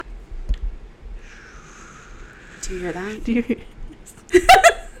Do you hear that? Do you hear?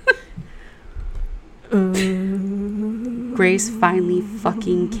 Grace finally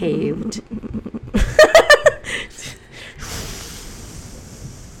fucking caved.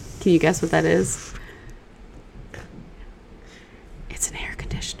 Can you guess what that is? It's an air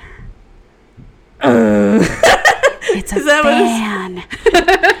conditioner. It's a fan.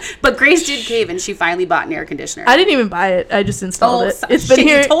 But Grace did cave and she finally bought an air conditioner. I didn't even buy it. I just installed it. It's been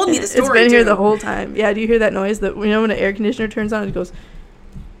here. You told me the story. It's been here the whole time. Yeah, do you hear that noise? That when an air conditioner turns on, it goes.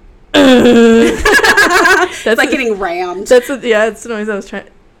 That's like getting rammed. It's the noise I was trying.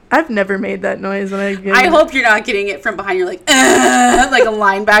 I've never made that noise when I hope you're not getting it from behind. You're like a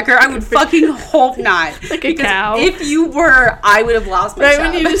linebacker. I would fucking hope not. Like a cow. If you were, I would have lost my job.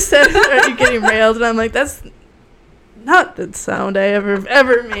 Right when you just said that, you're getting railed, and I'm like, that's not the sound I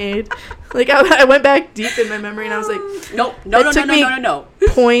ever made. Like I went back deep in my memory, and I was like, no.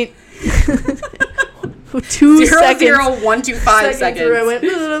 Point 2 seconds. 0.125 seconds. Where I went,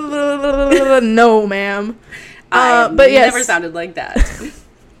 no, ma'am. But yes, never sounded like that.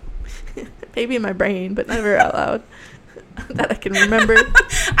 Maybe in my brain, but never out loud. That I can remember.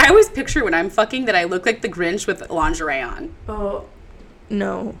 I always picture when I'm fucking that I look like the Grinch with lingerie on. Oh,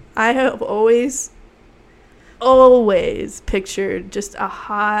 no. I have always pictured just a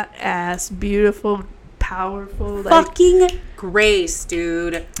hot ass, beautiful, powerful, fucking Grace,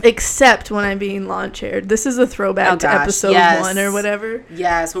 dude. Except when I'm being lawn chaired. This is a throwback to episode 1 or whatever.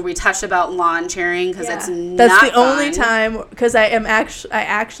 Yes, when we touched about lawn chairing, because it's not That's the fun. only time, because I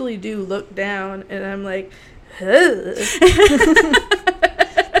actually do look down and I'm like, that's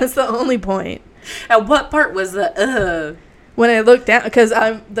the only point. At what part was the When I look down, because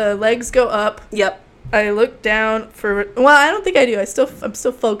the legs go up. Yep. I look down I don't think I do. I'm still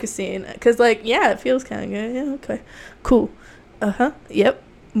focusing because it feels kind of good. Yeah, okay, cool. Yep.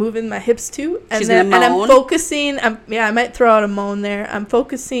 Moving my hips too, and I'm focusing. I might throw out a moan there. I'm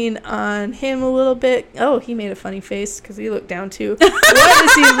focusing on him a little bit. Oh, he made a funny face because he looked down too. What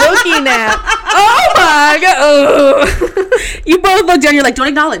is he looking at? Oh my god! Oh. You both looked down. You're like, don't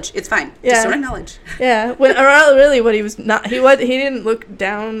acknowledge. It's fine. Yeah. Just don't acknowledge. Yeah. Really, what he was not. He didn't look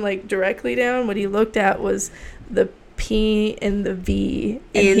down directly down. What he looked at was the P and the V.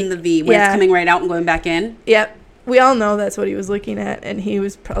 The V, where it's coming right out and going back in. Yep. We all know that's what he was looking at, and he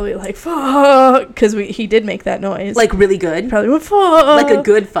was probably like, fuck, because he did make that noise. Like, really good? Probably went, fuck. Like a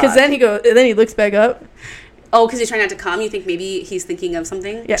good fuck. Because then he looks back up. Oh, because he's trying not to come? You think maybe he's thinking of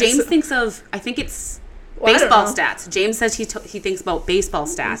something? Yeah, James thinks of, I think it's baseball stats. James says he thinks about baseball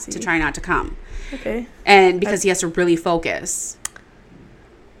stats to try not to come. Okay. And because he has to really focus.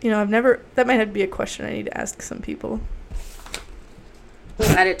 That might have to be a question I need to ask some people.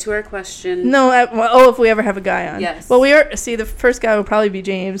 We'll add it to our question. No, if we ever have a guy on. Yes. Well, the first guy will probably be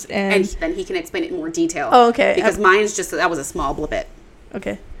James. And then he can explain it in more detail. Oh, okay. Because mine's just, that was a small bit.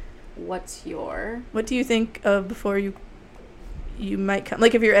 Okay. What do you think of before you might come?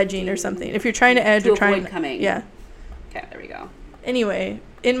 Like if you're edging or something. If you're trying to edge or trying to coming. Yeah. Okay, there we go. Anyway,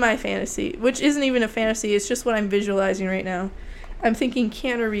 in my fantasy, which isn't even a fantasy, it's just what I'm visualizing right now. I'm thinking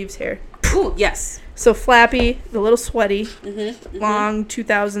Keanu Reeves hair. Ooh, yes. So flappy, a little sweaty, long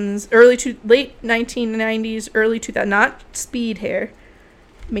 2000s, late 1990s, early 2000s, not Speed hair,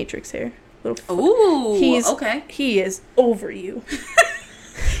 Matrix hair. Ooh, okay. He is over you.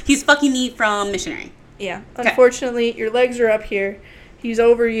 He's fucking me from Missionary. Yeah. Okay. Unfortunately, your legs are up here. He's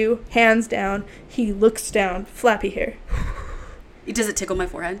over you, hands down. He looks down, flappy hair. Does it tickle my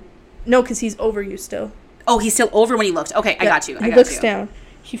forehead? No, because he's over you still. Oh, he's still over when he looked. Okay, I got you. He looks down.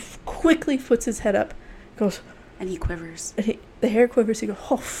 He quickly puts his head up, goes, and he quivers. And the hair quivers. He goes,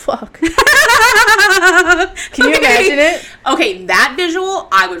 oh fuck! Can you imagine it? Okay, that visual,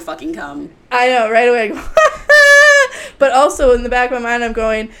 I would fucking come. I know, right away. I go, but also in the back of my mind, I'm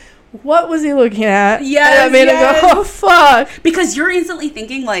going, what was he looking at? Yes, and I made him go, oh fuck! Because you're instantly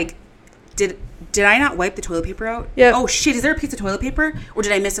thinking did I not wipe the toilet paper out? Yeah. Oh shit, is there a piece of toilet paper? Or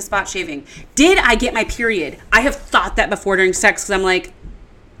did I miss a spot shaving? Did I get my period? I have thought that before during sex because I'm like,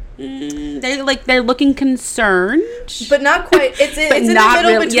 they're looking concerned. But not quite. It's in the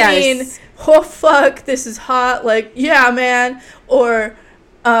middle between, oh fuck, this is hot, yeah man, or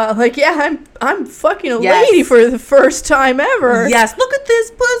yeah, I'm fucking a lady for the first time ever. Yes, look at this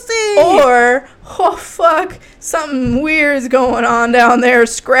pussy. Or, oh fuck, something weird's going on down there,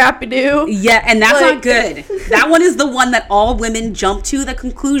 Scrappy-Doo. Yeah, and that's not good. That one is the one that all women jump to the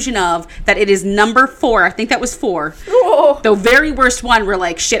conclusion of, that it is number 4. I think that was 4. Oh. The very worst one, we're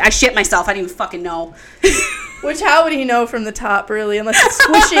like, shit, I shit myself. I didn't even fucking know. Which, how would he know from the top, really? Unless it's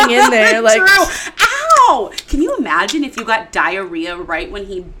squishing in there. True. Ow! Can you imagine if you got diarrhea right when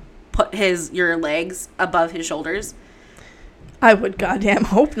he put your legs above his shoulders? I would goddamn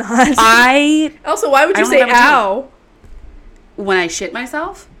hope not. Also, why would you say ow? When I shit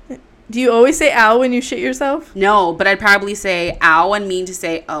myself? Do you always say ow when you shit yourself? No, but I'd probably say ow and mean to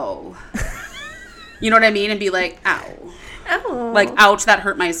say oh. You know what I mean? And be like, ow. Ow. Like, ouch, that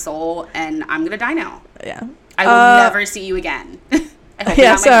hurt my soul, and I'm going to die now. Yeah. I will never see you again.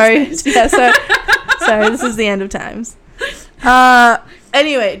 Sorry. Sorry, this is the end of times.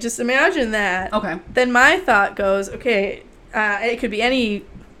 Anyway, just imagine that. Okay. Then my thought goes, okay, it could be any,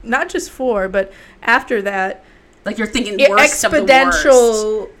 not just 4, but after that. Like you're thinking worst of the worst.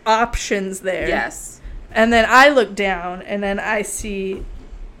 Exponential options there. Yes. And then I look down, and then I see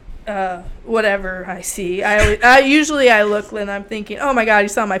whatever I see. I usually look and I'm thinking, oh my god, you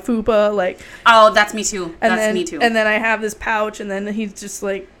saw my fupa, like. Oh, that's me too. Me too. And then I have this pouch, and then he's just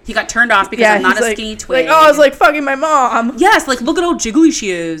like. He got turned off because I'm not a skinny twig. Like, oh, I was like fucking my mom. Yes, like look at how jiggly she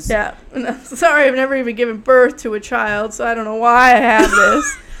is. Yeah. Sorry, I've never even given birth to a child, so I don't know why I have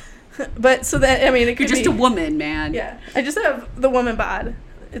this. But so that, I mean, it could be. You're just a woman, man. Yeah. I just have the woman bod.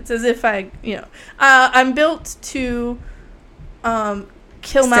 It's as if I'm built to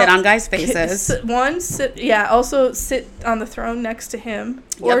kill sit on guys' faces. Also sit on the throne next to him,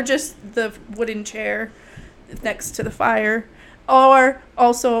 or just the wooden chair next to the fire, or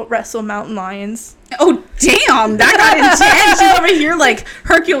also wrestle mountain lions. Oh damn, that got intense. She's over here like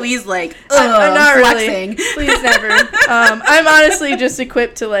Hercules, like I'm not flexing. Really. Please never. I'm honestly just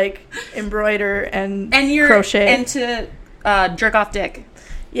equipped to like embroider and crochet and to jerk off dick.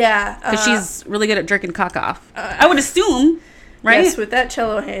 Yeah, because she's really good at jerking cock off. I would assume. Right? Yes, with that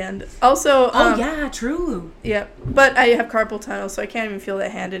cello hand. Also, oh yeah, true. Yeah, but I have carpal tunnel, so I can't even feel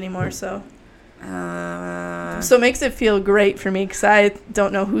that hand anymore. So it makes it feel great for me because I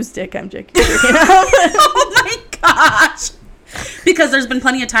don't know whose dick I'm jerking off. Oh my gosh! Because there's been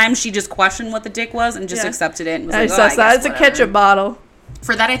plenty of times she just questioned what the dick was and just accepted it. And was it's a ketchup bottle.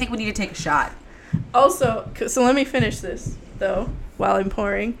 For that, I think we need to take a shot. Also, so let me finish this though while I'm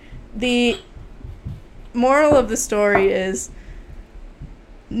pouring. The moral of the story is.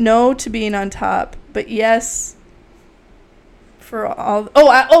 No to being on top, but yes for all.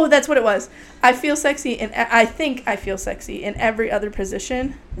 That's what it was. I feel sexy, and I think I feel sexy in every other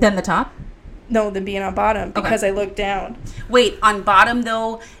position. Than the top? No, than being on bottom, because I look down. Wait, on bottom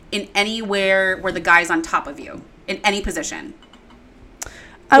though, in anywhere where the guy's on top of you, in any position.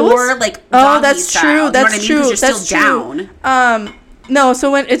 Like that's style. True. That's you know what I mean? true. You're That's still true. Down. No,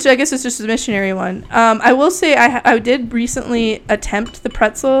 so I guess it's just a missionary one. I will say I did recently attempt the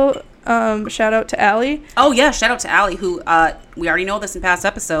pretzel. Shout out to Allie. Oh yeah, shout out to Allie, who we already know this in past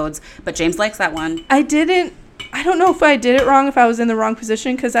episodes, but James likes that one. I don't know if I did it wrong, if I was in the wrong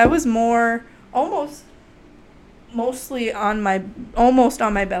position, because I was mostly on my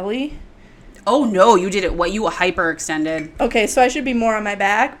belly. Oh no, you did it. You hyperextended. Okay, so I should be more on my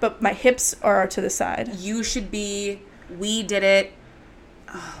back, but my hips are to the side. You should be. We did it.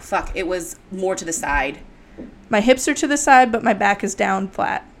 Oh, fuck. It was more to the side. My hips are to the side, but my back is down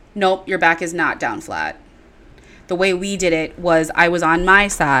flat. Nope, your back is not down flat. The way we did it was I was on my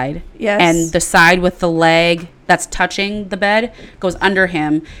side. Yes. And the side with the leg that's touching the bed goes under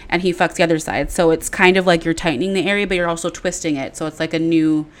him, and he fucks the other side. So it's kind of like you're tightening the area, but you're also twisting it. So it's like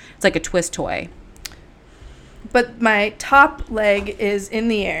it's like a twist toy. But my top leg is in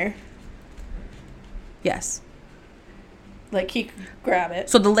the air. Yes. Like he could grab it.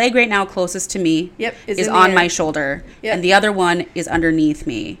 So the leg right now closest to me is on my shoulder. Yep. And the other one is underneath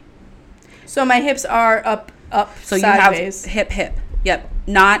me. So my hips are up so sideways. You have hip. Yep.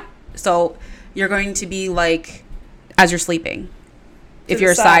 So you're going to be like as you're sleeping. If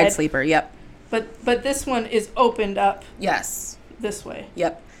you're a side sleeper, yep. But this one is opened up. Yes. This way.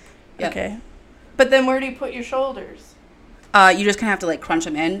 Yep. Okay. But then where do you put your shoulders? You just kind of have to like crunch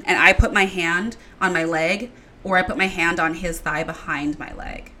them in, and I put my hand on my leg. Or I put my hand on his thigh behind my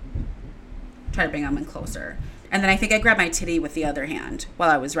leg. Try to bring him in closer. And then I think I grabbed my titty with the other hand while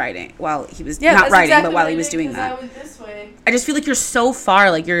I was writing. While he was not writing, but while he was doing that. I was this way. I just feel like you're so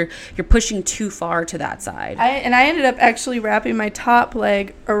far, like you're pushing too far to that side. I ended up actually wrapping my top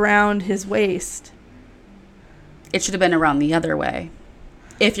leg around his waist. It should have been around the other way.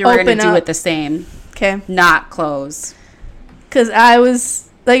 If you were going to do it the same. Okay. Not close. Because I was,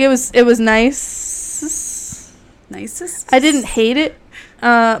 like, it was nice. Nicest. I didn't hate it,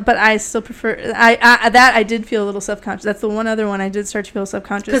 but I still prefer. I did feel a little self-conscious. That's the one other one I did start to feel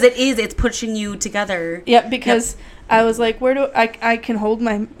self-conscious. Because it's pushing you together. Yep. Because I was like, where do I can hold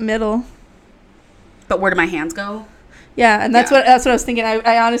my middle. But where do my hands go? Yeah, and that's what I was thinking.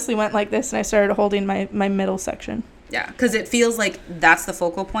 I honestly went like this, and I started holding my middle section. Yeah, because it feels like that's the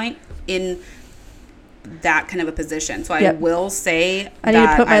focal point in that kind of a position. So I will say I need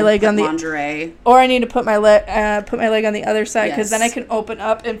to put my leg on the lingerie, or I need to put my leg on the other side, because then I can open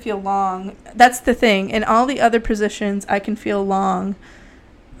up and feel long. That's the thing. In all the other positions, I can feel long.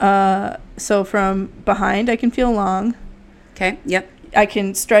 So from behind, I can feel long. Okay. Yep. I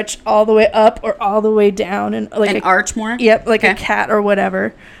can stretch all the way up or all the way down and like arch more. Yep, like a cat or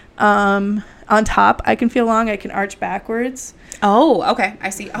whatever. On top, I can feel long. I can arch backwards. Oh, okay. I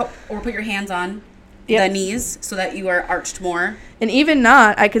see. Oh, or put your hands on the knees so that you are arched more. And even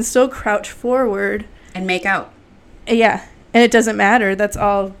not, I can still crouch forward and make out. Yeah, and it doesn't matter. That's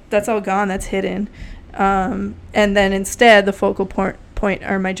all gone. That's hidden. And then instead, the focal point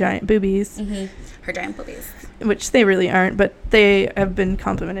are my giant boobies. Mm-hmm. Her giant boobies. Which they really aren't, but they have been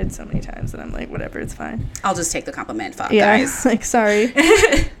complimented so many times that I'm like, whatever, it's fine. I'll just take the compliment, guys. Like, sorry.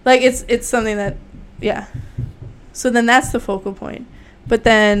 Like, it's something that, yeah. So then that's the focal point. But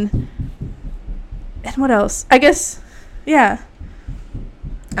then, and what else? I guess, yeah.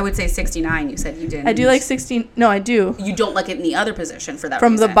 I would say 69. You said you didn't. I do like 16. No, I do. You don't like it in the other position for that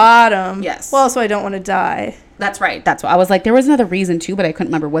From reason. the bottom. Yes. Well, so I don't want to die. That's right. That's what I was like. There was another reason too, but I couldn't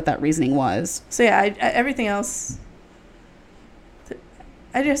remember what that reasoning was. So yeah, I everything else.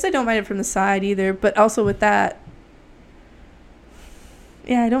 I don't mind it from the side either, but also with that.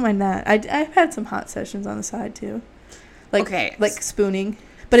 Yeah, I don't mind that. I've had some hot sessions on the side too, like spooning.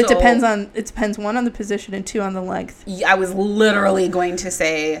 But it depends one on the position and two on the length. I was literally going to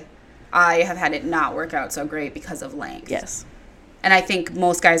say I have had it not work out so great because of length. Yes. And I think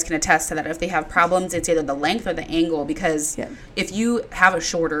most guys can attest to that. If they have problems, it's either the length or the angle, because if you have a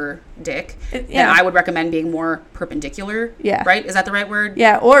shorter dick, then I would recommend being more perpendicular. Yeah. Right? Is that the right word?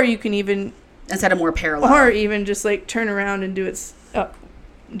 Yeah, or you can even... Instead of more parallel. Or even just like turn around and do it up.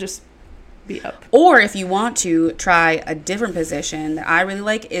 Just be up. Or if you want to try a different position that I really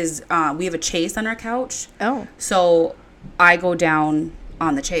like is we have a chase on our couch. Oh. So I go down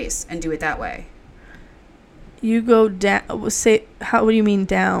on the chase and do it that way. You go down. What do you mean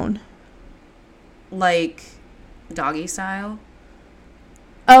down? Like doggy style.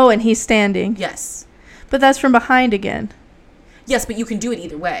 Oh, and he's standing. Yes. But that's from behind again. Yes, but you can do it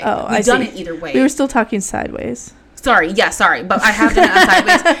either way. Oh, We've done it either way. We were still talking sideways. Sorry. But I have done it on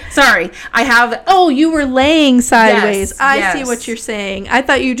sideways. Sorry. I have... Oh, you were laying sideways. Yes, I see what you're saying. I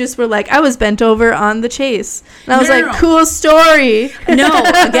thought you just were like, I was bent over on the chase. And I was like, cool story. No.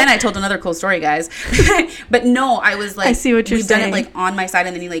 Again, I told another cool story, guys. But no, I was like... I see what you're saying. We've done it like on my side,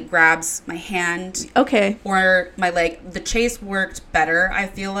 and then he like grabs my hand. Okay. Or my leg. The chase worked better, I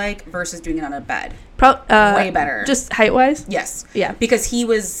feel like, versus doing it on a bed. Way better. Just height-wise? Yes. Yeah. Because he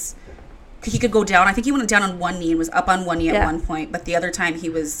could go down. I think he went down on one knee and was up on one knee at one point. But the other time he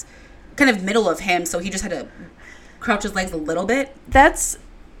was kind of middle of him. So he just had to crouch his legs a little bit. That's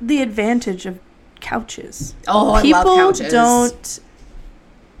the advantage of couches. Oh, I love couches. People don't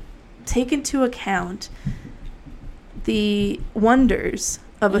take into account the wonders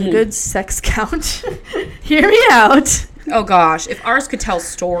of a good sex couch. Hear me out. Oh, gosh. If ours could tell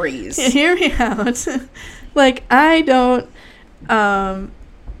stories. Hear me out. Like, I don't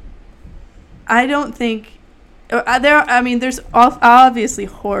think there's obviously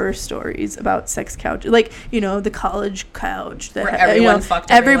horror stories about sex couches, like, the college couch that where everyone fucked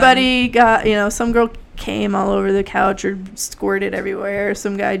everybody got, some girl came all over the couch or squirted everywhere,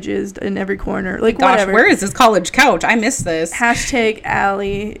 some guy jizzed in every corner, like, gosh, whatever. Where is this college couch? I missed this. #,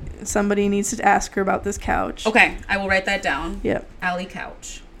 Allie. Somebody needs to ask her about this couch. Okay, I will write that down. Yep. Allie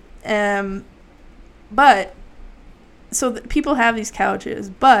couch. But so people have these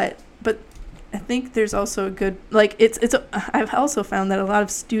couches, but I think there's also a good, like, I've also found that a lot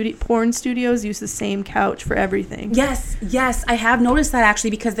of porn studios use the same couch for everything. Yes, I have noticed that,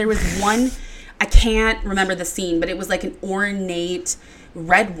 actually, because there was one, I can't remember the scene, but it was like an ornate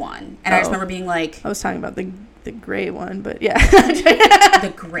red one, and I just remember being like, I was talking about the gray one, but yeah.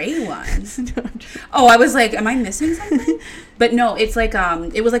 The gray one. Oh, I was like, am I missing something? But no, it's like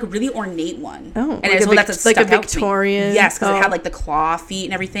it was like a really ornate one. Oh, and like that's like a Victorian. Yes, because it had like the claw feet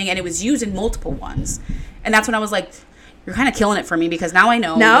and everything, and it was used in multiple ones. And that's when I was like, you're kind of killing it for me, because now I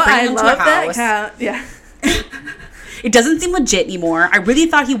know. Now I love that couch. Yeah. It doesn't seem legit anymore. I really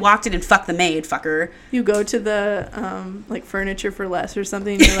thought he walked in and fucked the maid, fucker. You go to the like furniture for less or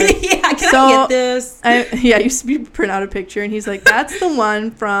something. And you're like, yeah, can I get this? You print out a picture and he's like, that's the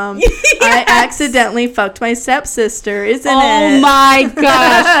one from yes. I accidentally fucked my stepsister, isn't it? Oh my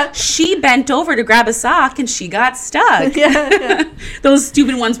gosh. She bent over to grab a sock and she got stuck. Yeah. Those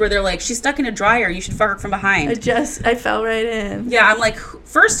stupid ones where they're like, she's stuck in a dryer. You should fuck her from behind. I fell right in. Yeah, I'm like,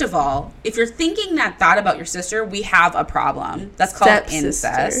 first of all, if you're thinking that thought about your sister, we have a problem. That's called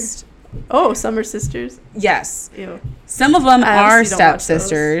incest. Oh, some are sisters? Yes. Ew. Some of them are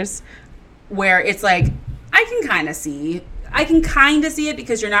stepsisters, where it's like, I can kind of see it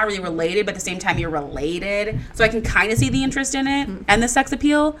because you're not really related, but at the same time you're related. So I can kind of see the interest in it and the sex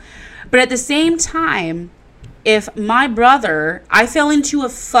appeal. But at the same time, if my brother, I fell into a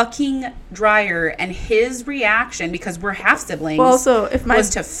fucking dryer and his reaction, because we're half siblings, well, also, was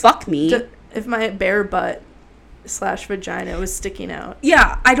to fuck me. If my bare butt / vagina was sticking out.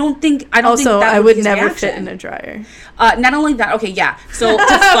 Yeah, I don't think that I would never reaction. fit in a dryer. Not only that, okay, yeah. So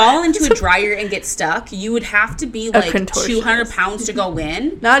to fall into a dryer and get stuck, you would have to be like 200 pounds to go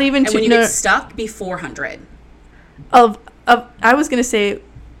in. Not even. And when you get stuck, be 400. I was gonna say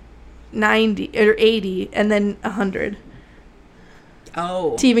 90 or 80, and then 100.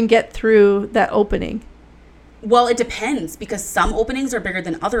 Oh. To even get through that opening. Well, it depends, because some openings are bigger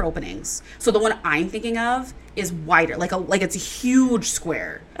than other openings. So the one I'm thinking of is wider, like it's a huge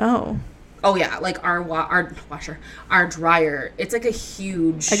square. Oh yeah, like our washer, our dryer. It's like a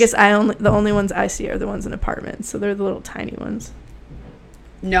huge. I guess the only ones I see are the ones in apartments, so they're the little tiny ones.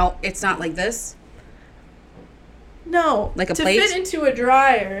 No, it's not like this. No, like a plate to fit into a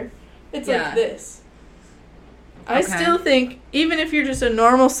dryer. It's like this. I still think, even if you're just a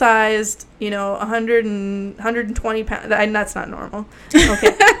normal sized, 120 pounds, that's not normal.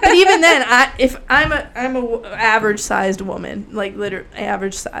 Okay. But even then, if I'm a average sized woman, like literally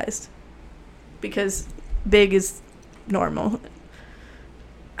average sized, because big is normal.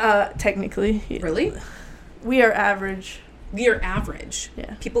 Technically. Really? We are average. We are average.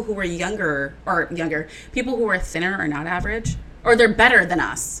 Yeah. People who are people who are thinner are not average, or they're better than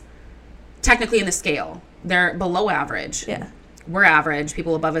us. Technically in the scale. They're below average. Yeah. We're average.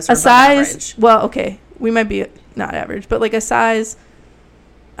 People above us are above average. Well, okay. We might be not average, but like a size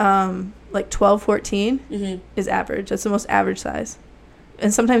like 12, 14 is average. That's the most average size.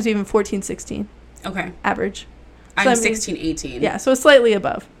 And sometimes even 14, 16. Okay. Average. I'm 16, 18. Yeah, so it's slightly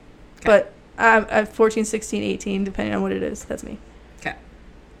above. Okay. But I'm 14, 16, 18, depending on what it is. That's me. Okay.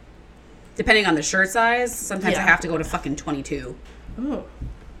 Depending on the shirt size, sometimes I have to go to fucking 22. Oh.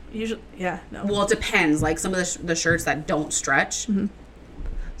 Usually, yeah, no. Well, it depends. Like some of the shirts that don't stretch. Mm-hmm.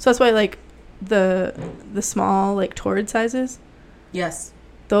 So that's why, like, the small, like, torrid sizes. Yes.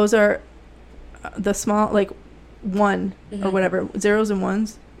 Those are the small, like, one or whatever. Zeros and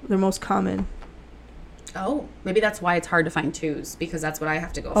ones. They're most common. Oh, maybe that's why it's hard to find twos, because that's what I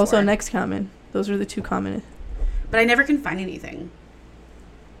have to go for. Also, next common. Those are the two common. But I never can find anything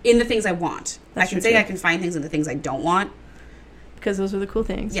in the things I want. I can say I can find things in the things I don't want. Because those are the cool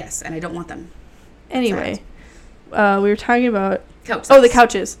things. Yes, and I don't want them. Anyway, we were talking about... Couch sex. Oh, the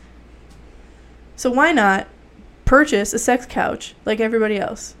couches. So why not purchase a sex couch like everybody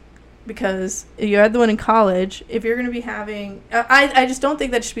else? Because you had the one in college. If you're going to be having... I just don't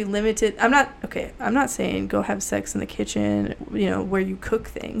think that should be limited. I'm not saying go have sex in the kitchen, where you cook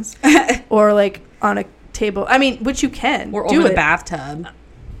things. Or, like, on a table. I mean, which you can. Or over the bathtub.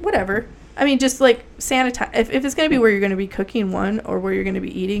 Whatever. I mean, just, like, sanitize. If it's going to be where you're going to be cooking one or where you're going to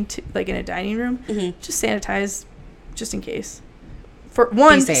be eating, like, in a dining room, just sanitize just in case. For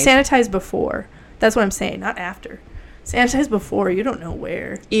one, sanitize before. That's what I'm saying, not after. Sanitize before. You don't know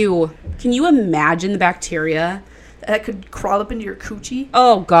where. Ew. Can you imagine the bacteria that could crawl up into your coochie?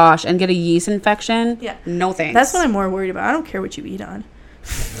 Oh, gosh. And get a yeast infection? Yeah. No thanks. That's what I'm more worried about. I don't care what you eat on.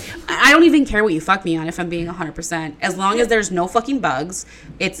 I don't even care what you fuck me on, if I'm being 100%. As long as there's no fucking bugs,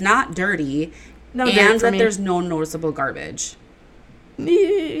 it's not dirty, and that there's no noticeable garbage.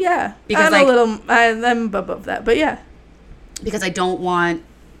 Yeah. Because I'm above that, but yeah. Because I don't want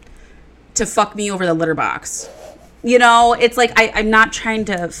to fuck me over the litter box. It's like I'm not trying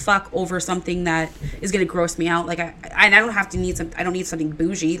to fuck over something that is going to gross me out. Like I don't need something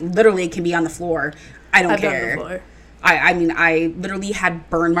bougie. Literally, it can be on the floor. I don't care. On the floor. I mean, I literally had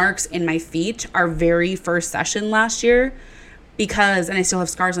burn marks in my feet our very first session last year and I still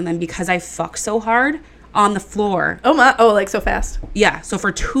have scars on them because I fucked so hard on the floor. Like so fast. Yeah. So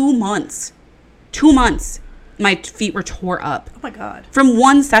for 2 months, my feet were tore up. Oh my God. From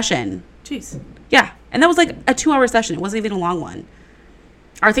one session. Jeez. Yeah. And that was like a 2-hour session. It wasn't even a long one.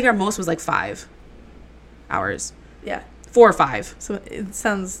 I think our most was like 5 hours. Yeah. 4 or 5. So it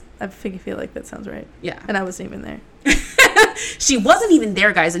sounds, I feel like that sounds right. Yeah. And I wasn't even there. She wasn't even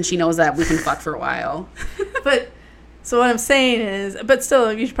there, guys, and she knows that we can fuck for a while. But, so what I'm saying is, but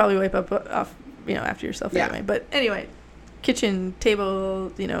still, you should probably wipe up off, after yourself anyway. But anyway, kitchen, table,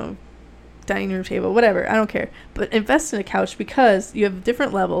 dining room table, whatever. I don't care. But invest in a couch because you have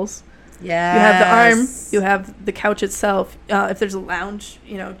different levels. Yeah. You have the arm. You have the couch itself. If there's a lounge,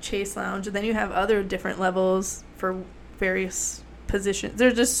 chase lounge, and then you have other different levels for various positions.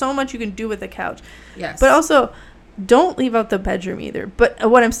 There's just so much you can do with a couch. Yes. But also, don't leave out the bedroom either. But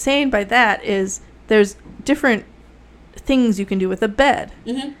what I'm saying by that is there's different things you can do with a bed.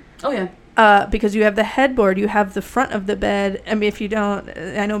 Mm-hmm. Oh, yeah. Because you have the headboard, you have the front of the bed. I mean, if you don't,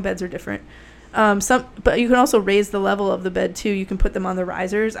 I know beds are different. But you can also raise the level of the bed too. You can put them on the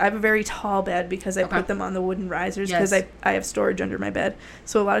risers. I have a very tall bed because I put them on the wooden risers because I have storage under my bed.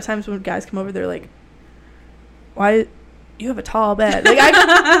 So a lot of times when guys come over, they're like, "Why you have a tall bed?" Like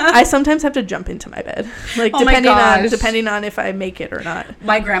I sometimes have to jump into my bed, like depending on if I make it or not.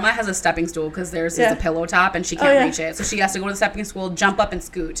 My grandma has a stepping stool because theirs is a pillow top and she can't reach it, so she has to go to the stepping stool, jump up, and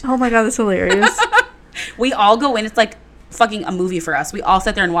scoot. Oh my god, that's hilarious. We all go in. It's like fucking a movie for us. We all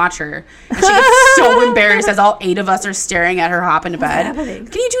sit there and watch her, and she gets so embarrassed as all 8 of us are staring at her hop into bed. Can you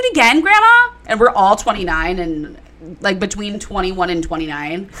do it again, Grandma? And we're all 29 and like between 21 and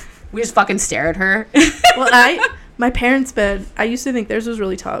 29. We just fucking stare at her. Well, my parents' bed, I used to think theirs was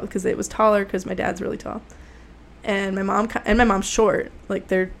really tall because it was taller because my dad's really tall, and my mom's short. Like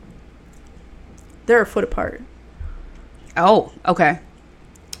they're a foot apart. Oh, okay.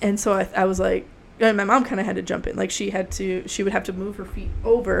 And so I was like, and my mom kind of had to jump in. Like she would have to move her feet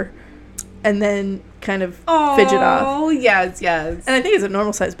over, and then kind of fidget off. Oh yes. And I think it's a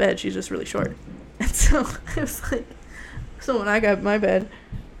normal size bed. She's just really short, and so I was like, so when I got my bed.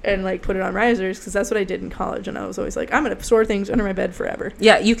 And like put it on risers because that's what I did in college, and I was always like, I'm gonna store things under my bed forever.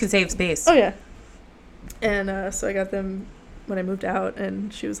 Yeah, you can save space. Oh yeah. And so I got them when I moved out,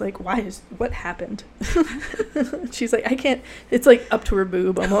 and she was like, what happened? She's like, I can't. It's like up to her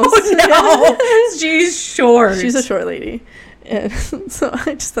boob almost. Oh no, she's short. She's a short lady, and so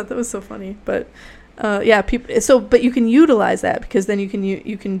I just thought that was so funny. But yeah, people. So, but you can utilize that because then you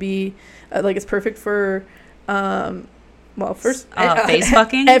can be like it's perfect for. Well, first face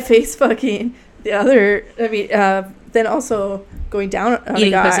fucking. At face fucking. The other, I mean, then also going down on eating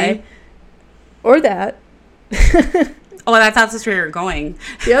a guy, pussy. Or that. Oh, that's where you're going.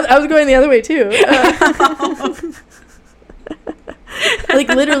 Yeah, I was going the other way too. Like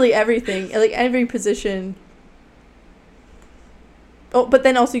literally everything, like every position. Oh, but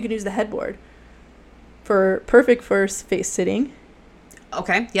then also you can use the headboard for perfect for face sitting.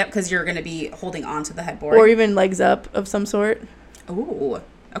 Okay. Yep. Because you're going to be holding on to the headboard, or even legs up of some sort. Ooh.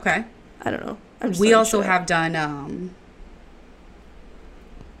 Okay. I don't know. We also have done.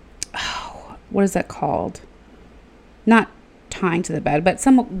 What is that called? Not tying to the bed, but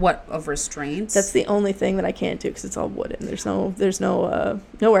somewhat of restraints. That's the only thing that I can't do because it's all wooden. There's no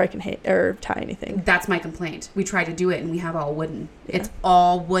nowhere I can or tie anything. That's my complaint. We try to do it and we have all wooden. Yeah. It's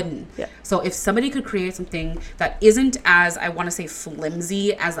all wooden. Yeah. So if somebody could create something that isn't as, I want to say,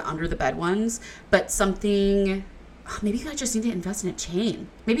 flimsy as the under the bed ones, but something, maybe I just need to invest in a chain.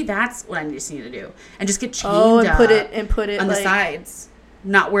 Maybe that's what I just need to do, and just get chained up. Put it on the sides,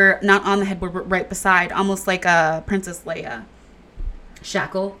 not on the headboard, but right beside, almost like a Princess Leia.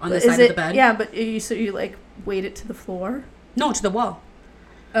 Shackle on the side of the bed. Yeah, but you like weight it to the floor? No, to the wall.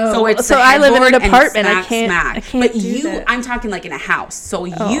 Oh, so I live in an apartment. I can't but do that. I'm talking like in a house. So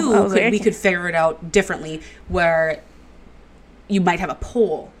we could figure it out differently where you might have a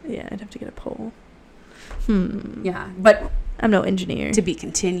pole. Yeah, I'd have to get a pole. Yeah, but I'm no engineer. To be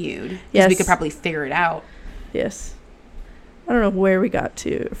continued. Yes, we could probably figure it out. Yes. I don't know where we got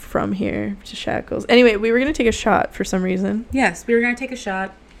to from here to shackles. Anyway, we were going to take a shot for some reason. Yes, we were going to take a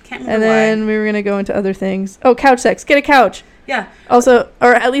shot. Can't remember and then we were going to go into other things. Oh, couch sex. Get a couch. Yeah. Also,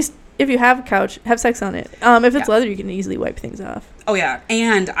 or at least if you have a couch, have sex on it. If it's leather, you can easily wipe things off. Oh, yeah.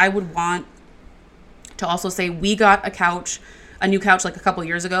 And I would want to also say we got a new couch like a couple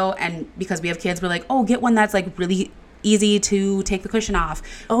years ago. And because we have kids, we're like, oh, get one that's like really easy to take the cushion off.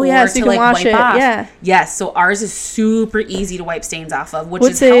 Oh yeah, so you can wash it. Off. Yeah. Yes, so ours is super easy to wipe stains off of, which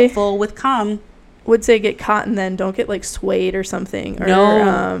is helpful with cum. Would say get cotton then, don't get like suede or something. Or,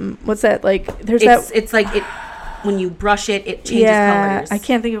 no. What's that like? It's like it when you brush it, it changes colors. I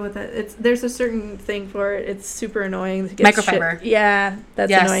can't think of what that. There's a certain thing for it. It's super annoying. Microfiber. Yeah,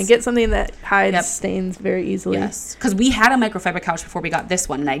 that's annoying. Get something that hides stains very easily. Yes, because we had a microfiber couch before we got this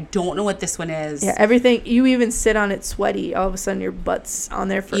one, and I don't know what this one is. Yeah, everything. You even sit on it sweaty. All of a sudden, your butt's on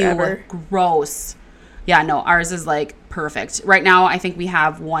there forever. Ew, gross. Yeah, no, ours is like perfect. Right now, I think we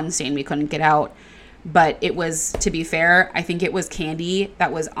have one stain we couldn't get out. But it was, to be fair, I think it was candy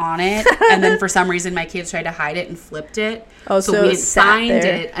that was on it. And then for some reason, my kids tried to hide it and flipped it. Oh, so we didn't find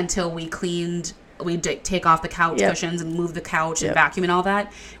it until we cleaned. We take off the couch cushions and move the couch and vacuum and all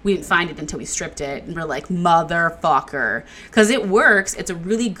that. We didn't find it until we stripped it. And we're like, motherfucker. Because it works. It's a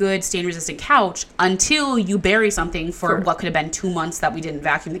really good stain-resistant couch until you bury something for what could have been 2 months that we didn't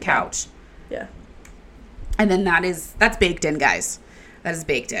vacuum the couch. Yeah. And then that's baked in, guys. That is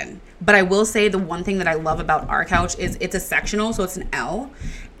baked in. But I will say the one thing that I love about our couch is it's a sectional, so it's an L.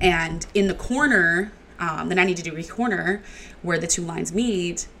 And in the corner, the 90-degree corner where the two lines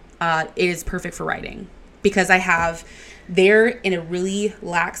meet, it is perfect for writing. Because they're in a really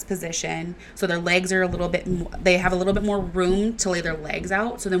lax position. So their legs are they have a little bit more room to lay their legs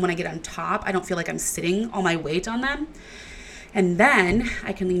out. So then when I get on top, I don't feel like I'm sitting all my weight on them. And then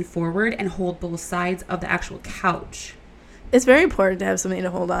I can lean forward and hold both sides of the actual couch. It's very important to have something to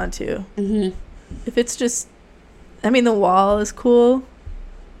hold on to. Mm-hmm. If it's just, the wall is cool,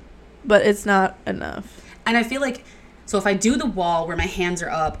 but it's not enough. And I feel like, so if I do the wall where my hands are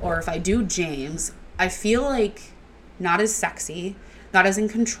up, or if I do James, I feel like not as sexy, not as in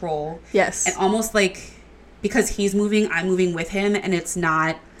control. Yes. And almost like, because he's moving, I'm moving with him, and it's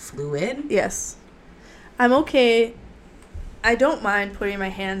not fluid. Yes. I'm okay. I don't mind putting my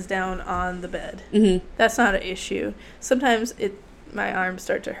hands down on the bed. Mm-hmm. That's not an issue. Sometimes my arms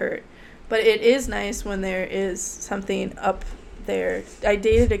start to hurt. But it is nice when there is something up there. I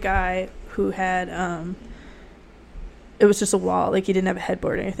dated a guy who had, it was just a wall. Like, he didn't have a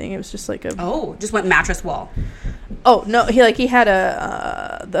headboard or anything. It was just like just went mattress wall. Oh, no. He had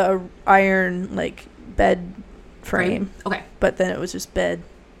the iron, like, bed frame. Okay. But then it was just bed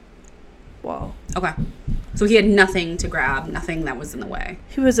wall. Okay. So he had nothing to grab, nothing that was in the way.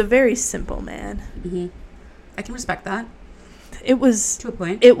 He was a very simple man. Mm-hmm. I can respect that. It was... To a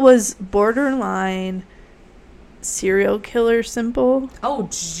point. It was borderline serial killer simple. Oh,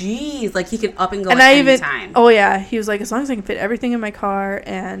 jeez. Like, he could up and go at any time. Oh, yeah. He was like, as long as I can fit everything in my car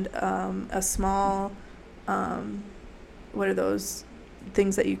and a small... what are those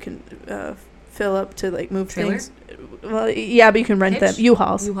things that you can fill up to, like, move Trailers? Things? Well, yeah, but you can rent them.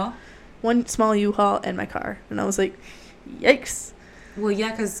 U-Hauls. U-Haul? One small U-Haul and my car. And I was like, yikes. Well, yeah,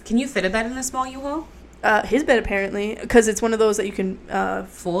 because can you fit a bed in a small U-Haul? His bed, apparently. Because it's one of those that you can...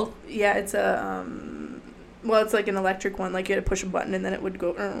 fold? Yeah, it's a... it's like an electric one. Like, you had to push a button and then it would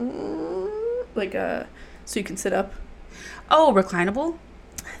go... so you can sit up. Oh, reclinable?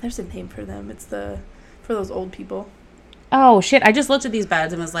 There's a name for them. It's for those old people. Oh, shit. I just looked at these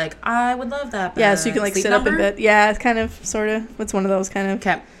beds and was like, I would love that bed. Yeah, so you can, like, sit up in bed. Yeah, it's kind of, sort of. It's one of those kind of...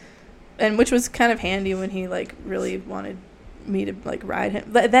 Okay. And which was kind of handy when he, like, really wanted me to, like, ride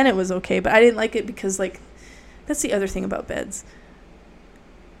him. Then it was okay, but I didn't like it because, like, that's the other thing about beds.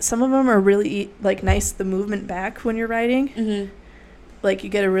 Some of them are really, like, nice, the movement back when you're riding. Mm-hmm. Like, you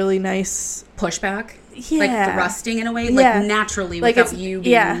get a really nice... Pushback? Yeah. Like, thrusting in a way? Like, naturally, like without you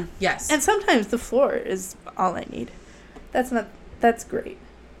being... Yeah. Yes. And sometimes the floor is all I need. That's great.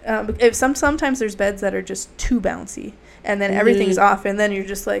 Sometimes there's beds that are just too bouncy. And then everything's off, and then you're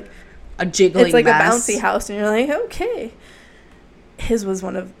just, like... A jiggling It's like mess. A bouncy house, and you're like, okay. His was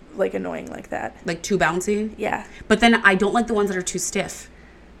one of, like, annoying like that. Like, too bouncy? Yeah. But then I don't like the ones that are too stiff.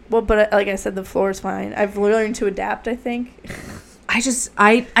 Well, but like I said, the floor is fine. I've learned to adapt, I think. I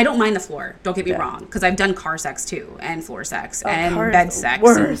don't mind the floor. Don't get me wrong. Because I've done car sex, too. And floor sex. And bed sex.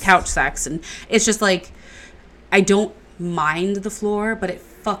 And couch sex. And it's just, like, I don't mind the floor, but it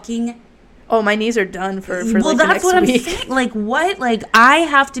fucking... Oh, my knees are done for like, well, that's the next what week. I'm saying. Like, what? Like, I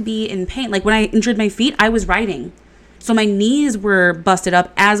have to be in pain. Like, when I injured my feet, I was riding. So my knees were busted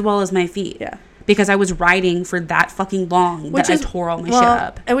up as well as my feet. Yeah. Because I was riding for that fucking long I tore all my shit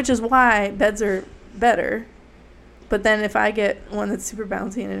up. And which is why beds are better. But then if I get one that's super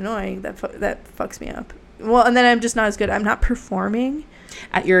bouncy and annoying, that fucks me up. Well, and then I'm just not as good. I'm not performing.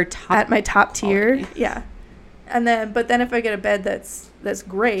 At my top tier. Quality. Yeah. But then if I get a bed that's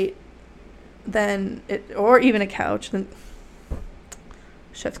great, then or even a couch, then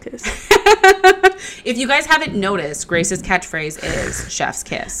chef's kiss. If you guys haven't noticed, Grace's catchphrase is chef's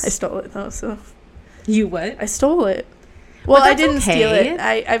kiss. I stole it though, so. You what? I stole it. Well, I didn't steal it.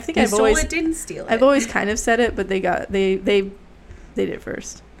 I think I've always didn't steal it. I've always kind of said it, but they did it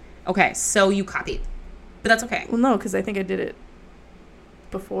first. Okay, so you copied, but that's okay. Well, no, because I think I did it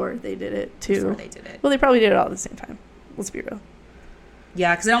before they did it too. Before they did it. Well, they probably did it all at the same time. Let's be real.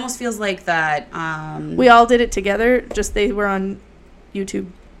 Yeah, because it almost feels like that. We all did it together. Just they were on YouTube.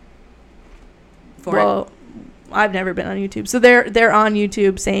 I've never been on YouTube, so they're on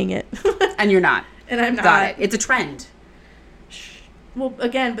YouTube saying it, and you're not. And I'm not. Got it. It's a trend. Well,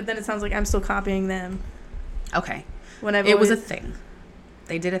 again, but then it sounds like I'm still copying them. Okay. It was a thing.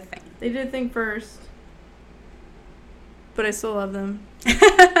 They did a thing. They did a thing first. But I still love them.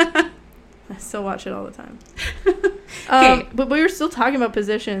 I still watch it all the time. Okay. But we were still talking about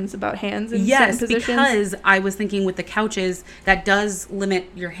positions, about hands in certain positions. Because I was thinking with the couches, that does limit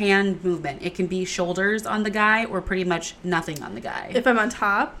your hand movement. It can be shoulders on the guy or pretty much nothing on the guy. If I'm on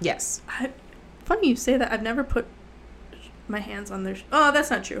top? Yes. Funny you say that. I've never put my hands on their... Oh,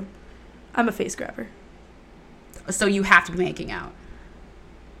 that's not true. I'm a face grabber. So you have to be making out?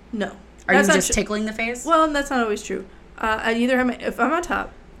 No. Are you just tickling the face? Well, that's not always true. I either have if I'm on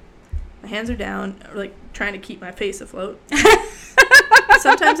top, my hands are down, or like trying to keep my face afloat.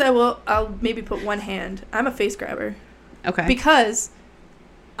 Sometimes I'll maybe put one hand. I'm a face grabber. Okay. Because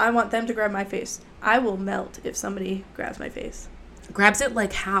I want them to grab my face. I will melt if somebody grabs my face. Grabs it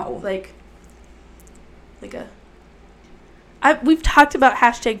like how? Like we've talked about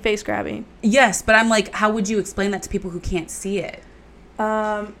hashtag face grabbing. Yes, but I'm like, how would you explain that to people who can't see it?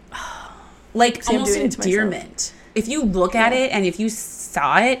 Like almost endearment. If you look at it and if you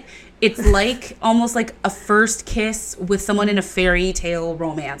saw it, it's like almost like a first kiss with someone in a fairy tale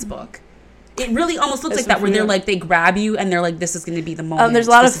romance book. It really almost looks like that, where they're like, they grab you and they're like, this is going to be the moment. There's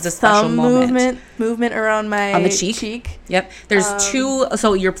a lot of thumb movement around my on the cheek. Yep. There's two.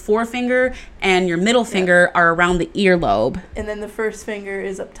 So your forefinger and your middle finger are around the earlobe, and then the first finger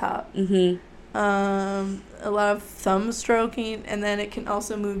is up top. Mm-hmm. A lot of thumb stroking, and then it can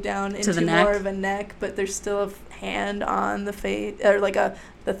also move down into more of a neck, but there's still a hand on the face, or like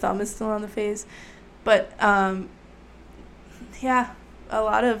the thumb is still on the face. But yeah, a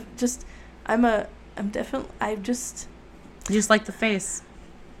lot of just. I just like the face.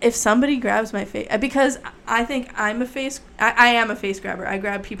 If somebody grabs my face, because I think I am a face grabber. I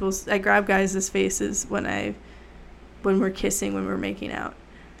grab guys' faces when we're kissing, when we're making out.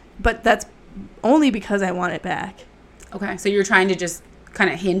 But that's only because I want it back. Okay, so you're trying to just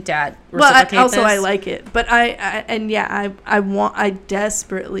kind of hint at reciprocate this? I like it. But I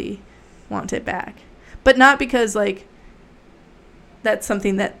desperately want it back. But not because like that's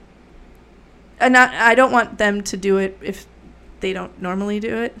something that I don't want them to do it if they don't normally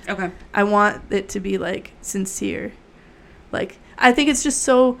do it. Okay. I want it to be like sincere. Like I think it's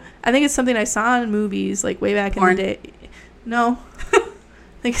something I saw in movies like way back in the day. No. I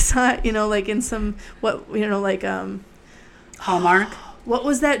think I saw it, like in some Hallmark. What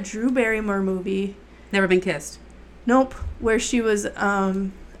was that Drew Barrymore movie? Never Been Kissed. Nope. Where she was it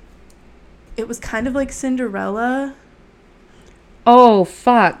was kind of like Cinderella. Oh,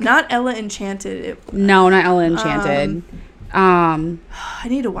 fuck. Not Ella Enchanted. No, not Ella Enchanted. I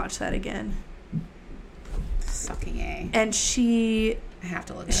need to watch that again. Fucking A. And I have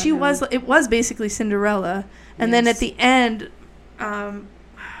to look it up. It was basically Cinderella. And then at the end,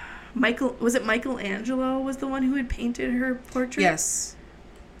 Michelangelo was the one who had painted her portrait? Yes.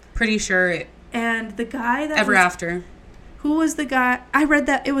 Pretty sure it. And the guy that Ever After. Who was the guy? I read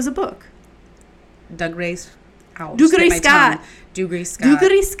that. It was a book. Dougray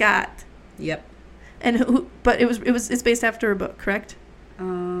Scott. Yep. And but it's based after a book, correct?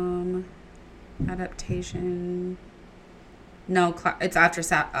 Adaptation. No, it's after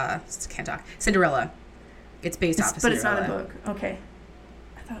can't talk. Cinderella. It's based off of Cinderella. But it's not a book. Okay.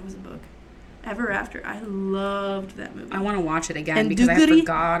 I thought it was a book. Ever After. I loved that movie. I want to watch it again because I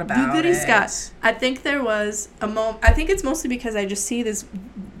forgot about it. Scott. I think there was a moment. I think it's mostly because I just see this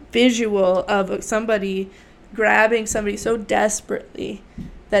visual of somebody grabbing somebody so desperately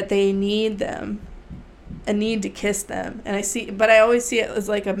that they need them and need to kiss them. And I always see it as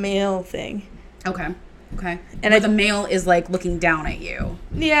like a male thing. Okay. And the male is like looking down at you.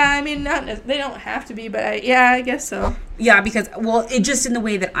 Yeah, I mean, they don't have to be, but I guess so. Yeah, because it just in the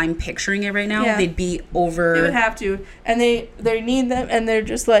way that I'm picturing it right now, they'd be over. They would have to, and they need them, and they're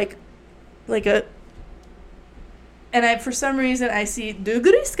just like a. And for some reason I see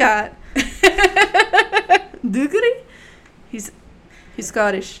Dougray Scott. Dougray? He's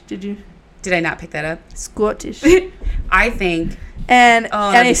Scottish. Did I not pick that up? Scottish. I think. And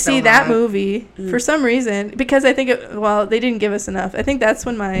I see that movie for some reason because I think they didn't give us enough. I think that's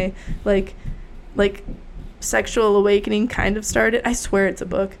when my like sexual awakening kind of started. I swear it's a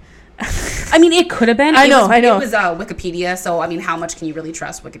book. I mean, it could have been. I know. It was Wikipedia, so I mean, how much can you really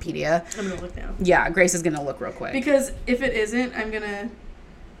trust Wikipedia? I'm gonna look now. Yeah, Grace is gonna look real quick. Because if it isn't, I'm gonna.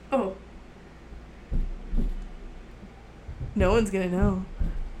 Oh. No one's gonna know.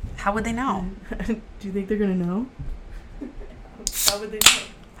 How would they know? Do you think they're gonna know? How would they know?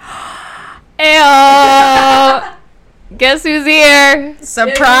 Ew. Guess who's here?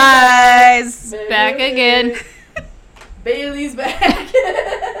 Surprise! Back again. Bailey's back.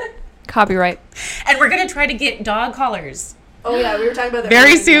 Copyright. And we're going to try to get dog collars. Oh, yeah, we were talking about that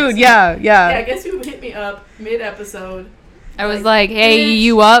very soon. Yeah. Yeah, guess who hit me up mid-episode? I was like, hey,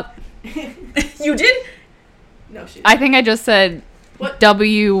 you up? You did? No, she didn't. I think I just said, What?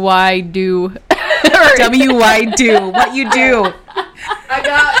 W-Y do. W-Y do. What you do.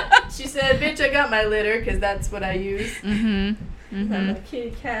 She said, bitch, I got my litter, because that's what I use. Mm-hmm. Mm-hmm. I'm a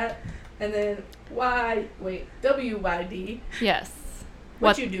kitty cat. And then W-Y-D. Yes.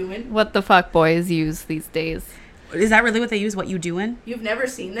 What you doing? What the fuck boys use these days. Is that really what they use? What you doing? You've never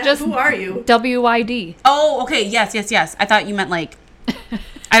seen that? Just who are you? W-Y-D. Oh, okay. Yes. I thought you meant like...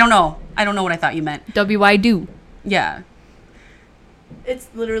 I don't know what I thought you meant. W-Y do. Yeah. It's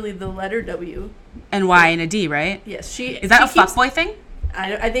literally the letter W. And Y and a D, right? Yes. Is that a fuckboy thing?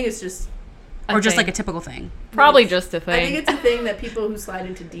 I think it's just... Or just like a typical thing? Probably just a thing. I think it's a thing that people who slide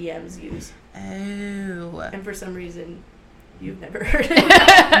into DMs use. Oh. And for some reason, you've never heard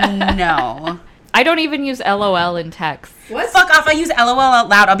it. No. I don't even use LOL in text. What? Fuck off. I use LOL out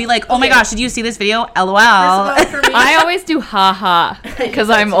loud. I'll be like, oh my gosh, did you see this video? LOL. First of all, for me, I always do haha because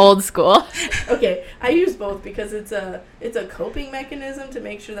I'm old school. Okay, I use both because it's a coping mechanism to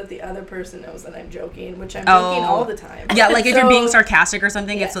make sure that the other person knows that I'm joking, which I'm joking all the time. Yeah, like if you're being sarcastic or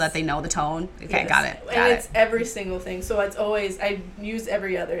something, it's so that they know the tone. Okay, Yes. got it. It's every single thing. So it's always, I use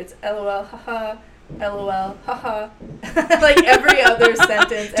every other. It's LOL, haha, LOL, haha. Like every other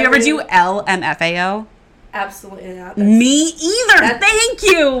sentence. Do you ever do LMFAO? Absolutely not. Me either. Thank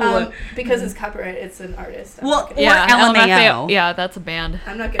you. Because it's copyright. It's an artist. Well, or Yeah, LMAO. Yeah, that's a band.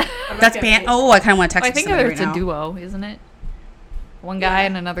 I'm not gonna. That's band. Oh, I kind of want to text. I think somebody it's right a now. duo, isn't it? One guy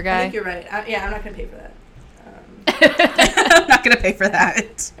and another I guy. think you're right. I'm not gonna pay for that. I'm not gonna pay for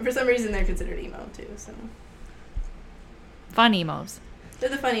that. And for some reason, they're considered emo too. So Fun emos. they're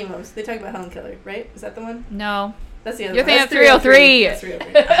the fun emos. They talk about Helen Keller, right? Is that the one? No. That's the other You're one. thinking of 303. That's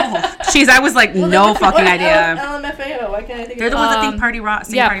 303. Oh, jeez, I was like, Well, no then fucking what idea. LMFAO. Why can't I think They're of the that? ones that think Party Rock.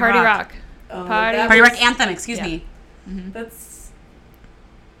 Sing Yeah, Party Rock. Oh, Party that Party was- Rock Anthem. Excuse me. Mm-hmm. That's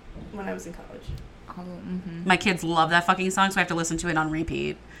when I was in college. Oh, mm-hmm. My kids love that fucking song, so I have to listen to it on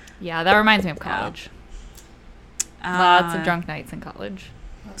repeat. Yeah, that reminds me of college. Lots of drunk nights in college.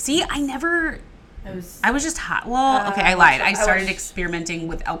 See, I never. I was just hot. Well, okay, I lied. I started watched- experimenting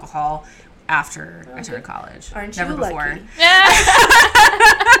with alcohol after I started college. Aren't Never you before. lucky?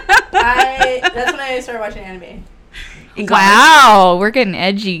 That's when I started watching anime. In college. Wow, we're getting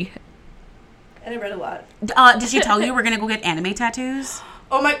edgy. And I read a lot. Did she tell you we're gonna go get anime tattoos?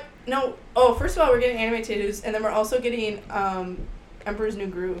 No. Oh, first of all, we're getting anime tattoos, and then we're also getting Emperor's New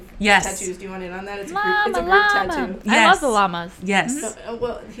Groove tattoos. Do you want in on that? It's a group tattoo. I love the llamas. Yes. No,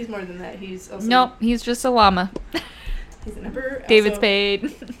 well, he's more than that. He's also Nope, he's just a llama. He's an emperor. David also,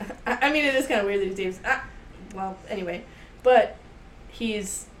 Spade. I mean, it is kind of weird that he's David's. Well, anyway, but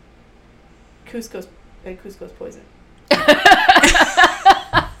he's Cusco's poison.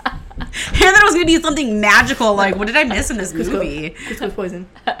 I thought it was gonna be something magical. Like, what did I miss in this movie? Cusco's poison.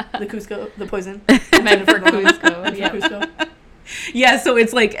 The poison. Meant for Cusco. Yeah. Yeah. Cusco. Yeah, so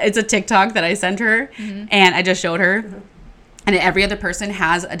it's a TikTok that I sent her, and I just showed her, and every other person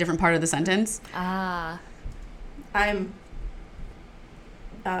has a different part of the sentence. Ah. I'm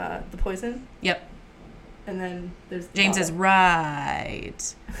the poison. Yep. And then there's James water. is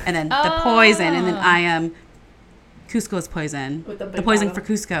right, and then the poison, and then I am Cusco's poison. With the big the poison bottle.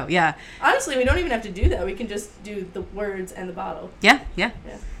 for Cusco. Yeah. Honestly, we don't even have to do that. We can just do the words and the bottle. Yeah.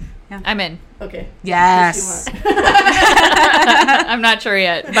 I'm in. Okay. Yes. Which do you want? I'm not sure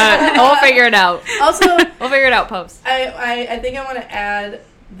yet, but we'll figure it out. Also, We'll figure it out post. I think I want to add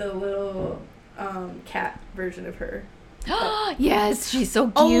the little cat version of her. Yes, she's so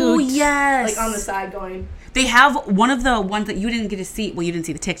cute. Oh yes. Like on the side going. They have one of the ones that you didn't get to see. Well, you didn't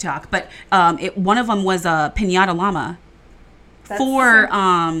see the TikTok, but one of them was a pinata llama for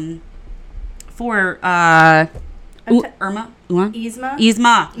Irma.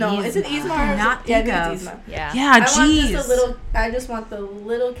 Yzma? No, is it Yzma? Or Not yeah, I think think of. it's Yzma. Yeah. Yeah, jeez. I just want the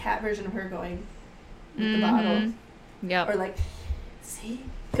little cat version of her going with the bottle. Yep. Or like, see?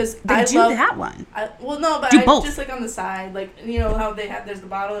 Because They do that one. Well, no, but Do both. just like on the side, like you know how there's the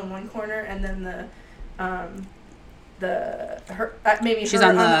bottle in one corner and then maybe She's her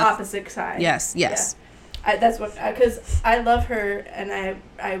on the opposite side. Yes. Yeah. That's what because I love her and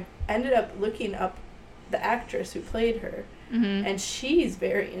I ended up looking up the actress who played her and she's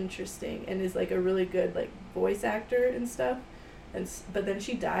very interesting and is like a really good like voice actor and stuff. But then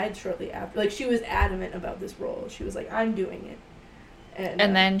she died shortly after. Like she was adamant about this role. She was like, I'm doing it.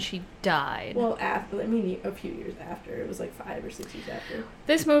 And then she died. Well, a few years after. It was like 5 or 6 years after.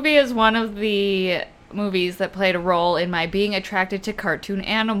 This movie is one of the movies that played a role in my being attracted to cartoon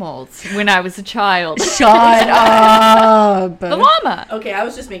animals when I was a child. Shut up. The llama. Okay, I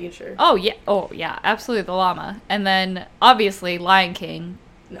was just making sure. Oh yeah, absolutely the llama. And then obviously Lion King.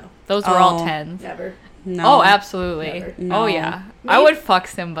 No. Those were all 10s. Never. No. Oh, absolutely. Never. No. Oh yeah. I would fuck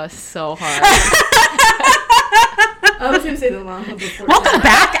Simba so hard. I was going to say the llama before. Welcome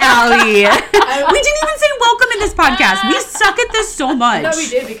back, Allie. We didn't even say welcome in this podcast. We suck at this so much. No, we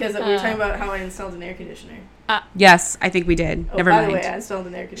did because we were talking about how I installed an air conditioner. Yes, I think we did. Oh, Never by mind. the way, I installed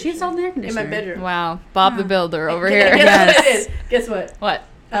an air conditioner. She installed an air conditioner. In my bedroom. Wow. Bob the Builder over here. Yes. Guess what? What?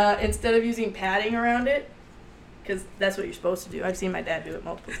 Instead of using padding around it, because that's what you're supposed to do. I've seen my dad do it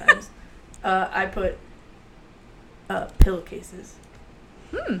multiple times. I put pillowcases.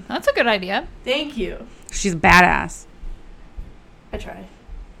 That's a good idea. Thank you. She's a badass. I try.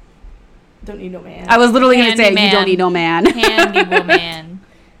 Don't need no man. I was literally going to say, Handyman. you don't need no man. Handy woman.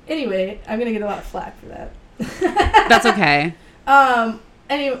 Anyway, I'm going to get a lot of flack for that. That's okay.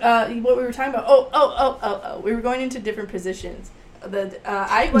 Anyway, what we were talking about. We were going into different positions.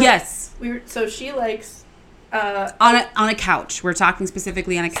 Yes. So she likes on a couch. We're talking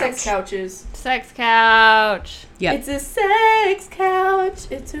specifically on a couch. sex couches. Sex couch. Yep. It's a sex couch.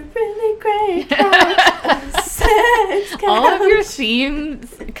 It's a really great couch. A sex couch. All of your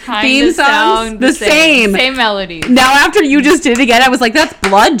themes kind Theme of songs? sound The same. Same melody. Now after you just did it again, I was like, that's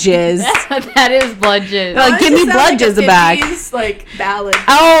blood jizz. That is blood jizz. Like, give me blood jizz back. Like ballad.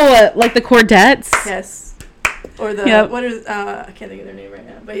 Oh, like the Cordettes? Yes. Or the what is I can't think of their name right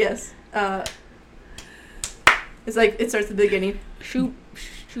now, but yes. It's like it starts at the beginning. Shoop,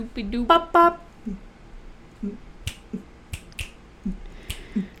 shoopy doop. Pop pop.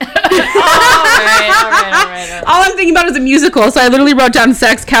 All right. All I'm thinking about is a musical, so I literally wrote down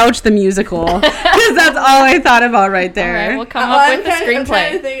Sex Couch, the musical. Because that's all I thought about right there. All right, we'll come up with the I'm trying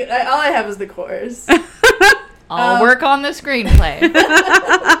to screenplay. think, all I have is the chorus. I'll work on the screenplay.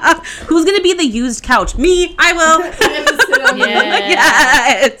 Who's going to be the used couch? Me? I will. I have to sit on the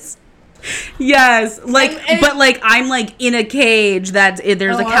Yes. Yes, like, but like I'm like in a cage that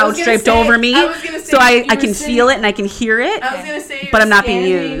there's a couch draped over me, so I can feel it and I can hear it. I was gonna say, but I'm not being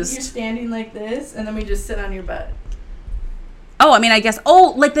used. You're standing like this, and then we just sit on your butt. Oh, I mean, I guess.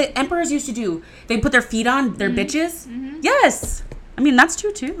 Oh, like the emperors used to do. They put their feet on their bitches. Mm-hmm. Yes, I mean that's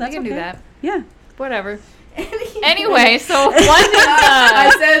true too. That's I can do that. Yeah. Whatever. Anyway, so what is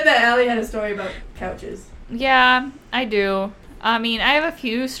I said that Allie had a story about couches. Yeah, I do. I mean, I have a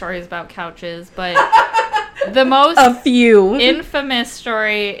few stories about couches, but the most infamous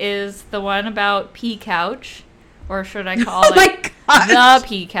story is the one about Pea Couch, or should I call it the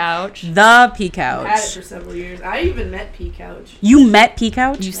Pea Couch? The Pea Couch. I had it for several years. I even met Pea Couch. You met Pea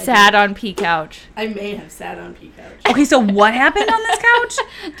Couch? You sat on Pea Couch. I may have sat on Pea Couch. Okay, so what happened on this couch?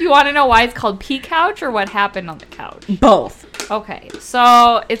 Do you want to know why it's called Pea Couch or what happened on the couch? Both. Okay,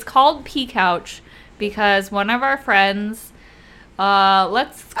 so it's called Pea Couch because one of our friends...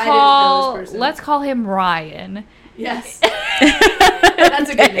 let's call him Ryan. Yes. That's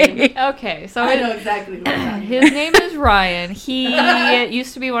a good name. Okay, so I know exactly who I'm his name is Ryan. He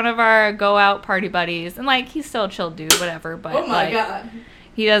used to be one of our go out party buddies, and like he's still a chill dude, whatever. But oh my god,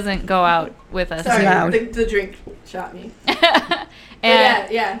 he doesn't go out with us. Sorry, the drink shot me.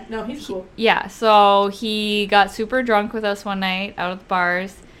 And no, he's cool. Yeah, so he got super drunk with us one night out at the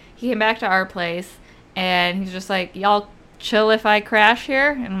bars. He came back to our place, and he's just like, y'all chill if I crash here?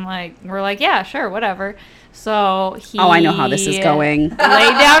 And we're like, yeah, sure, whatever. So he I know how this is going. Laid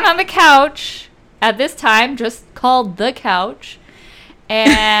down on the couch, at this time just called the couch,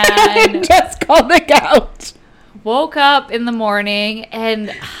 and just called the couch. Woke up in the morning,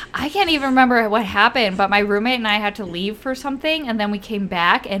 and I can't even remember what happened, but my roommate and I had to leave for something, and then we came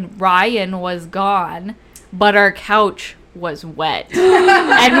back, and Ryan was gone, but our couch was wet.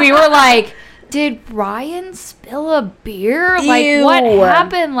 And we were like, did Ryan spill a beer? Like, Ew. what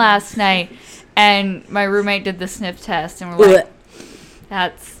happened last night? And my roommate did the sniff test, and we're like,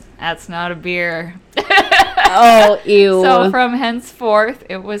 that's not a beer. Oh, ew. So from henceforth,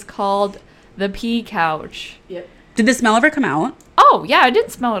 it was called the Pea Couch. Yep. Did the smell ever come out? Oh, yeah, I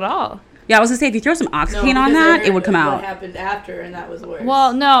didn't smell it all. Yeah, I was going to say, if you throw some Oxypane on that, it would come out. What happened after, and that was worse.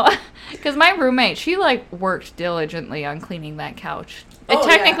 Well, no, because my roommate, she, worked diligently on cleaning that couch.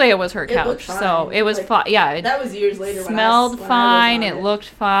 Technically, it was her couch, so it was fine. Yeah, that was years later. Smelled fine. It looked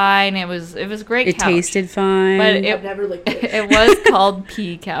fine. It was great. It couch. Tasted fine. But I've never licked it. It was called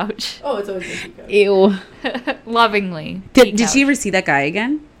Pea Couch. Oh, it's always been Pea Couch. Ew. Lovingly. Did she ever see that guy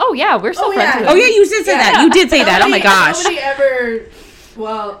again? Oh yeah, we're still friends with him. Oh yeah, you did say that. You did say that. Oh my gosh. Nobody ever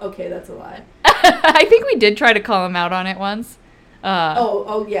Well, okay, that's a lie. I think we did try to call him out on it once.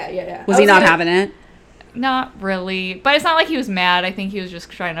 Yeah. Was he not having it? Not really. But it's not like he was mad. I think he was just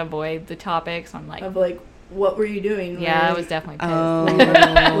trying to avoid the topic. So I'm like... Of, like, what were you doing? Yeah, I was definitely pissed.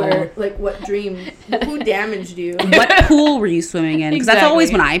 What dream? Who damaged you? What pool were you swimming in? Because that's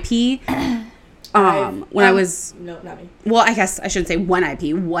always when I pee. When I was... No, not me. Well, I guess I shouldn't say when I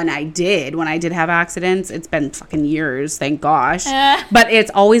pee. When I did have accidents. It's been fucking years, thank gosh. But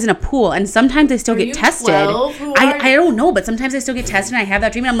it's always in a pool. And sometimes I still get tested. 12? I don't know, but sometimes I still get tested and I have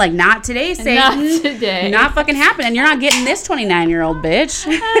that dream and I'm like, not today, Satan. Not today. Not fucking happening. You're not getting this 29-year-old bitch.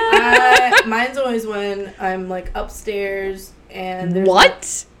 Mine's always when I'm, like, upstairs and there's...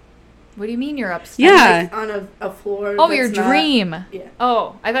 What? What do you mean you're upstairs? Yeah. Like, on a floor. Oh, your dream. Yeah.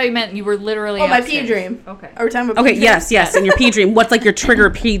 Oh, I thought you meant you were literally my upstairs. pee dream. Okay. Are we talking about Okay, pee yes. And your pee dream. What's like your trigger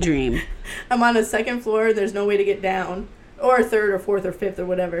pee dream? I'm on a second floor. There's no way to get down. Or a third or fourth or fifth or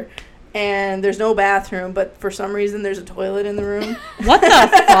whatever. And there's no bathroom, but for some reason there's a toilet in the room. What the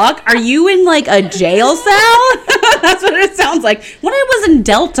fuck? Are you in like a jail cell? That's what it sounds like. When I was in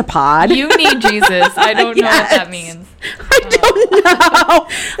Delta Pod. You need Jesus. I don't know what that means. I don't know.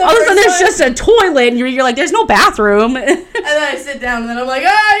 All of a sudden there's just a toilet and you're like, there's no bathroom. And then I sit down and then I'm like,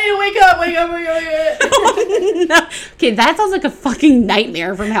 I need to wake up. Oh, no. Okay, that sounds like a fucking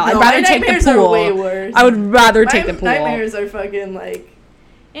nightmare from hell. No, I'd rather take the nightmares pool. are way worse. I would rather take the pool. Nightmares are fucking like...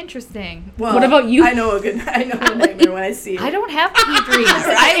 Interesting. Well, what about you? I know a nightmare when I see it. I don't have pee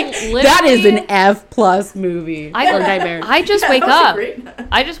dreams. That is an F+ movie. Or nightmare. I just wake up.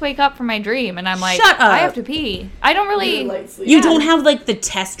 I just wake up from my dream and I'm like, Shut up. I have to pee. I don't really. You don't have like the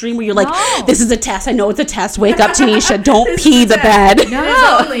test dream where you're like, No. this is a test. I know it's a test. Wake up, Tanisha. Don't pee the bed. No.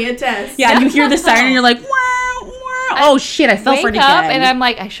 It's only a test. Yeah, and you hear the siren and you're like, wow, wow. Oh shit, I fell for it Wake again. up and I'm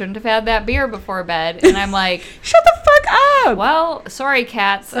like, I shouldn't have had that beer before bed. And I'm like, shut the fuck up. well, sorry,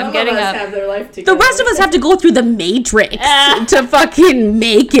 cats. Some I'm getting of us up. have their life together. The rest of us have to go through the Matrix to fucking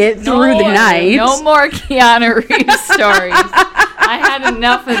make it through the night. No more Keanu Reeves stories. I had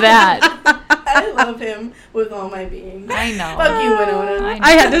enough of that. I love him with all my being. I know. Fuck you, Winona.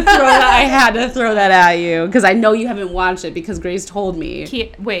 I had to throw that at you because I know you haven't watched it because Grace told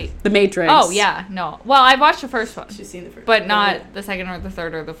me. Wait. The Matrix. Oh yeah, no. Well, I watched the first one. She's seen the first, but not the second or the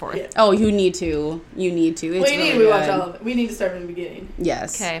third or the fourth. Yeah. Oh, you need to. It's we watch all of it. We need to start from the beginning.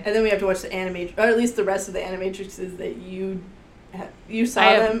 Yes. Okay. And then we have to watch the animatrix, or at least the rest of the animatrixes that you saw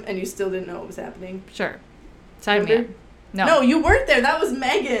them and you still didn't know what was happening. Sure. Sign me up. No, you weren't there. That was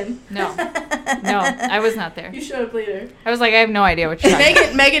Megan. No, I was not there. You showed up later. I was like, I have no idea what you're talking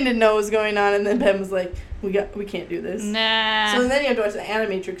about. Megan didn't know what was going on, and then Ben was like, we can't do this. Nah. So then you have to watch the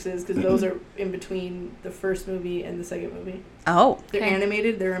animatrixes because those are in between the first movie and the second movie. Oh. They're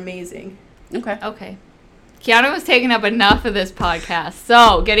animated. They're amazing. Okay. Keanu was taking up enough of this podcast.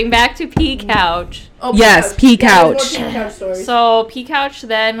 So, getting back to Pee Couch. Oh, yes, Pee Couch. Yeah, Pee Couch stories. So, Pee Couch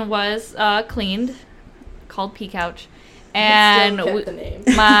then was cleaned, called Pee Couch. And the name.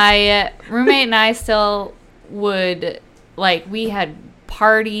 My roommate and I still would, we had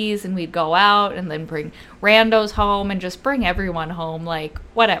parties and we'd go out and then bring randos home and just bring everyone home,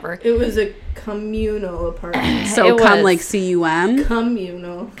 whatever. It was a communal apartment. So cum like C-U-M?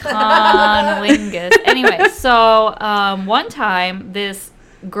 Communal. Conlingus. Anyway, so one time this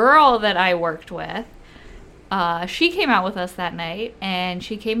girl that I worked with, she came out with us that night and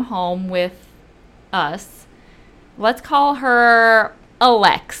she came home with us. Let's call her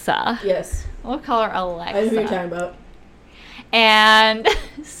Alexa. Yes. We'll call her Alexa. I know who you're talking about. And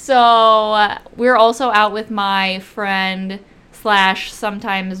so we're also out with my friend /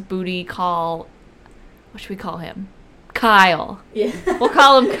 sometimes booty call. What should we call him? Kyle. Yeah. We'll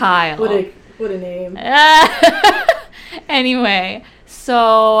call him Kyle. What a name. Anyway,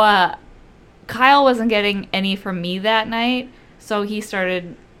 so Kyle wasn't getting any from me that night, so he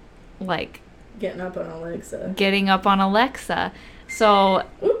started getting up on Alexa. So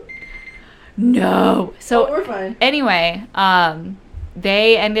Oop. no. So we're fine. Anyway,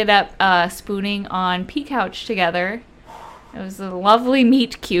 they ended up spooning on Pee Couch together. It was a lovely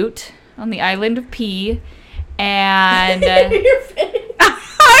meet cute on the island of Pee. And your face.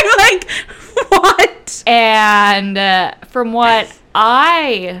 I'm like, what? And from what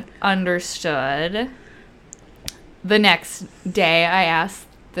I understood, the next day I asked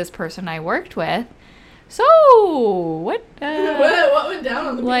this person I worked with, so what went down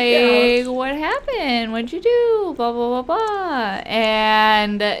on the Pee Couch? What happened? What'd you do? Blah blah blah blah.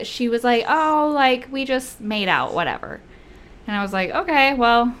 And she was like, oh, we just made out, whatever. And I was like, okay,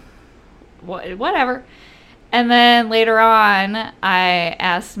 well, whatever. And then later on, I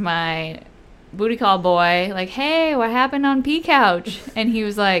asked my booty call boy, like, hey, what happened on P Couch? And he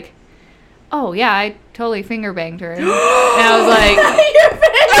was like, oh, yeah, I totally finger banged her. And I was like,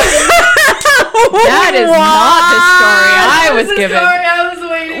 that is not the story I was given. I was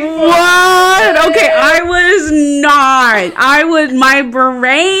waiting for. What? Okay, I was not. I was my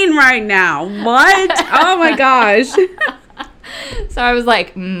brain right now. What? Oh my gosh. So I was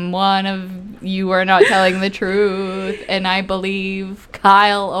like, one of you are not telling the truth, and I believe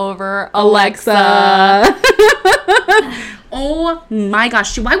Kyle over Alexa. Oh my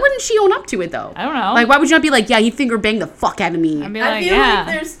gosh. Why wouldn't she own up to it though? I don't know. Like, why would you not be like, yeah, he finger banged the fuck out of me? I'd be I like, feel yeah.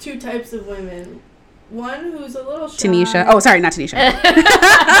 like there's two types of women. One who's a little shy. Tanisha. Oh, sorry, not Tanisha.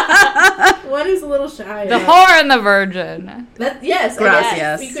 One who's a little shy. The whore and the virgin. Yes.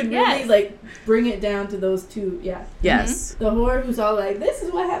 Gracias. We could really like bring it down to those two. Yeah. Yes. The whore who's all like, this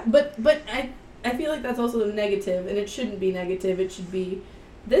is what happened. But I feel like that's also negative, and it shouldn't be negative. It should be,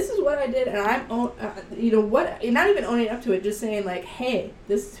 this is what I did, and I'm what. Not even owning up to it, just saying like, hey,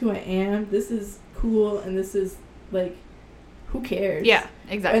 this is who I am. This is cool, and this is like, who cares? Yeah,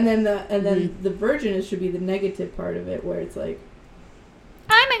 exactly. And then the virgin should be the negative part of it, where it's like,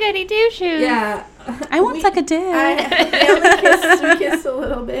 I'm a goody two shoes. yeah, I won't suck a dick. we kissed a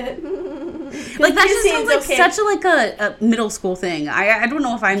little bit. Like, that just sounds like such a middle school thing. I don't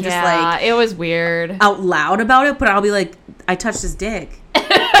know if I'm just like it was weird out loud about it, but I'll be like, I touched his dick.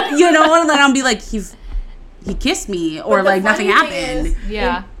 You know, and then I'll be like, he kissed me, or like nothing happened.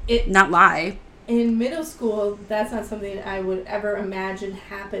 Not lie. In middle school, that's not something I would ever imagine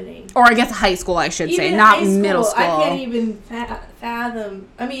happening. Or I guess high school, I should even say, not school, middle school. I can't even fathom.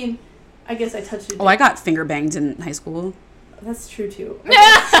 I mean, I guess I touched it. Oh, I got finger banged in high school. That's true too. Yeah.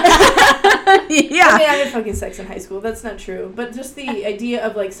 I mean, I had fucking sex in high school. That's not true. But just the idea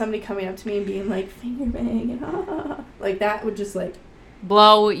of like somebody coming up to me and being like, finger bang, like that would just like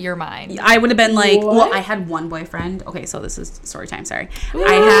blow your mind. I would have been like, what? well, I had one boyfriend. Okay, so this is story time. Sorry.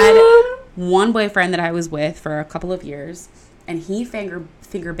 I had one boyfriend that I was with for a couple of years, and he finger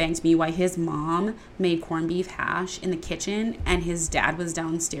banged me while his mom made corned beef hash in the kitchen, and his dad was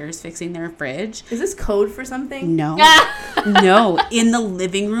downstairs fixing their fridge. Is this code for something? No. No, in the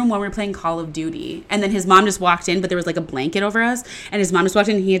living room while we were playing Call of Duty. And then his mom just walked in, but there was like a blanket over us, and his mom just walked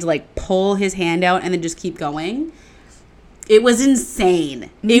in, and he had to like pull his hand out and then just keep going. It was insane.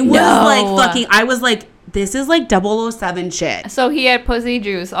 It was like fucking, I was like, this is like 007 shit. So he had pussy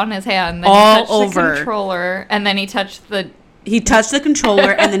juice on his hand, then all he touched over the controller, and then he touched the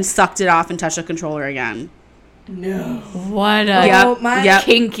controller and then sucked it off and touched the controller again. No. What a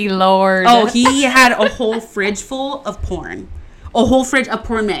kinky lord. Oh, he had a whole fridge full of porn. A whole fridge of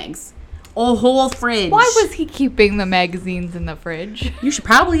porn mags. A whole fridge. Why was he keeping the magazines in the fridge? You should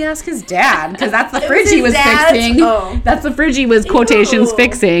probably ask his dad, because that's the fridge he was fixing. Oh. That's the fridge he was quotations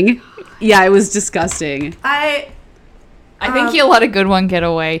fixing. Yeah, it was disgusing. I think you let a good one get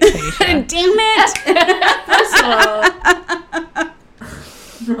away, Tanisha. Damn it! First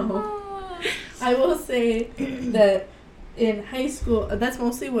of all, no. I will say that in high school, that's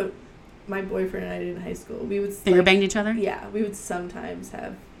mostly what my boyfriend and I did in high school. We would finger banged each other? Yeah, we would sometimes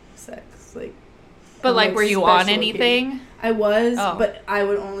have sex. But like, were you on anything? Occasion. I was, but I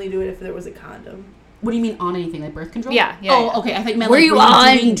would only do it if there was a condom. What do you mean on anything? Like birth control? Yeah. Oh, okay. I think were you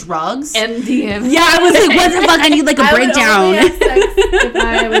on doing drugs? MDMA? Yeah, I was like, what the fuck? I need like a breakdown. I would only have sex if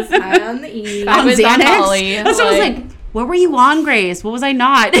I was high on the E. I was Xanax? on Molly. That's what I was like, what were you on, Grace? What was I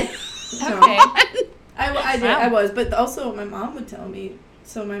not? Okay. I was, but also my mom would tell me.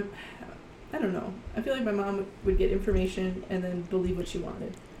 So I don't know. I feel like my mom would get information and then believe what she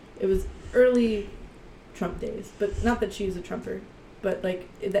wanted. It was early Trump days, but not that she's a Trumper, but like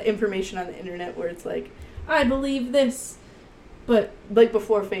the information on the internet where it's like, I believe this, but like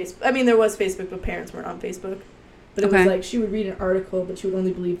before Facebook. I mean, there was Facebook, but parents weren't on Facebook. But it was like she would read an article, but she would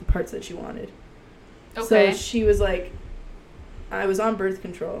only believe the parts that she wanted. Okay. So she was like, I was on birth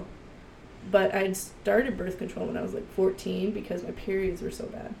control, but I'd started birth control when I was like 14 because my periods were so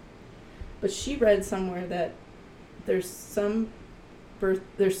bad. But she read somewhere that there's some birth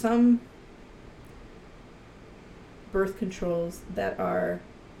controls that are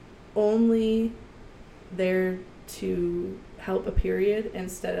only there to help a period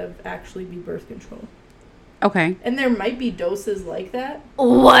instead of actually be birth control. Okay. And there might be doses like that.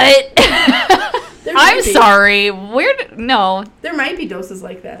 What? I'm sorry. No. There might be doses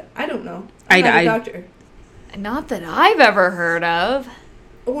like that. I don't know. I'm not a doctor. Not that I've ever heard of.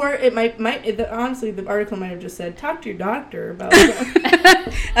 Or it honestly, the article might have just said, talk to your doctor about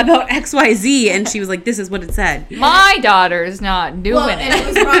about XYZ, and she was like, this is what it said. My daughter's not doing it.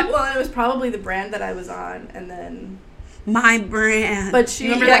 And it was probably the brand that I was on, and then My brand. But she,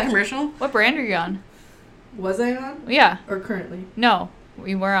 you remember that commercial? What brand are you on? Was I on? Yeah. Or currently? No,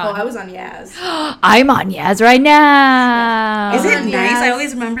 we were on. Oh, I was on Yaz. I'm on Yaz right now. Is it nice? I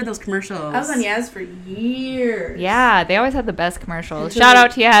always remember those commercials. I was on Yaz for years. Yeah, they always had the best commercials. Shout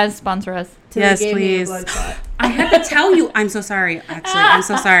out to Yaz, sponsor us. Yes, please. I have to tell you, I'm so sorry. Actually, I'm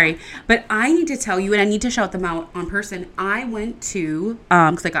so sorry, but I need to tell you, and I need to shout them out on person. I went to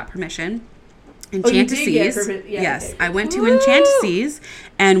because I got permission. Enchantises. Yes, okay. I went to Enchantises,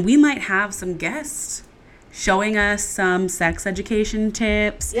 and we might have some guests showing us some sex education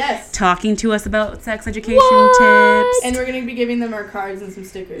tips. Yes. Talking to us about sex education tips. And we're going to be giving them our cards and some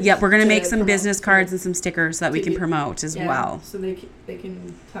stickers. Yep, we're going to make some business cards and some stickers so that we can promote as well. So they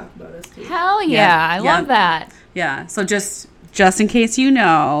can talk about us too. Hell yeah. I love that. Yeah, so just in case you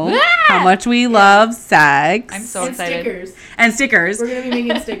know how much we love sex. I'm so excited. And stickers. We're going to be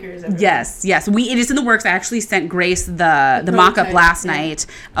making stickers. Yes. It is in the works. I actually sent Grace the mock-up last night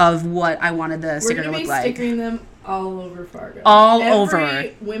of what I wanted the sticker to look like. We're going to be stickering them all over Fargo.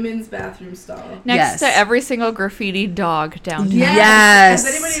 Every women's bathroom stall. Next to every single graffiti dog downtown. Yes.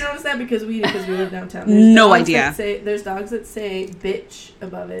 Has anybody noticed that? Because we live downtown. No idea. There's dogs that say bitch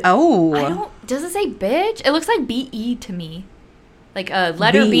above it. Oh. Does it say bitch? It looks like B-E to me. Like a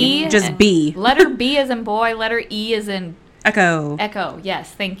letter B. Just B. Letter B as in boy, letter E as in Echo.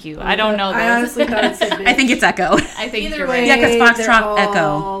 Yes, thank you. I don't know those. I honestly thought it said bitch. I think it's Echo. I think either you're way, right. Yeah, because Foxtrot all Echo.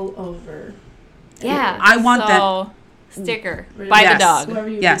 All over. Yeah. I want that sticker by the dog.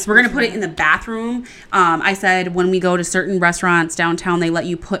 Yes, we're going to put it in the bathroom. I said when we go to certain restaurants downtown, they let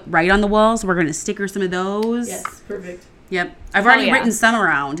you put right on the walls. We're going to sticker some of those. Yes, perfect. Yep. I've already written some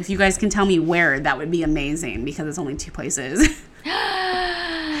around. If you guys can tell me where, that would be amazing because it's only 2 places.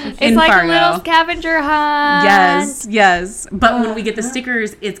 It's like Fargo. A little scavenger hunt. Yes. But when we get the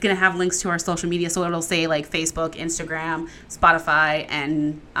stickers, it's going to have links to our social media. So it'll say like Facebook, Instagram, Spotify,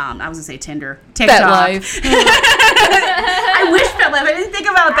 and I was going to say Tinder. TikTok. FetLife. I wish FetLife. I didn't think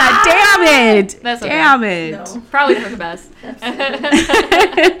about that. Damn it. That's okay. Damn it. No. Probably for the best.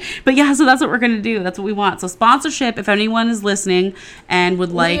 But yeah, so that's what we're going to do. That's what we want. So sponsorship, if anyone is listening and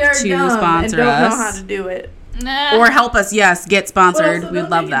would like to sponsor us. Don't know how to do it. Or help us, get sponsored. We'd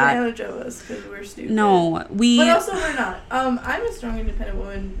love that. Don't take advantage of us because we're stupid. No, But also we're not. I'm a strong, independent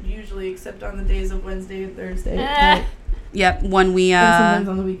woman usually, except on the days of Wednesday and Thursday. Yep, when we sometimes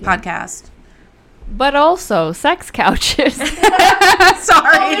on the weekend. Podcast. But also sex couches. Sorry.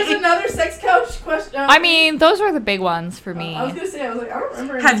 Oh, there's another sex couch question. I mean, those were the big ones for me. I was gonna say, I was like, I don't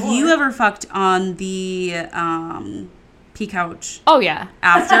remember. Have you ever fucked on the pee couch? Oh yeah.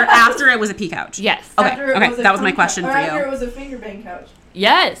 After it was a pee couch. Yes. Okay. That was my question for you. After it was a finger bang couch.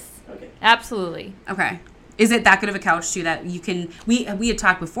 Yes. Okay. Absolutely. Okay. Is it that good of a couch too that you can? We had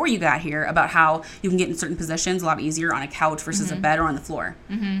talked before you got here about how you can get in certain positions a lot easier on a couch versus a bed or on the floor.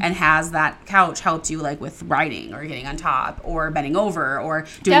 And has that couch helped you like with riding or getting on top or bending over or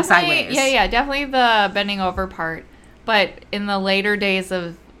doing sideways? Yeah, definitely the bending over part. But in the later days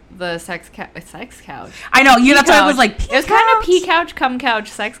of the sex couch. I know. That's why I was like, it was kind of pee couch, cum couch,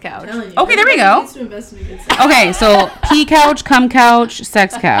 sex couch. Okay, there we go. Okay, so pee couch, cum couch,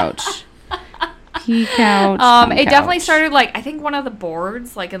 sex couch. Pee couch. It definitely started like I think one of the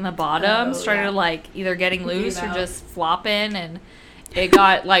boards like in the bottom started like either getting loose or just flopping, and it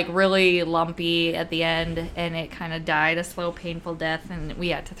got like really lumpy at the end, and it kind of died a slow, painful death, and we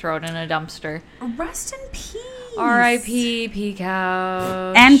had to throw it in a dumpster. Rest in peace. R.I.P. Pee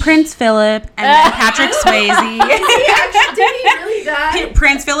couch. And Prince Philip and then Patrick Swayze. Did he really die?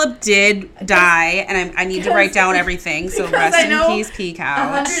 Prince Philip did die, and I need to write down everything. So rest in peace, Pee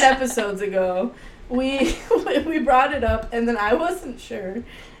couch. 100 episodes ago, we brought it up, and then I wasn't sure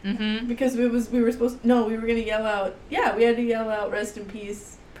because we were supposed. No, we were gonna yell out. Yeah, we had to yell out "Rest in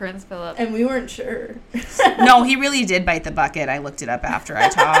peace." Prince Philip. And we weren't sure. No, he really did bite the bucket. I looked it up after I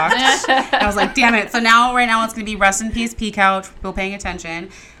talked. I was like, damn it. So right now it's going to be Rest in Peace, Pee Couch, people paying attention,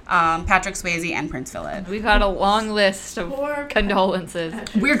 Patrick Swayze, and Prince Philip. We've got a long list of condolences.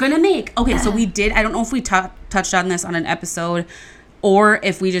 We're going to make, so we did, I don't know if we touched on this on an episode or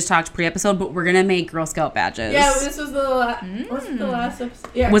if we just talked pre-episode, but we're going to make Girl Scout badges. Yeah, this was the last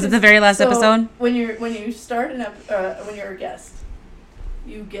episode? Yeah, was it the very last episode? When you start when you're a guest.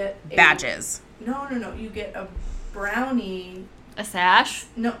 You get badges. No. You get a brownie. A sash?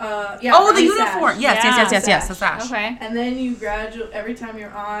 No. Yeah. Oh, the uniform. Sash. Yes. A sash. Okay. And then you gradually, every time you're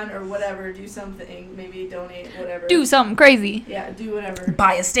on or whatever, do something. Maybe donate, whatever. Do something crazy. Yeah. Do whatever.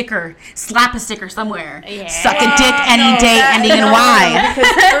 Buy a sticker. Slap a sticker somewhere. Yeah. Suck a dick any day ending in Y.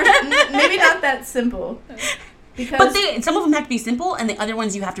 Because maybe not that simple. But some of them have to be simple, and the other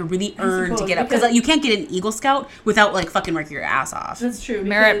ones you have to really earn to get up. Because you can't get an Eagle Scout without like fucking working your ass off. That's true.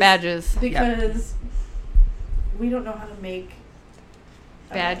 Merit badges. Because we don't know how to make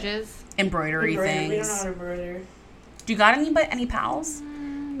badges. Embroidery things. We don't know how to embroider. Do you got any pals?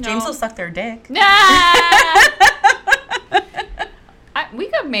 No. James will suck their dick. We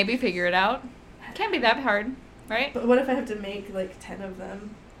could maybe figure it out. It can't be that hard, right? But what if I have to make like 10 of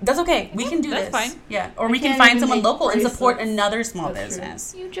them? That's okay. We can do this. That's fine. Yeah. Or we can find someone local and support another small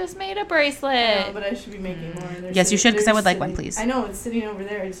business. You just made a bracelet. I know, but I should be making more. Yes, you should, because I would like one, please. I know, it's sitting over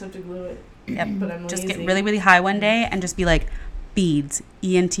there. I just have to glue it. Yep. But I'm just lazy. get really, really high one day and just be like, beads,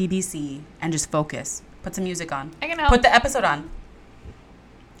 ENTBC, and just focus. Put some music on. I can help. Put the episode on.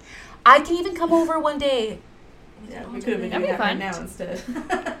 I can even come over one day. Yeah, we could have been doing that right now instead.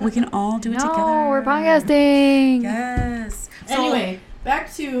 We can all do it together. No, we're podcasting. Yes. So, anyway,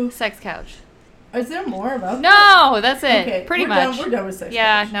 back to Sex Couch. Is there more about No, that's it. Okay, Pretty much. We're done with Sex Couch.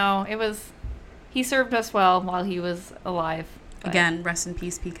 Yeah, no, it was... He served us well while he was alive. But. Again, rest in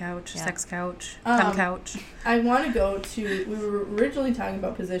peace, P Couch, Yeah. Sex Couch, Cum Couch. I want to go to... We were originally talking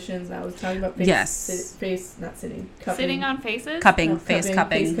about positions, and I was talking about face not sitting. Cupping. Sitting on faces? Cupping, face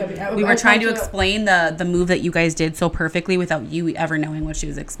cupping. We were trying to explain the move that you guys did so perfectly without you ever knowing what she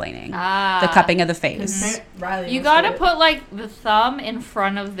was explaining. The cupping of the face. You gotta put, like, the thumb in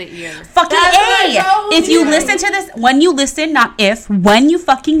front of the ear. Fucking A! If you listen to this, when you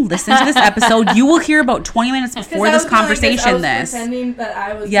fucking listen to this episode, you will hear about 20 minutes before this conversation pretending that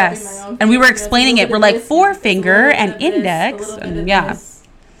I was yes, my own and we were explaining it. We're like forefinger and index, and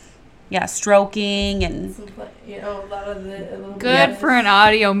yeah, stroking and a lot of the good for an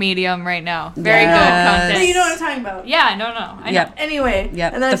audio medium right now. Very good content. So you know what I'm talking about? Yeah, no, I know. Anyway,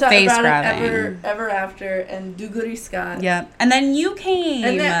 and then the I face talked about grabbing. it ever after and Dougary Scott. Yeah, and then you came.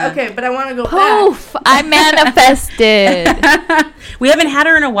 And then, okay, but I want to go Poof! back. I manifested. We haven't had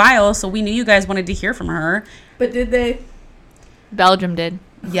her in a while, so we knew you guys wanted to hear from her. But did they? Belgium did.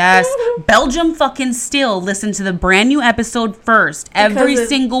 Yes. Belgium fucking still listen to the brand new episode first every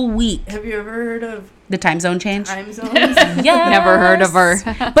single week. Have you ever heard of the time zone change? Time zones? Yes. Never heard of her.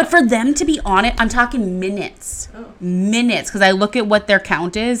 But for them to be on it, I'm talking minutes. Minutes. Because I look at what their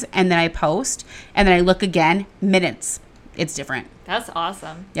count is and then I post and then I look again. Minutes. It's different. That's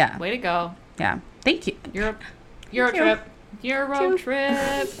awesome. Yeah. Way to go. Yeah. Thank you. Euro trip. Euro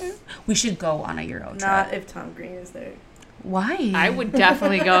trip. We should go on a Euro trip. Not if Tom Green is there. Why? I would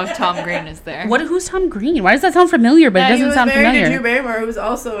definitely go if Tom Green is there. Who's Tom Green? Why does that sound familiar? But it doesn't sound familiar. He was married to Drew Barrymore, who was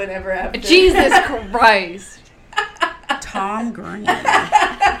also in Ever After. Jesus Christ. Tom Green.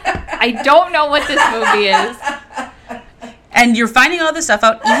 I don't know what this movie is. And you're finding all this stuff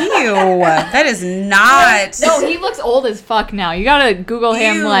out. Ew. That is not. No, he looks old as fuck now. You gotta Google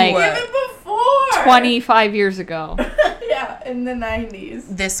him like even before 25 years ago. Yeah, in the 90s.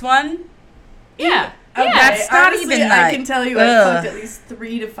 This one? Yeah. Okay, that's not honestly, even I can tell you I fucked at least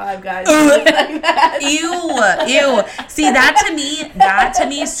 3 to 5 guys like that. Ew. See, that to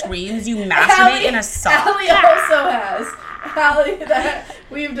me screams you masturbate in a sock. Allie also has. Allie,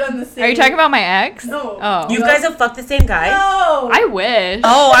 we've done the same. Are you talking about my ex? No. Oh. You guys have fucked the same guy? No. I wish.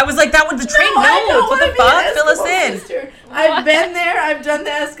 Oh, I was like, that was the train notes. What the fuck? Fill us in. Sister. I've been there. I've done the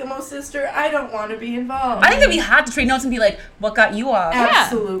Eskimo sister. I don't want to be involved. I think it'd be hot to trade notes and be like, what got you off?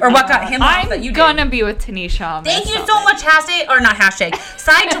 Absolutely. Or what got him off that you did. I'm gonna be with Tanisha on Thank this you so much, hashtag, or not hashtag.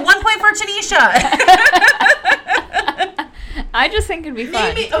 Side to 1 point for Tanisha. I just think it'd be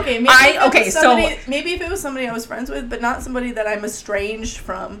fun. Maybe if it was somebody I was friends with, but not somebody that I'm estranged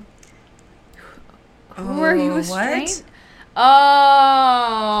from. Who are you estranged? What?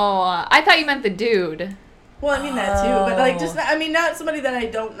 Oh, I thought you meant the dude. Well, I mean that too, but like not somebody that I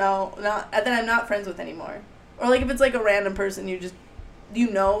don't know, that I'm not friends with anymore. Or like if it's like a random person you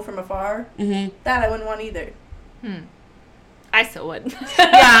know from afar, that I wouldn't want either. I still would.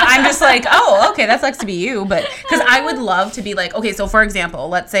 Yeah, I'm just like, oh, okay, that sucks to be you. But because I would love to be like, okay, so for example,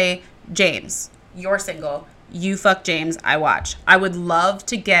 let's say James, you're single. You fuck James, I watch. I would love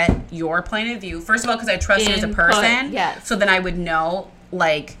to get your point of view. First of all, because I trust you as a person. Yes. So then I would know,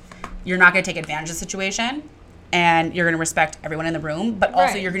 like, you're not going to take advantage of the situation. And you're going to respect everyone in the room. But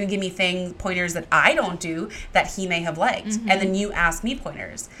also you're going to give me pointers that I don't do that he may have liked. And then you ask me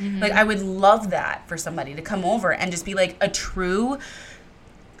pointers. Like, I would love that for somebody to come over and just be like a true,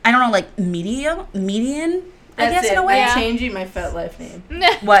 I don't know, like median. I guess in a way. I'm changing my FetLife name.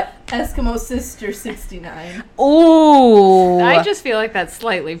 What? Eskimo Sister 69. Ooh. I just feel like that's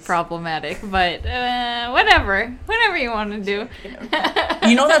slightly problematic, but whatever you want to do.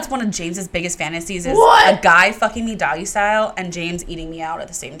 You know that's one of James's biggest fantasies is a guy fucking me doggy style and James eating me out at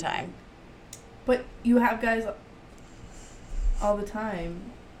the same time. But you have guys all the time.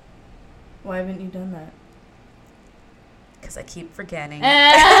 Why haven't you done that? Because I keep forgetting.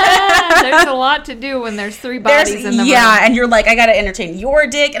 There's a lot to do when there's 3 bodies in the room. Yeah, and you're like, I got to entertain your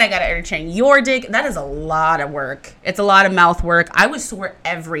dick, and I got to entertain your dick. That is a lot of work. It's a lot of mouth work. I was sore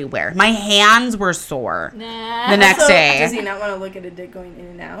everywhere. My hands were sore the next day. Does he not want to look at a dick going in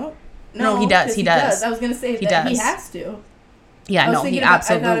and out? No, he does. He does. I was going to say he has to. Yeah, no, he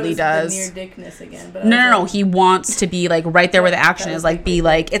absolutely does. Near dickness again, but no. He wants to be like right there where the action is. Like be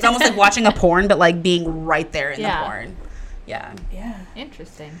like, it's almost like watching a porn, but like being right there in the porn. Yeah. Yeah.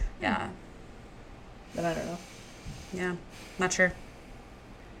 Interesting. Yeah. But I don't know. Yeah. Not sure.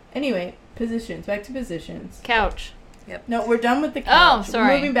 Anyway, positions. Back to positions. Couch. Yep. No, we're done with the couch. Oh,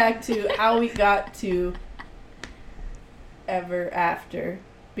 sorry. We're moving back to how we got to ever after.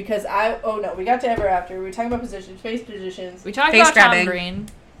 Because we got to ever after. We were talking about positions, face positions. We talked face about grabbing. Tom Green.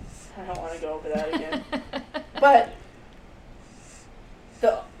 I don't want to go over that again. But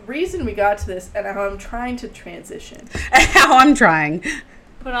the reason we got to this and how I'm trying to transition. How I'm trying.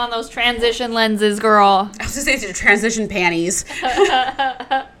 Put on those transition lenses, girl. I was going to say transition panties.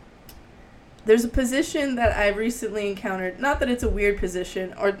 There's a position that I recently encountered. Not that it's a weird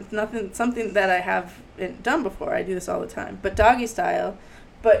position or something that I haven't done before. I do this all the time. But doggy style.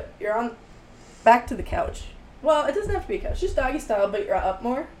 But you're on back to the couch. Well, it doesn't have to be a couch. Just doggy style, but you're up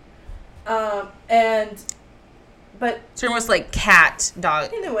more. But so you're almost like cat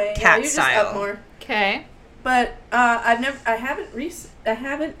you're style. Just up more. Okay. But I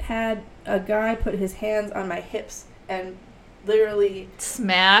haven't had a guy put his hands on my hips and literally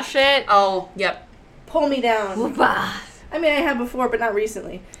smash it. Oh, yep. Pull me down. Whoop-ah. I mean, I have before, but not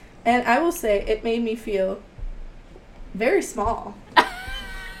recently. And I will say it made me feel very small.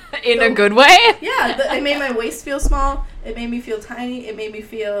 In a good way? Yeah, it made my waist feel small. It made me feel tiny. It made me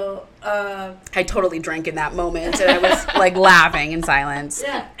feel... I totally drank in that moment, and I was, like, laughing in silence.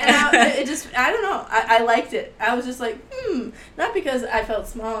 Yeah, and I don't know. I liked it. I was just like, Not because I felt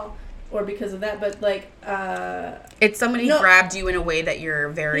small or because of that, but, like... It's somebody grabbed you in a way that you're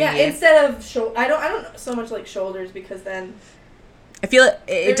very... Yeah, instead of... I don't so much like shoulders, because then... I feel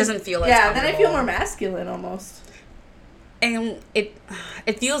it doesn't feel as Yeah, then I feel more masculine, almost. And it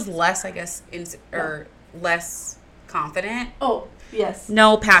feels less, I guess, or less confident. Oh, yes.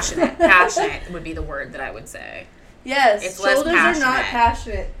 No, passionate. Passionate would be the word that I would say. Yes. It's less shoulders passionate. Are not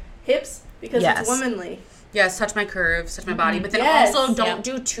passionate. Hips, because it's womanly. Yes, touch my curves, touch my body. But then also don't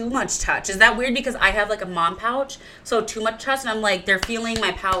do too much touch. Is that weird? Because I have like a mom pouch, so too much touch, and I'm like, they're feeling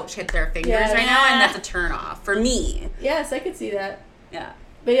my pouch hit their fingers right now, and that's a turn off for me. Yes, I could see that. Yeah.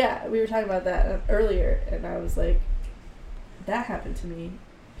 But yeah, we were talking about that earlier, and I was like, that happened to me,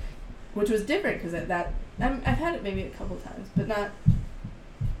 which was different because I've had it maybe a couple times, but not.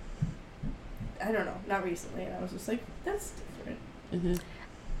 I don't know, not recently, and I was just like, that's different. Mm-hmm.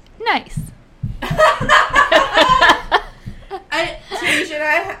 Nice. Tanisha and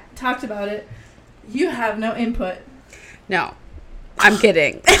I talked about it. You have no input. No, I'm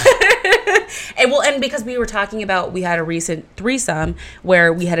kidding. And because we were talking about, we had a recent threesome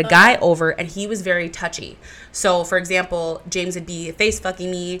where we had a guy over and he was very touchy. So, for example, James would be face fucking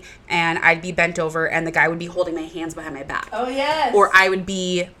me and I'd be bent over and the guy would be holding my hands behind my back. Oh, yes. Or I would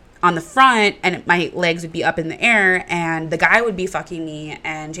be on the front and my legs would be up in the air and the guy would be fucking me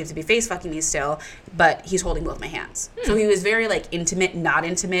and James would be face fucking me still, but he's holding both my hands. So he was very like intimate,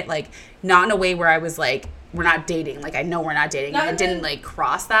 like not in a way where I was like, we're not dating. Like, I know we're not dating. It didn't, like,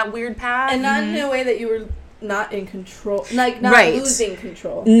 cross that weird path. And not in a way that you were not in control. Like, not losing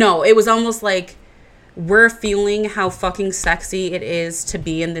control. No, it was almost like we're feeling how fucking sexy it is to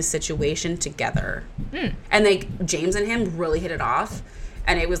be in this situation together. And, like, James and him really hit it off.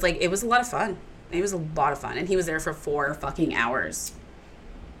 And it was, like, it was a lot of fun. It was a lot of fun. And he was there for 4 fucking hours.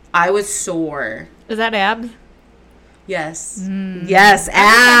 I was sore. Is that abs? Yes. Yes,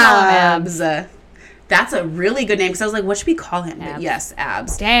 abs. That's a really good name because I was like, what should we call him? But yes,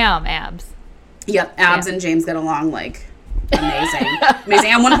 abs. Damn, abs. Yep, abs and James get along like amazing.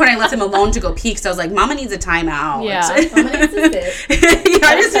 Amazing. At one point, I left him alone to go pee because I was like, Mama needs a timeout. Yeah. Mama needs a sit.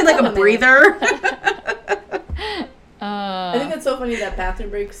 I just need like a breather. I think it's so funny that bathroom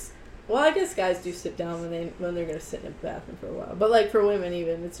breaks. Well, I guess guys do sit down when they're going to sit in a bathroom for a while. But like for women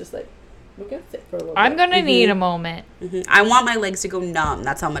even, it's just like, we're going to sit for a little bit. I'm going to need a moment. I want my legs to go numb.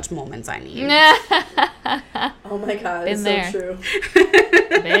 That's how much moments I need. Oh my God, Been it's there. so true.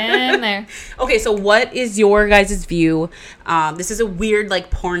 Been there. Okay, so what is your guys' view? This is a weird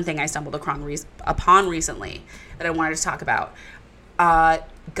like porn thing I stumbled upon recently that I wanted to talk about.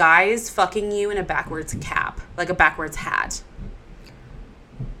 Guys fucking you in a backwards cap, like a backwards hat.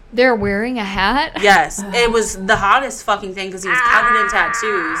 They're wearing a hat? Yes. It was the hottest fucking thing because he was covered in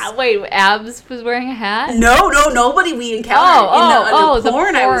tattoos. Wait, Abs was wearing a hat? No, nobody we encountered in the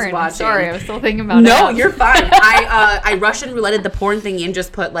porn I was watching. Sorry, I was still thinking about it. No, you're fine. I Russian rouletted the porn thingy and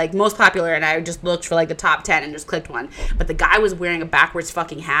just put, like, most popular, and I just looked for, like, the top 10 and just clicked one. But the guy was wearing a backwards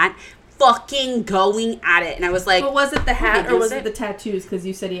fucking hat, fucking going at it. And I was like... But was it the hat or was it the tattoos? Because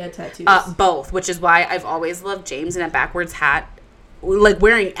you said he had tattoos. Both, which is why I've always loved James in a backwards hat. Like,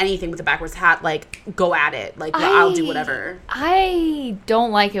 wearing anything with a backwards hat, like, go at it. Like, I'll do whatever. I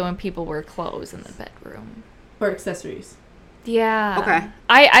don't like it when people wear clothes in the bedroom. Or accessories. Yeah. Okay.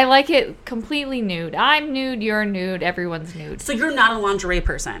 I like it completely nude. I'm nude, you're nude, everyone's nude. So you're not a lingerie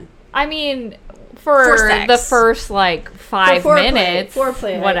person? I mean, for the first, like, 5 minutes.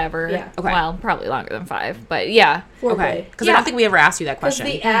 Foreplay. Whatever. Yeah. Okay. Well, probably longer than 5, but yeah. Foreplay. Okay. Because I don't think we ever asked you that question.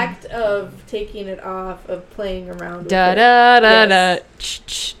 Because the act of taking it off, of playing around with it.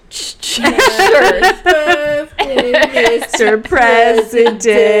 Mr. President.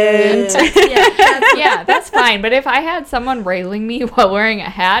 Yeah, that's fine. But if I had someone railing me while wearing a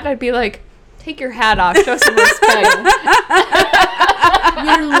hat, I'd be like, take your hat off, show some respect.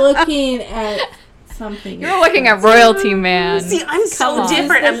 You're looking at something. You're looking at royalty, man. See, I'm so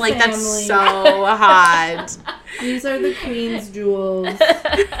different. I'm like, that's so hot. These are the queen's jewels.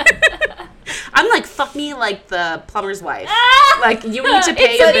 I'm like, fuck me like the plumber's wife. Like, you need to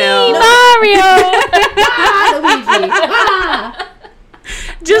pay a bill. Mario! Luigi.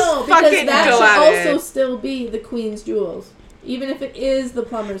 Just fucking go at it. That should also still be the queen's jewels. Even if it is the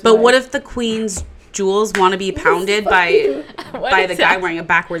plumber's wife. But what if the queen's jewels want to be pounded by the guy wearing a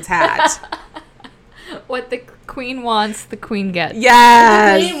backwards hat? What the queen wants, the queen gets.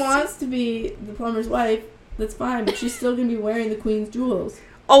 Yes. If the queen wants to be the plumber's wife, that's fine, but she's still going to be wearing the queen's jewels.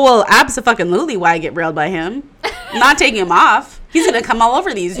 Oh, well, abso-fucking-lutely why I get railed by him. I'm not taking him off. He's going to come all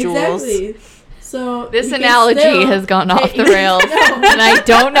over these jewels. Exactly. So this analogy has gone off the rails, and I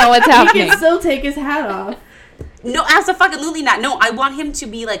don't know what's happening. He can still take his hat off. No, abso-fucking-lutely not. No, I want him to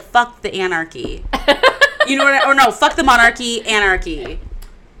be like, fuck the anarchy. You know what? Or no, fuck the monarchy, anarchy.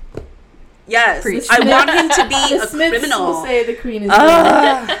 Yes. I want him to be a Smiths criminal. Will say the queen is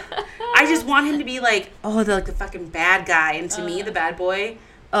I just want him to be like, the fucking bad guy. And to me, the bad boy,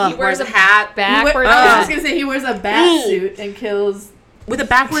 he wears a hat. Backwards. I was going to say he wears a bat suit and kills... With a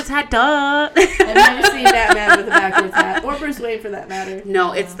backwards hat, duh. I've never seen Batman with a backwards hat. Or Bruce Wayne, for that matter.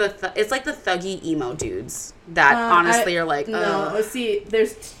 No, it's it's like the thuggy emo dudes that honestly are like, No, see,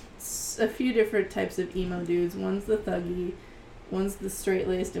 there's a few different types of emo dudes. One's the thuggy, one's the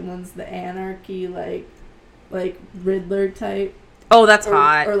straight-laced, and one's the anarchy, like Riddler type. Oh, that's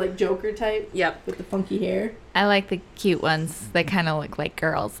hot. Or like Joker type. Yep. With the funky hair. I like the cute ones. They kind of look like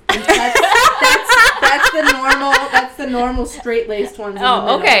girls. That's the normal straight-laced ones.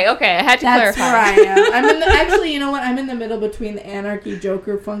 Oh, okay. I had to clarify. That's where I am. Actually, you know what? I'm in the middle between the anarchy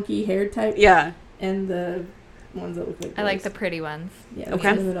Joker funky hair type. Yeah. And the ones that look like girls. I like the pretty ones. Yeah.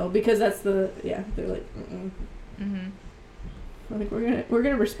 Okay. In the middle because that's they're like. I think we're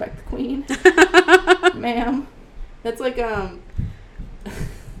gonna respect the queen, ma'am. That's like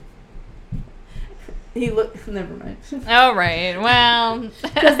Never mind. Oh, right. Well.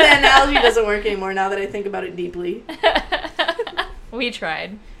 Because the analogy doesn't work anymore now that I think about it deeply. We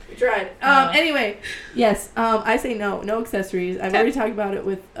tried. Anyway, yes. I say no. No accessories. I've already talked about it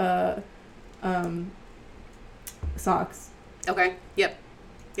with socks. Okay. Yep.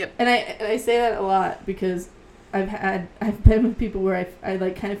 And I say that a lot because I've been with people where I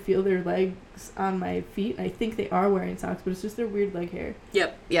like kind of feel their legs on my feet and I think they are wearing socks, but it's just their weird leg hair.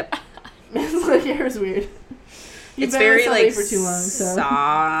 Yep. Man's leg hair is weird. It's very like for too long, so.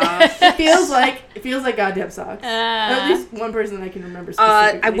 Soft. It feels like goddamn socks. At least one person that I can remember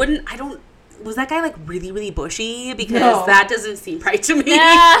specifically. Was that guy like really, really bushy? Because that doesn't seem right to me.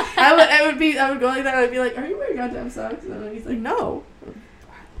 I would go like that. I'd be like, "Are you wearing goddamn socks?" And he's like, "No."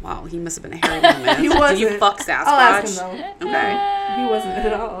 Wow, he must have been a hairy man. He wasn't. Did you fuck Sasquatch? I'll ask him though. Okay. He wasn't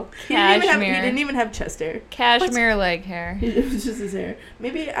at all. He didn't even have chest hair. Cashmere leg hair. It was just his hair.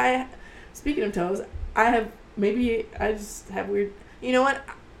 Speaking of toes, I just have weird... You know what?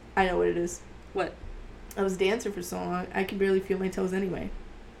 I know what it is. What? I was a dancer for so long, I can barely feel my toes anyway.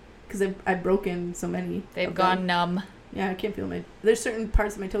 Because I've broken so many. They've gone numb. Yeah, I can't feel There's certain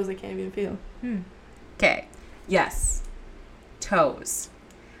parts of my toes I can't even feel. Okay. Yes. Toes.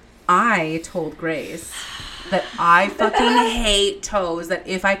 I told Grace that I fucking hate toes, that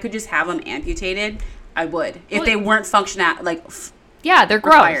if I could just have them amputated, I would. If they weren't yeah, they're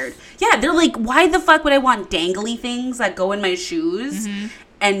gross. Yeah, they're like, why the fuck would I want dangly things that go in my shoes? Mm-hmm.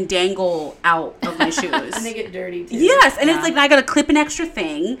 and dangle out of my shoes. And they get dirty too. Yes, and it's like I gotta clip an extra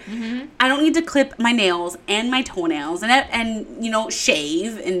thing. Mm-hmm. I don't need to clip my nails and my toenails and you know,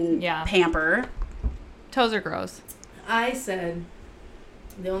 shave and pamper. Toes are gross. I said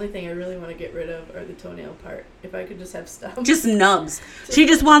the only thing I really want to get rid of are the toenail part. If I could just have stuff. Just nubs. She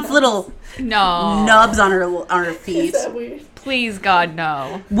just wants little nubs on her feet. Is that weird? Please, God,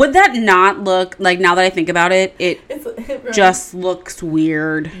 no. Would that not look like, now that I think about it, it just looks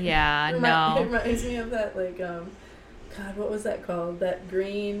weird. Yeah, no. It reminds me of that, like, God, what was that called? That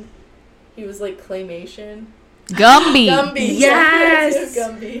green, he was like claymation. Gumby. Yes.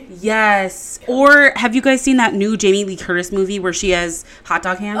 Gumby. Yes. Or have you guys seen that new Jamie Lee Curtis movie where she has hot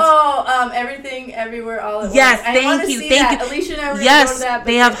dog hands? Oh, Everything, Everywhere, All at Once. Yes, thank you. Alicia and I were yes, going to that,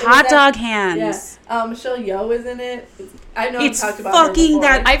 they have hot dog hands. Yeah. Michelle Yeoh is in it. I know it's I've talked about fucking her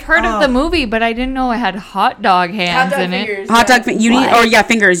that. I've heard of the movie, but I didn't know it had hot dog hands in fingers, it. Hot dog fingers.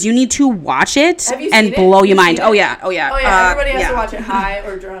 Fingers. You need to watch it and blow your mind. Oh yeah. Everybody has to watch it high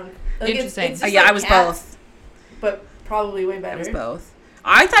or drunk. Like, interesting. It's I was both. But probably way better. It was both.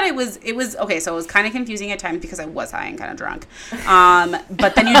 I thought it was okay, so it was kind of confusing at times because I was high and kind of drunk.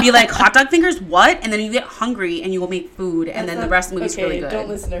 But then you'd be like, hot dog fingers, what? And then you get hungry and you will make food, and then the rest of the movie's really good. Don't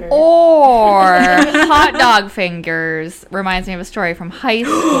listen to her. Or hot dog fingers reminds me of a story from high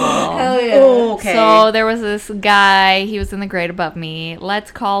school. Hell yeah. Oh, okay. So there was this guy, he was in the grade above me. Let's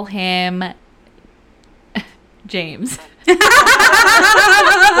call him James. But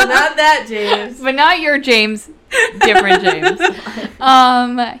not that James. But not your James. Different James.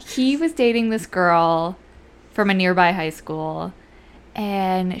 He was dating this girl from a nearby high school,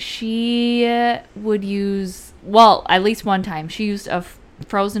 and she would use, well, at least one time, she used a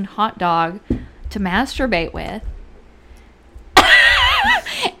frozen hot dog to masturbate with.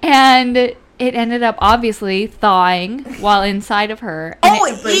 And it ended up obviously thawing while inside of her. And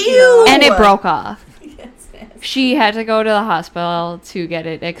ew! And it broke off. Yes. She had to go to the hospital to get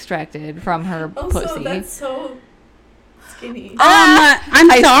it extracted from her pussy. So that's so skinny. I'm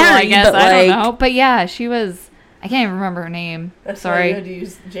High sorry, school, I guess. but I like, don't know. But yeah, she was, I can't even remember her name. That's sorry. why you had to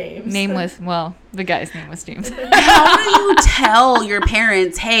use James. Nameless. Well, the guy's name was James. how do you tell your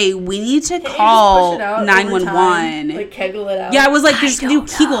parents, hey, we need to call 911? Like kegel it out. Yeah, I was like, just do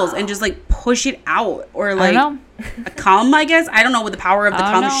Kegels and just like push it out, or like I don't know. a cum, I guess. I don't know, with the power of the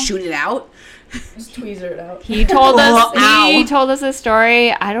cum, shoot it out. Just tweezer it out. He told us this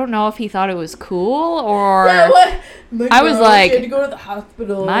story. I don't know if he thought it was cool or I was like, she had to go to the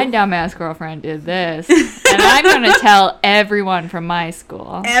hospital. My dumbass girlfriend did this, and I'm gonna tell everyone from my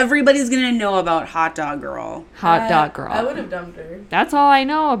school. Everybody's gonna know about Hot Dog Girl. Hot Dog Girl. I would have dumped her. That's all I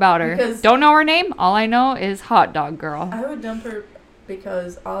know about her. Because don't know her name. All I know is Hot Dog Girl. I would dump her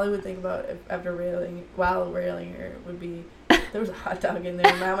because all I would think about while railing her would be, there was a hot dog in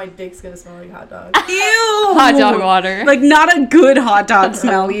there. Now my dick's gonna smell like hot dog. Ew! Hot dog water. Like, not a good hot dog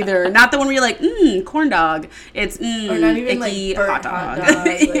smell either. Not the one where you're like, corn dog. It's or not even icky like hot dog.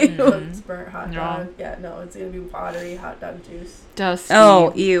 Like cooked burnt hot dog. Yeah, no, it's gonna be watery hot dog juice. Dusty.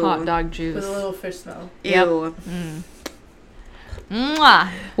 Oh, ew. Hot dog juice With a little fish smell. Ew. Yep. Mwah.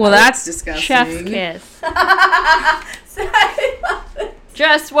 Well, that's disgusting. Chef's kiss.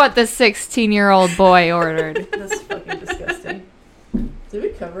 Just what the 16-year-old boy ordered. That's fucking disgusting. Did we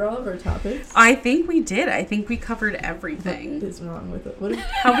cover all of our topics? I think we did. I think we covered everything. What is wrong with it?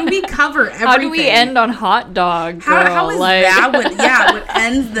 How do we cover everything? How do we end on hot dog girl? How is that what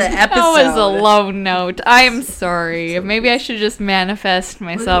ends the episode? That was a low note. I am sorry. Maybe I should just manifest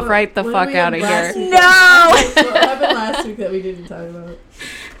myself right the fuck out of here. No! What happened last week that we didn't talk about?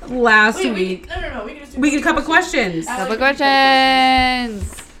 Last week. No. We can couple questions. Couple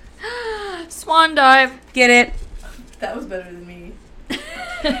questions. Swan dive. Get it? That was better than me.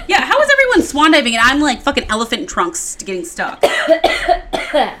 Yeah, how is everyone swan diving and I'm like fucking elephant trunks getting stuck?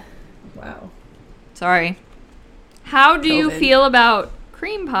 Wow. Sorry. How do you feel about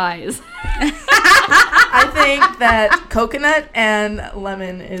cream pies? I think that coconut and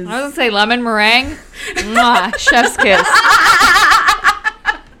lemon is... I was going to say lemon meringue. Mwah, chef's kiss.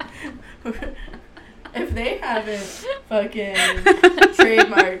 If they haven't fucking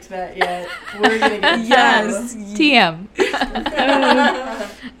trademarked that yet, we're gonna get yes. TM.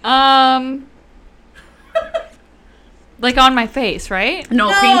 Like on my face, right? No,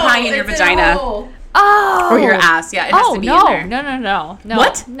 cream pie in your vagina. Oh. Or your ass. Yeah, it has to be in there. No.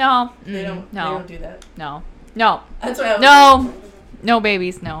 What? No. They don't do that. No. That's what I was No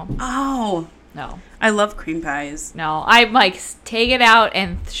babies, no. Oh. No. I love cream pies. No, I like take it out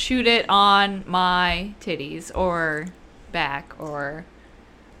and shoot it on my titties or back or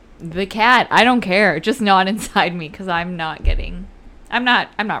the cat. I don't care. Just not inside me because I'm not getting I'm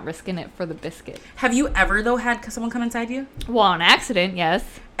not risking it for the biscuit. Have you ever, though, had someone come inside you? Well, on accident, yes.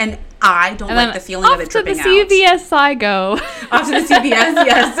 And I don't like the feeling of it dripping out. Off to the CVS I go. Off to the CVS,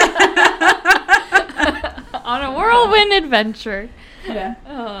 yes. On a whirlwind adventure. Yeah.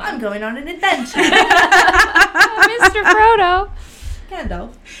 I'm going on an adventure. Mr. Frodo.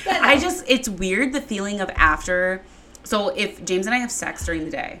 Gandalf. It's weird, the feeling of after. So if James and I have sex during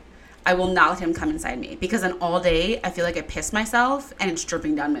the day, I will not let him come inside me because then all day I feel like I piss myself and it's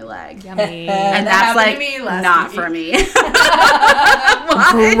dripping down my leg. Yummy. And that's like not for me.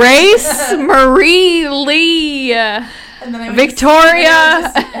 Grace Marie Lee. And then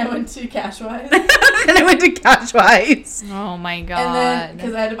Victoria. I went to Cashwise. And I went to Cashwise. Oh my god. And then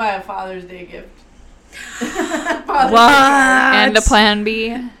because I had to buy a Father's Day gift. What? And a Plan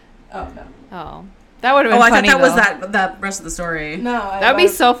B. Oh no. Oh. That would have been funny. I thought that was the rest of the story. No. That would be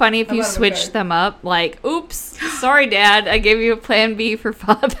so funny if you switched them up. Like, oops, sorry, Dad, I gave you a Plan B for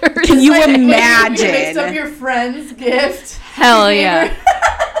Father's. Can you imagine? You mixed up your friend's gift. Hell yeah.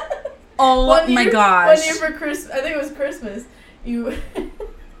 Oh my gosh. 1 year for Christmas, I think it was Christmas, you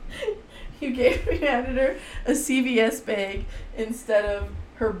handed her a CVS bag instead of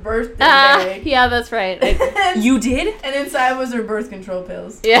her birthday bag. Yeah, that's right. You did? And inside was her birth control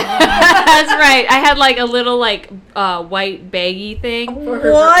pills. Yeah, that's right. I had like a little white baggy thing. For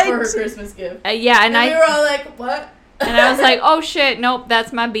her Christmas gift. Yeah, and we were all like, what? And I was like, oh shit, nope,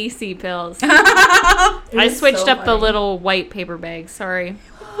 that's my BC pills. I switched up the little white paper bag. Sorry.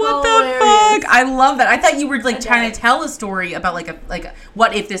 What the fuck? I love that. I thought you were like trying to tell a story about like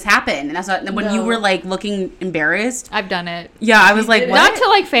what if this happened, and that's when you were like looking embarrassed. I've done it. Yeah, I was like, what? Not to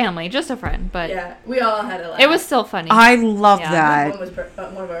like family, just a friend, but yeah, we all had a laugh. It was still funny. I love that. One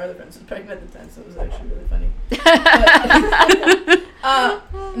of our other friends was pregnant at the time, so it was actually really funny.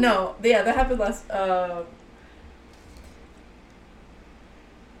 No, yeah, that happened last.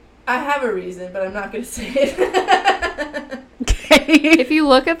 I have a reason, but I'm not going to say it. Okay. If you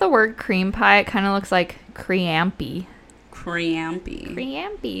look at the word cream pie, it kind of looks like creampy.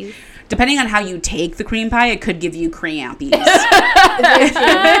 Creampies. Depending on how you take the cream pie, it could give you creampies.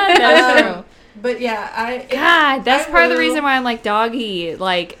 That's true. But yeah, that's part of the reason why I'm like doggy.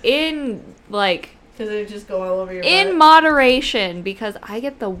 Like, because they just go all over your in butt. Moderation, because I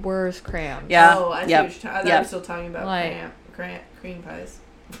get the worst cramps. Yeah. Oh, I see what you're talking about. I thought we were still talking about cream pies.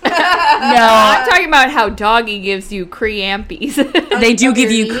 No, I'm talking about how doggy gives you creampies. They do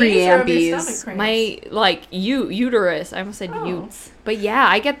give you creampies. My uterus. I almost said utes. But yeah,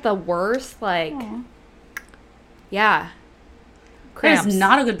 I get the worst yeah. Cramps. That is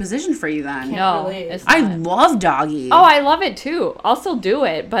not a good position for you then. No, it's I not. love doggy. Oh, I love it too. I'll still do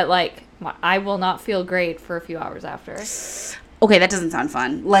it, but like I will not feel great for a few hours after. Okay, that doesn't sound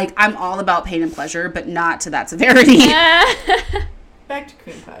fun. Like, I'm all about pain and pleasure, but not to that severity. Back to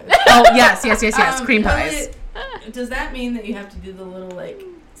cream pies. Oh, yes. Cream pies. Does that mean that you have to do the little, like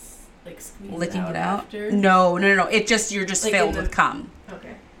squeeze licking it out? After? No. You're just filled with cum.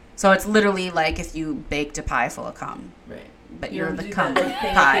 Okay. So it's literally like if you baked a pie full of cum. Right. But you're the cum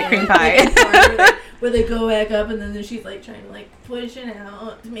pie, cream pie. Where they go back up and then she's like trying to like push it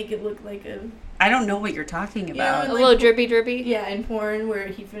out to make it look like a... I don't know what you're talking about. A little drippy. Yeah, in porn where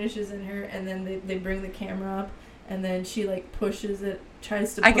he finishes in her and then they bring the camera up and then she like pushes it,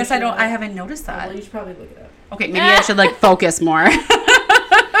 tries to push it. I guess I haven't noticed that. Well, you should probably look it up. Okay, maybe I should like focus more.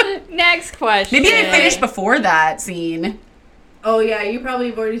 Next question. Maybe I finished before that scene. Oh yeah, you probably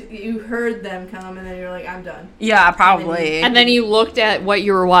have you heard them come and then you're like, I'm done. Yeah, probably. And then you looked at what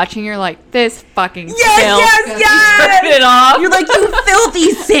you were watching, you're like, this fucking filth. Yes! You turned it off. You're like, you filthy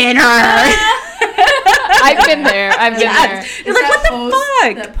sinner. I've been there. You're like, what the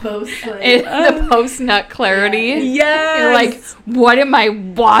fuck? That post, like, the post-nut clarity. Yes. You're like, what am I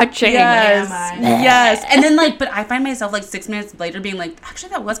watching? Yes. And then but I find myself 6 minutes later being like, actually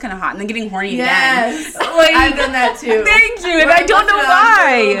that was kind of hot, and then getting horny again. Yes. I've done that too. Thank you. And I don't know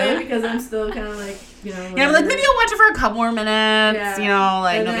why. Because I'm still kind of like, yeah, I'm like, maybe I'll watch it for a couple more minutes. No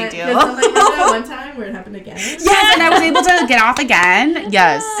big deal. Remember that one time where it happened again? Yes, and I was able to get off again.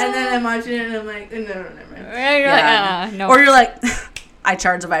 Yes. And then I'm watching it and I'm like, no, never mind. Like, no. Or you're like, I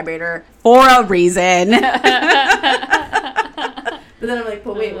charge a vibrator for a reason. But then I'm like,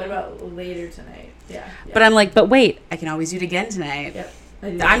 but wait, what about later tonight? Yeah. But I'm like, but wait, I can always do it again tonight. Yep.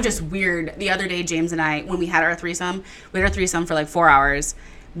 I'm just weird. The other day, James and I, when we had our threesome, we had our threesome for 4 hours.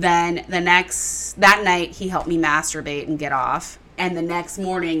 Then that night, he helped me masturbate and get off. And the next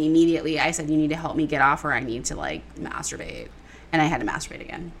morning, immediately, I said, you need to help me get off or I need to masturbate. And I had to masturbate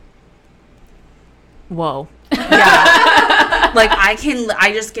again. Whoa. Yeah. Like, I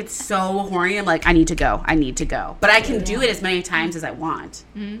just get so horny. I'm like, I need to go. But I can do it as many times as I want.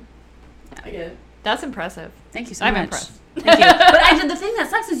 Mm-hmm. I get it. That's impressive. Thank you so much. I'm impressed. Thank you. But the thing that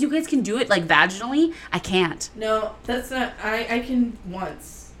sucks is you guys can do it, like, vaginally. I can't. No, that's not. I can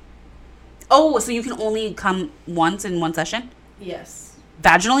once. Oh, so you can only come once in one session? Yes.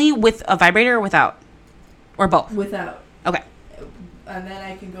 Vaginally with a vibrator or without? Or both? Without. Okay. And then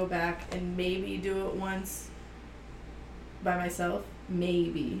I can go back and maybe do it once by myself.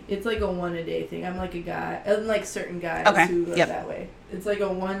 Maybe. It's like a 1 a day thing. I'm like a guy. Unlike certain guys who go that way. It's like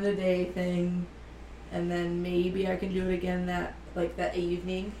a 1 a day thing. And then maybe I can do it again that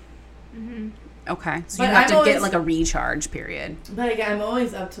evening. Mm-hmm. Okay. So you have to get like a recharge period. But again, I'm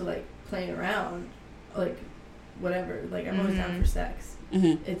always up to like playing around. Like whatever. Like I'm always down for sex.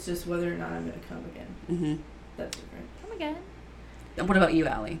 Mm-hmm. It's just whether or not I'm going to come again. Mm-hmm. That's different. Come again. What about you,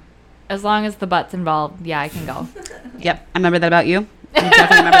 Allie? As long as the butt's involved, yeah, I can go. Yep. I remember that about you. I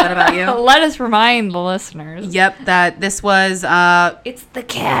definitely remember that about you. Let us remind the listeners. Yep, that this was it's the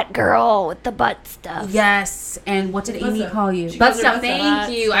cat girl with the butt stuff. Yes. And what did Amy call you? Butt stuff.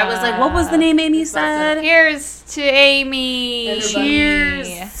 Thank you. I was like, what was the name Amy said? Here's to Amy.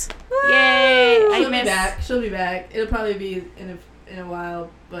 Cheers. Yay. She'll be back. It'll probably be in a while,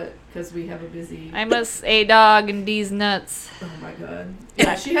 but because we have a busy. I miss a dog and D's nuts. Oh my god.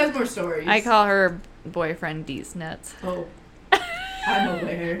 Yeah, she has more stories. I call her boyfriend D's nuts. Oh. I'm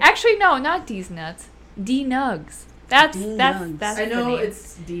aware. Actually, no, not D's nuts. D nugs. That's I know the name.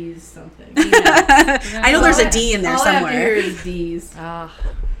 It's D's something. I know there's a D in there all somewhere. I have to hear is D's.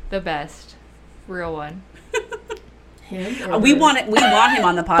 The best. Real one. Him? We want him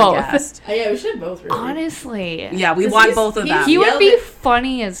on the podcast. Yeah, we should both. Really. Honestly. Yeah, we want both of them. He would be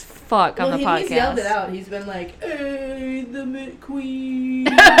funny as fuck on the podcast. He's yelled it out. He's been like, "Hey, the McQueen."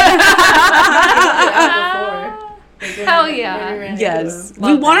 Hell yeah. Yes.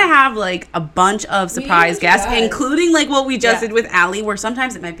 We want to have like a bunch of surprise guests, including like what we just did with Allie, where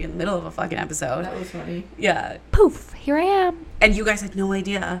sometimes it might be in the middle of a fucking episode. That was funny. Yeah. Poof, here I am. And you guys had no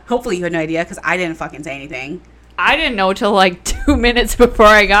idea. Hopefully you had no idea because I didn't fucking say anything. I didn't know till like 2 minutes before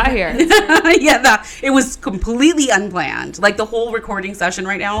I got here. It was completely unplanned. Like the whole recording session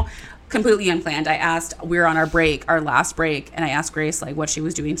right now, completely unplanned. We're on our last break, and I asked Grace like what she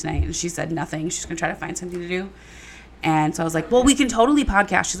was doing tonight, and she said nothing. She's gonna try to find something to do. And so I was like, well, we can totally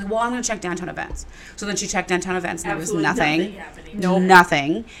podcast. She's like, well, I'm going to check downtown events. So then she checked downtown events, and there was nothing.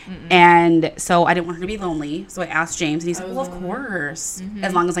 Nothing. Mm-mm. And so I didn't want her to be lonely. So I asked James, and he's like, well, of course. Mm-hmm.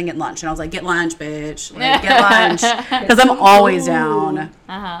 As long as I get lunch. And I was like, get lunch, bitch. Like, get lunch. Because I'm always down.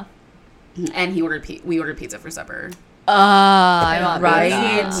 Uh-huh. And we ordered pizza for supper. I love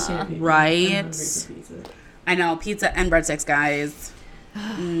pizza. Right. I know. Pizza and breadsticks, guys.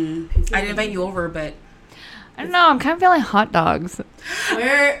 I didn't invite you over, but... I don't know. I'm kind of feeling hot dogs.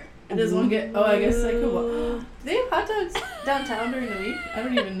 Where does one get... Oh, I guess I could... Do they have hot dogs downtown during the week? I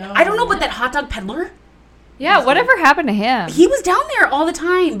don't even know. I don't know, but that hot dog peddler... Yeah, whatever happened to him? He was down there all the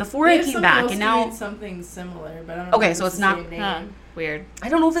time before I came back, and now... something similar, but I don't know. Okay, so it's not... Weird. I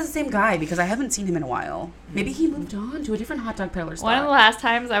don't know if it's the same guy, because I haven't seen him in a while. Maybe he moved on to a different hot dog peddler spot. One of the last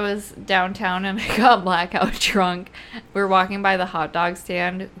times I was downtown and I got blackout drunk, we were walking by the hot dog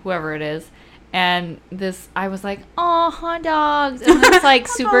stand, whoever it is, and I was like, oh, hot dogs. And this like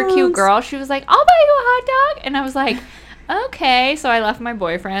super cute girl, she was like, I'll buy you a hot dog. And I was like, okay. So I left my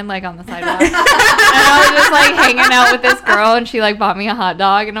boyfriend like on the sidewalk. And I was just like hanging out with this girl, and she like bought me a hot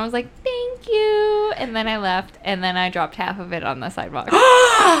dog, and I was like, thank you. And then I left, and then I dropped half of it on the sidewalk.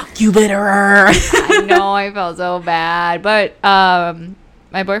 You litterer. I know, I felt so bad. But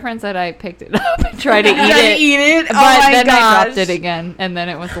my boyfriend said I picked it up and tried to eat it. But then I dropped it again, and then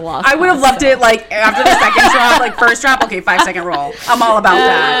it was lost. I would have left it like after the second drop, like first drop, okay, 5-second roll. I'm all about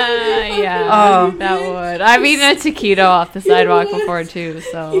that. Yeah, that would. I've eaten a taquito off the sidewalk before too,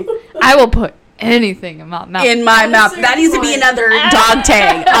 so I will put anything in my mouth. That needs to be another dog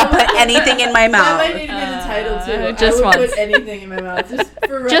tag. I'll put anything in my mouth. That might need to be the title too. Just once. Put anything in my mouth.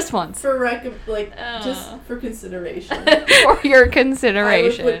 Just once. Just for consideration. For your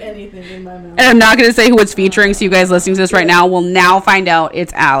consideration. I would put anything in my mouth. And I'm not going to say who it's featuring, so you guys listening to this right now will now find out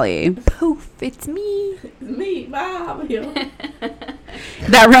it's Allie. Poof, it's me. It's me, Mom.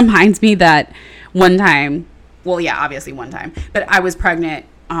 That reminds me that one time, well, yeah, obviously one time, but I was pregnant.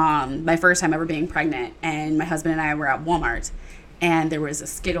 My first time ever being pregnant, and my husband and I were at Walmart, and there was a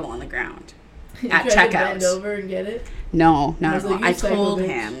Skittle on the ground at checkout. Bend over and get it? No. I told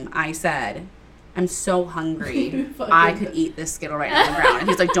him. I said, I'm so hungry. I could eat this Skittle right now on the ground. And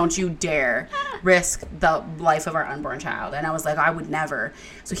he's like, don't you dare risk the life of our unborn child. And I was like, I would never.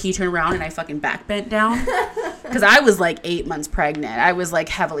 So he turned around and I fucking back bent down. Because I was like 8 months pregnant. I was like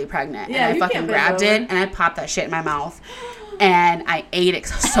heavily pregnant. Yeah, and I fucking grabbed it and I popped that shit in my mouth. And I ate it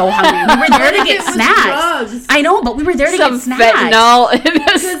so hungry. We were there to get snacks. Drugs. I know, but we were there to get snacks. Fentanyl in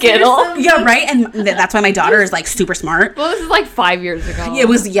a Skittle. Yeah, right? And that's why my daughter is like super smart. Well, this is like 5 years ago. It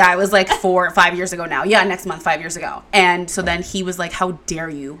was like 4 or 5 years ago now. Yeah, next month, 5 years ago. And so then he was like, how dare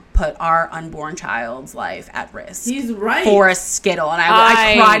you put our unborn child's life at risk? He's right. For a Skittle. And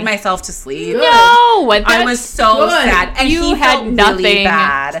I cried myself to sleep. No! I was so sad. And you he had felt nothing. really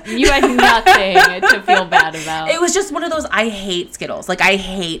bad. You had nothing to feel bad about. It was just one of those, I hate Skittles. Like, I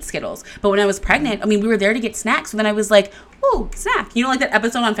hate Skittles. But when I was pregnant, I mean, we were there to get snacks. So then I was like, ooh, snack. You know, like that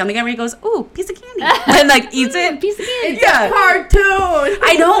episode on Family Guy where he goes, ooh, piece of candy. And, like, eats it. Piece of candy. It's a cartoon.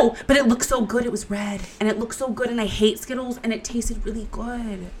 I know. But it looked so good. It was red. And it looked so good. And I hate Skittles. And it tasted really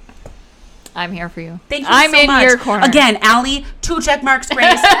good. I'm here for you. Thank you I'm so much. in your corner. Again, Allie, 2 check marks,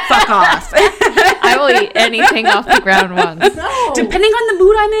 Grace. Fuck off. I will eat anything off the ground once. No. Depending on the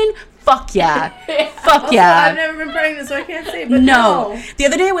mood I'm in, fuck yeah. Fuck Also, yeah. I've never been pregnant, so I can't say, but No. The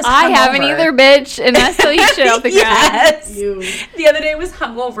other day I was hungover. I haven't either, bitch, and I still eat shit off the Yes. You. The other day I was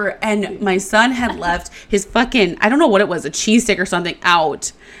hungover, and my son had left his fucking, I don't know what it was, a cheese stick or something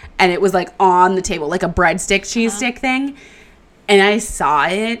out. And it was like on the table, like a breadstick cheese stick thing. And I saw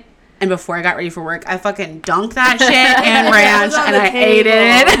it. And before I got ready for work, I fucking dunked that shit in ranch and I ate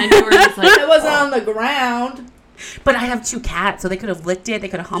it. And you were just like, It wasn't on the ground. But I have 2 cats, so they could have licked it. They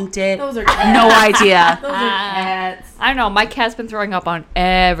could have humped it. Those are cats. No idea. Those are cats. I don't know. My cat's been throwing up on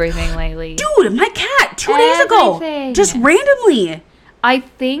everything lately. Dude, my cat 2 days ago. Everything. Just randomly. I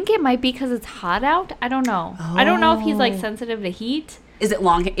think it might be because it's hot out. I don't know. I don't know if he's like sensitive to heat. Is it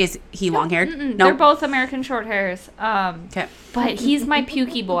long? Is he long haired? No. They're both American short hairs. Okay. But he's my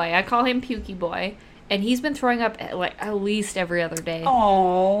pukey boy. I call him Pukey Boy. And he's been throwing up like at least every other day.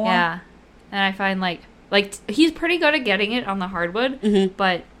 Oh. Yeah. And I find like he's pretty good at getting it on the hardwood. Mm-hmm.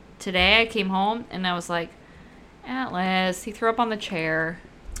 But today I came home and I was like, Atlas, he threw up on the chair.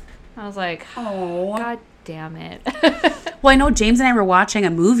 I was like, Oh. God damn it. Well, I know James and I were watching a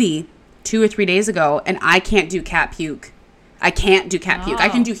movie 2 or 3 days ago, and I can't do cat puke. I can't do cat puke. I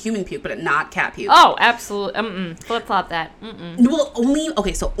can do human puke, but not cat puke. Oh, absolutely. Flip-flop that. Well,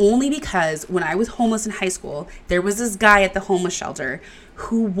 only because when I was homeless in high school, there was this guy at the homeless shelter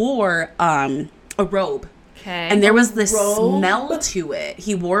who wore a robe. Okay. And there was this robe? smell to it.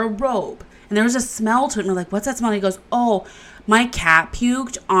 He wore a robe. And there was a smell to it. And we're like, what's that smell? And he goes, oh, my cat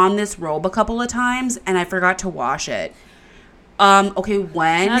puked on this robe a couple of times, and I forgot to wash it. Okay,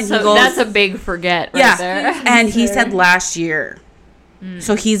 when? That's a big forget right there. And he said last year.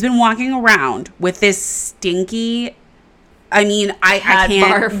 So he's been walking around with this stinky, I mean, I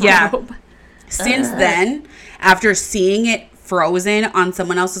can't. Barf Yeah. robe. Since then, after seeing it frozen on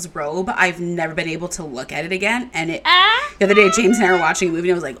someone else's robe, I've never been able to look at it again. And the other day, James and I were watching a movie,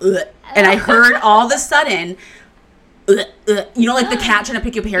 and I was like, ugh. And I heard all of a sudden, you know, like the cat trying to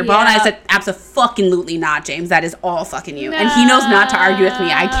pick your hair ball, and I said, absolutely not, James. That is all fucking you. No. And he knows not to argue with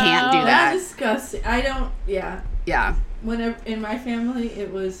me. I can't do that. That's disgusting. I don't. Yeah. Yeah. Whenever in my family,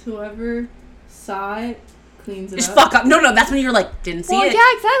 it was whoever saw it cleans it Just up. fuck up. No, that's when you're like, didn't see it.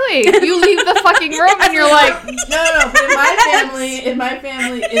 Yeah, exactly. You leave the fucking room and you're like, No. But in my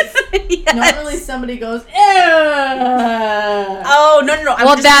family, it's normally somebody goes, ew. Oh, no.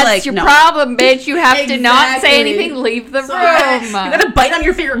 well, that's your problem, bitch. You have to not say Exactly. anything. Leave the room. You gotta bite on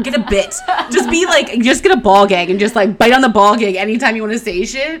your finger and get a bit. Just get a ball gag and just like bite on the ball gag anytime you want to say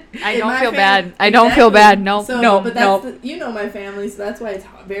shit. I don't feel bad. I don't feel bad. No. But that's you know my family, so that's why it's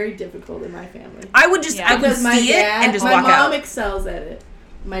very difficult in my family. I would just, I would Because see it and just walk my mom out. excels at it.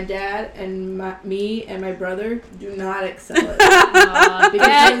 My dad and me and my brother do not excel at it.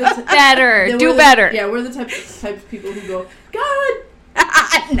 Get better. Do better. Yeah, we're the types of people who go, God!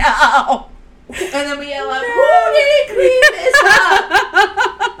 No. And then we yell out, who did clean this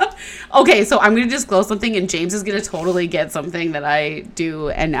up? Okay, so I'm going to disclose something, and James is going to totally get something that I do,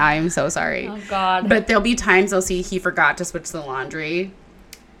 and I'm so sorry. Oh, God. But there'll be times I'll see he forgot to switch the laundry,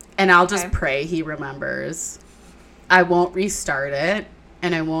 and I'll just pray he remembers. I won't restart it,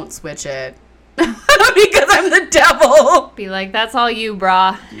 and I won't switch it. Because I'm the devil. Be like, that's all you,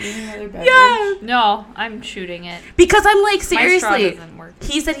 brah. Yeah. No, I'm shooting it. Because I'm like, My straw seriously. doesn't work.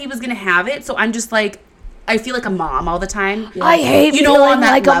 He said he was going to have it, so I'm just like, I feel like a mom all the time. Yeah. I hate feeling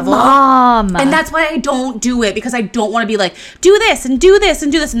like a mom. And that's why I don't do it, because I don't want to be like, do this and do this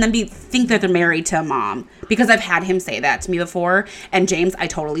and do this, and then think that they're married to a mom. Because I've had him say that to me before. And James, I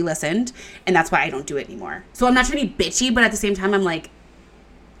totally listened. And that's why I don't do it anymore. So I'm not trying to be bitchy, but at the same time, I'm like,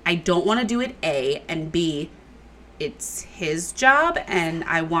 I don't want to do it, A, and B, it's his job, and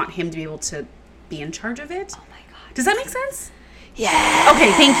I want him to be able to be in charge of it. Oh my God. Does that make sense? Yeah.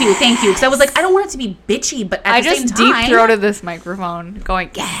 Okay, thank you. Because I was like, I don't want it to be bitchy, but at the same time, I just deep-throated this microphone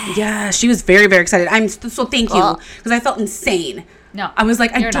going, yeah. Yeah, she was very, very excited. So thank you, because I felt insane. No. I was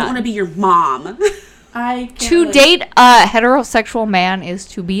like, I don't want to be your mom. To date a heterosexual man is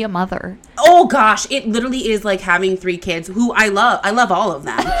to be a mother. Oh gosh, it literally is like having 3 kids who I love. I love all of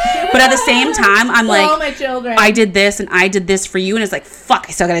them. But at the same time, I'm like, all my children. I did this and I did this for you, and it's like, fuck,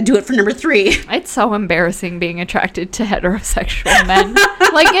 I still gotta do it for number 3. It's so embarrassing being attracted to heterosexual men.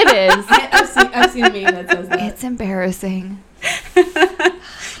 Like it is. I've seen a meme that says that. It's embarrassing.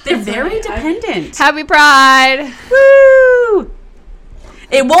 They're very dependent. Happy Pride. Woo!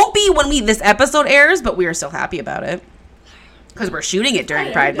 It won't be when this episode airs, but we are still happy about it. Because we're shooting it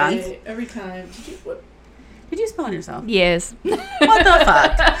during Pride Month. Every time. Did you spill on yourself? Yes. What the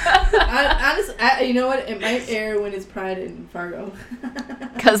fuck? Honestly, you know what? It might air when it's Pride in Fargo.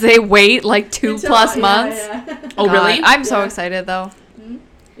 Because they wait like 2+ months. Yeah. Oh, really? I'm so excited, though.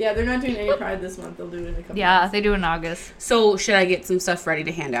 Yeah, they're not doing any Pride this month. They'll do it in a couple months. They do in August. So, should I get some stuff ready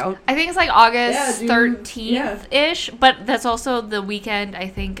to hand out? I think it's like August 13th-ish, but that's also the weekend, I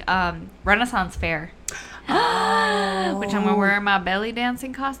think, Renaissance Fair. Which I'm going to wear my belly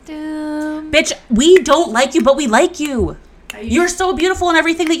dancing costume. Bitch, we don't like you, but we like you. You're so beautiful in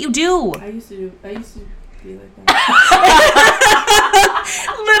everything that you do. I used to be like that.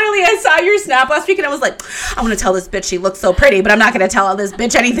 Literally, I saw your snap last week and I was like, I want to tell this bitch she looks so pretty, but I'm not going to tell this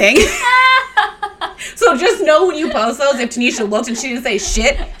bitch anything. So just know when you post those, if Tanisha looked and she didn't say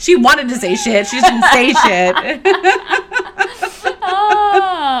shit, she wanted to say shit. She just didn't say shit.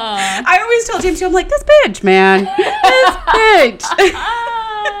 I always tell James, I'm like, this bitch, man. This bitch.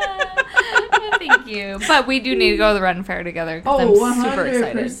 Thank you. But we do need to go to the Ren Fair together because I'm super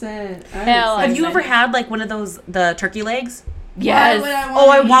excited. Have you ever had like one of those, the turkey legs? Yes.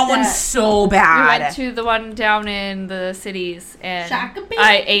 I want one so bad. We went to the one down in the cities and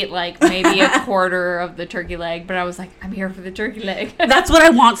I ate like maybe a quarter of the turkey leg, but I was like, I'm here for the turkey leg. That's what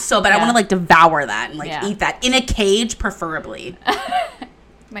I want so bad. Yeah. I want to like devour that and like eat that in a cage, preferably.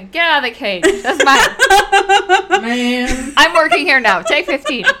 I'm like, get out of the cage. That's mine. Man. I'm working here now. Take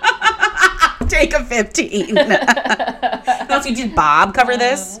 15. Take a 15. So did Bob cover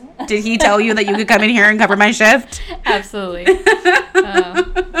this? Did he tell you that you could come in here and cover my shift? Absolutely.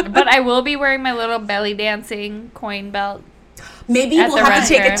 But I will be wearing my little belly dancing coin belt. Maybe we'll have to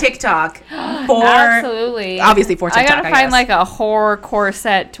take a TikTok for absolutely. Obviously for TikTok. I gotta find like a horror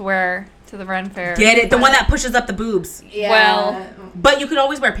corset to wear to the Ren Fair. Get it? The one that pushes up the boobs. Yeah. Well, but you could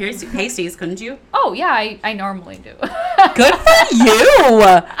always wear pasties, couldn't you? Oh yeah, I normally do. Good for you.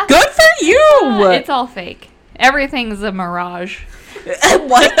 Good for you. It's all fake. Everything's a mirage.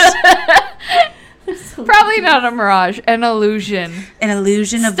 What? Probably not a mirage. An illusion. An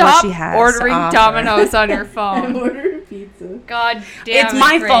illusion of what she has. Stop ordering Domino's on your phone. I'm ordering pizza. God damn it's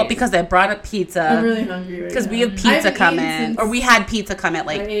my fault because I brought up pizza. I'm really hungry right now. Because we have pizza coming. Or we had pizza come at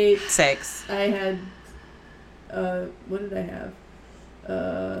like 6. I had, what did I have?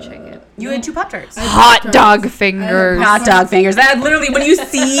 Chicken. You had 2 Pop-Tarts. Hot dog fingers. Hot dog fingers. That literally, when you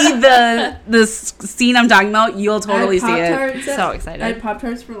see the scene I'm talking about, you'll totally see it. So excited. I had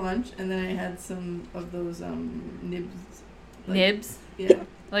Pop-Tarts for lunch, and then I had some of those nibs. Nibs? Yeah.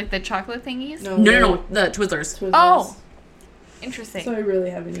 Like the chocolate thingies? No. The Twizzlers. Oh. Interesting. So I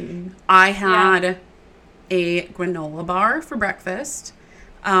really haven't eaten. I had a granola bar for breakfast.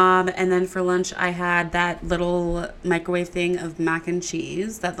 And then for lunch, I had that little microwave thing of mac and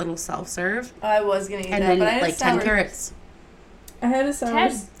cheese, that little self-serve. I was going to eat and that, then, but I had like 10 carrots. I had a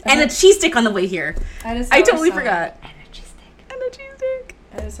sour... And a cheese stick on the way here. I totally forgot. And a cheese stick. And a cheese stick.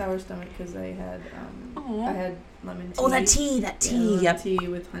 I had a sour stomach because I had lemon tea. Oh, that tea. Yeah, tea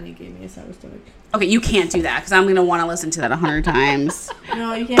with honey gave me a sour stomach. Okay, you can't do that because I'm going to want to listen to that 100 times.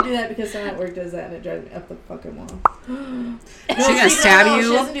 No, you can't do that because someone at work does that and it drives me up the fucking wall. She's going to stab you?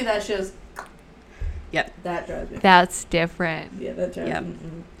 She doesn't do that. She goes... Yep. That drives me. That's different. Yeah, that drives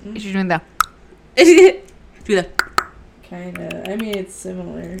me. Is she doing the... Do the... Kind of. I mean, it's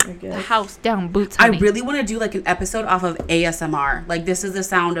similar, I guess. The house down boots, honey. I really want to do like an episode off of ASMR. Like, this is the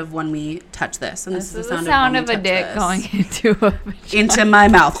sound of when we touch this. And this is the sound of a dick going into a vagina. Into my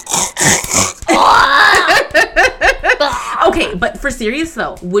mouth. Okay, but for serious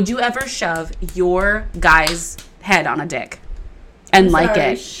though, would you ever shove your guy's head on a dick and like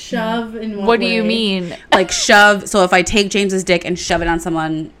it? Shove in what What do way? you mean? Like shove. So if I take James's dick and shove it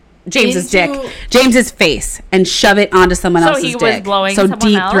on James's face, and shove it onto someone else's dick. So he was blowing so someone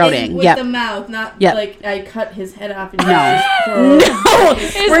deep else? throating. With Yep. the mouth, not Yep. like I cut his head off. And No.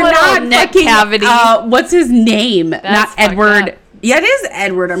 His We're little not neck fucking, cavity. what's his name? That's not fucked Edward. up. Yeah, it is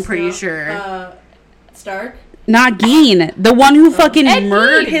Edward. I'm pretty sure. Stark. Not Geen, the one who fucking Ed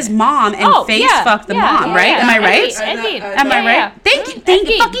murdered Gein. his mom and fucked the mom, right? Am I right? Ed Gein. Am I right? Thank you.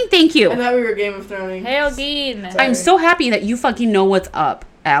 Thank you. I thought we were Game of Thrones. Hail Geen. I'm so happy that you fucking know what's up,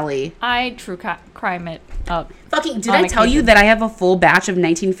 Allie. I true crime it up. Fucking, did On I tell you occasion. that I have a full batch of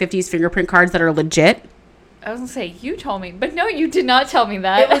 1950s fingerprint cards that are legit? I was gonna say you told me, but no, you did not tell me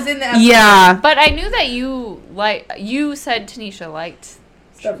that. It was in the episode. Yeah. But I knew that you said Tanisha liked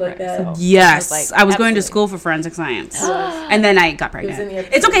Stuff like that. So Yes. I was going to absolutely. school for forensic science. And then I got pregnant. in the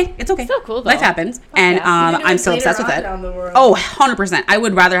episode. It's okay. It's okay. Still cool, though. Life happens. And yeah. You can do I'm it still later obsessed with on it. down the road. Oh, 100%. I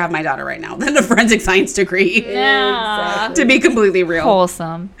would rather have my daughter right now than a forensic science degree. Nah. To be completely real.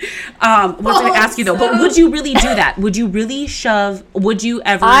 Wholesome. What did I ask you though? But would you really do that? Would you really shove? Would you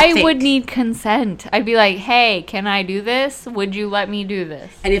ever? I think? would need consent. I'd be like, hey, can I do this? Would you let me do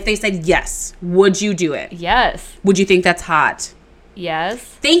this? And if they said yes, would you do it? Yes. Would you think that's hot? Yes.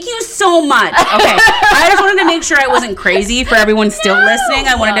 Thank you so much. Okay. I just wanted to make sure I wasn't crazy for everyone still listening.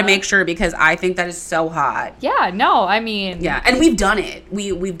 I wanted to make sure because I think that is so hot. Yeah, no, I mean. Yeah, and we've done it.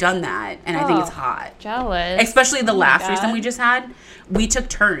 We've done that, and I think it's Oh. hot. Jealous. Especially the Oh my last God. threesome we just had. We took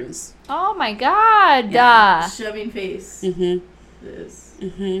turns. Oh my God. Yeah. Shoving face. Mm-hmm. This.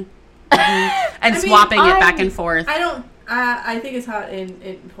 Mm-hmm. And swapping it back and forth. I don't. I think it's hot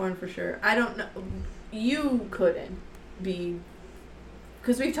in porn for sure. I don't know. You couldn't be.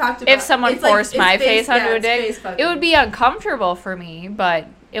 Because we've talked about If someone it's like- forced it's my face- face onto yeah, a it's dick, face fucking. it would be uncomfortable for me, but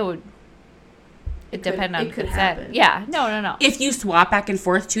it would. It could- depend on it could consent. happen. Yeah, no. If you swap back and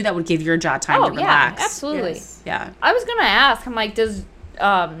forth too, that would give your jaw time Oh to yeah, relax. absolutely. Yes. Yeah. I was gonna ask. I'm like, does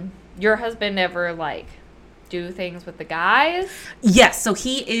your husband ever like do things with the guys? Yes. So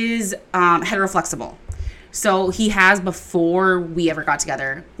he is heteroflexible. So he has, before we ever got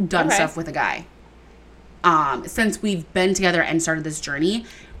together, done Okay. stuff with a guy. Since we've been together and started this journey,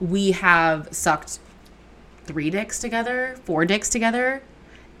 we have sucked 3 dicks together, 4 dicks together,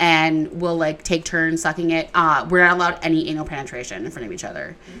 and we'll like take turns sucking it. We're not allowed any anal penetration in front of each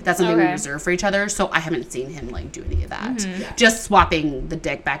other. That's something we Okay. reserve for each other. So I haven't seen him like do any of that. Mm-hmm. Just swapping the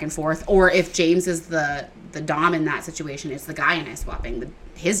dick back and forth, or if James is the dom in that situation, it's the guy and I swapping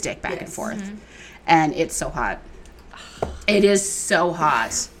his dick back and Yes. forth, and it's so hot. It is so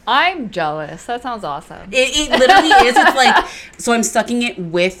hot. I'm jealous. That sounds awesome. It literally is. It's like, so I'm sucking it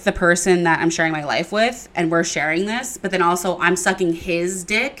with the person that I'm sharing my life with, and we're sharing this, but then also I'm sucking his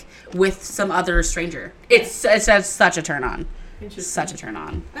dick with some other stranger. It's such a turn on. Interesting. Such a turn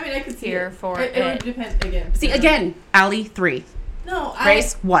on. I mean, I could see Here it. for It would it. depend again. See, again, Allie, 3. No,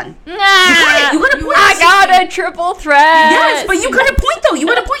 Grace, 1. Nah, You got a point. I got a triple threat. Yes, but you got a point, though. You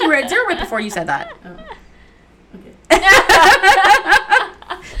had a point. You were at 0 right before you said that.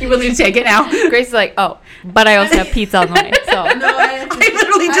 You willing to take it now? Grace is like, oh, but I also have pizza on the way. So. No, I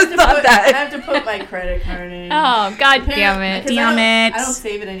literally just thought that. I have to put my credit card in. Oh, God damn it. Because Damn it. I don't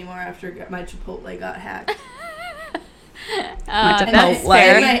save it anymore after my Chipotle got hacked. That's Chipotle.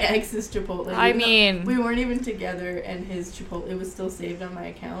 fair. My ex's Chipotle. I Even though mean- we weren't even together, and his Chipotle, it was still saved on my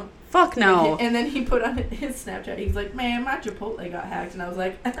account. Fuck no. And then he put on his Snapchat, he's like, man, my Chipotle got hacked. And I was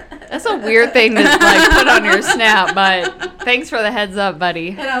like... That's a weird thing to like put on your snap, but thanks for the heads up, buddy.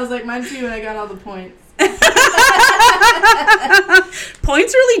 And I was like, mine too, and I got all the points.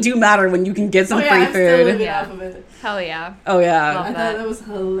 Points really do matter when you can get some I'm free still food. living Yeah. off of it. Hell yeah. Oh, yeah. Love I that. thought that was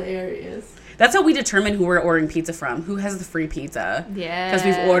hilarious. That's how we determine who we're ordering pizza from. Who has the free pizza? Yeah. Because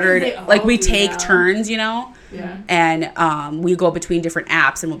we've ordered, They all like, we do take now. turns, you know? Yeah. And we go between different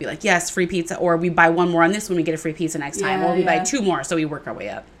apps and we'll be like, yes, free pizza. Or we buy one more on this one, we get a free pizza next time. Yeah, Or we buy yeah. 2 more, so we work our way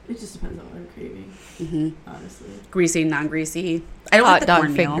up. It just depends on what I'm craving, Mm-hmm. honestly. Greasy, non-greasy. I don't Hot like the dog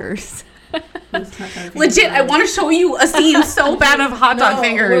cornmeal. fingers. Legit, I want to show you a scene so bad of hot dog No,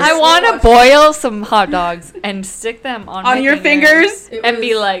 fingers. I want to boil some hot dogs and stick them on my your fingers? It and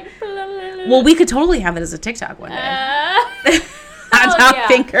be was- like, Well, we could totally have it as a TikTok one day. Hot hell dog yeah.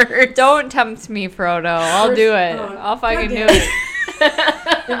 fingers. Don't tempt me, Frodo. I'll do it. I'll fucking do goddamn. it.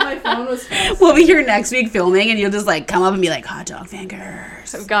 If my phone was fast. We'll be here next week filming and you'll just like come up and be like, hot dog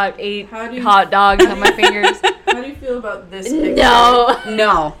fingers. I've got 8 How do you- hot dogs on my fingers. How do you feel about this picture?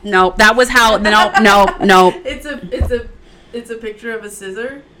 No. No, that was how, no. It's a picture of a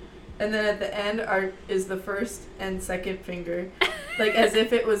scissor, And then at the end is the first and second finger. Like as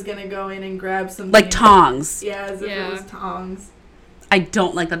if it was going to go in and grab something. Like tongs. Yeah, as if it was tongs. I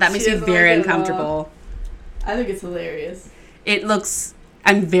don't like that. That makes me very uncomfortable. I think it's hilarious.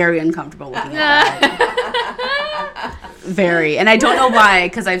 I'm very uncomfortable looking at that. Very. And I don't know why,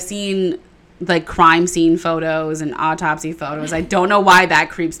 because I've seen like crime scene photos and autopsy photos. I don't know why that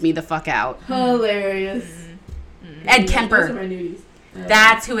creeps me the fuck out. Hilarious. Ed Kemper. Those are my nudies.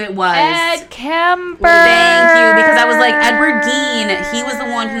 That's who it was. Ed Kemper. Thank you, because I was like, Edward Gein, he was the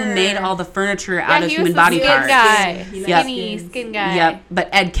one who made all the furniture out of human body parts. Guy. Skinny skin guy. Yep, but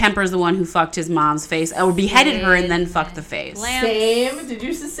Ed Kemper's the one who fucked his mom's face, or beheaded her and then fucked the face. Same? Did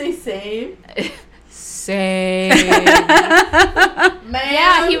you just say same? Same. Man.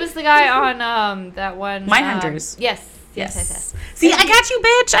 Yeah, he was the guy on that one. Mindhunters. Yes. See, I got you,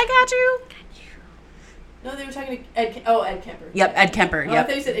 bitch. I got you. No, they were talking to Ed Kemper. Yep, Ed Kemper. Oh, yep. I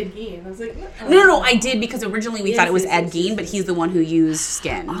thought you said Ed Gein. I was like, No, I did, because originally we thought it was Ed Gein, but he's the one who used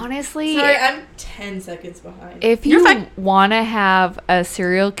skin. Honestly, sorry, I'm 10 seconds behind. If you want to have a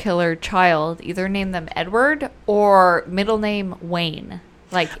serial killer child, either name them Edward or middle name Wayne.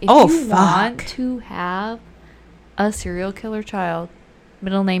 Like, if you want to have a serial killer child,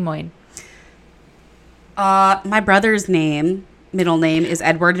 middle name Wayne. My brother's middle name is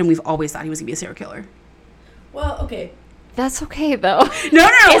Edward, and we've always thought he was going to be a serial killer. Well, okay. That's okay, though. No.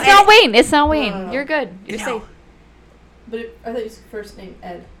 It's not Wayne. It's not Wayne. No. You're good. You're safe. But I thought his first name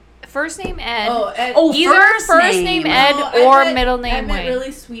Ed. First name Ed. Oh, Ed. Either first name Ed or middle name Wayne.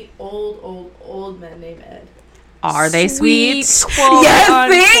 Really sweet old men named Ed. Are they sweet? Yes,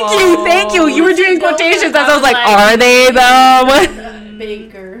 thank you. You were doing quotations. I was like, are they though?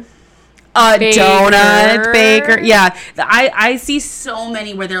 Baker. Donut Baker. Yeah, I see so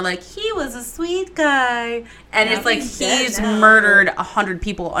many where they're like, he was a sweet guy, and it's like he's murdered 100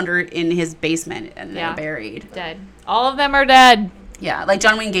 people in his basement, and they're buried. Dead. All of them are dead. Yeah, like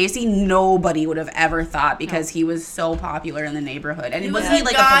John Wayne Gacy, nobody would have ever thought, because he was so popular in the neighborhood, and wasn't he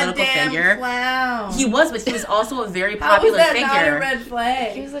like a political figure? Clown. He was, but he was also a very popular figure. Not a red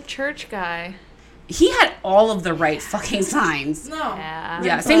flag? He was a church guy. He had all of the right fucking signs. No.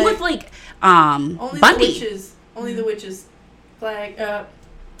 Yeah. Same with like only Bundy. The witches. Only the witches. Flag.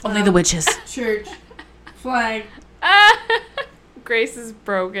 Only the witches. Church. Flag. Grace is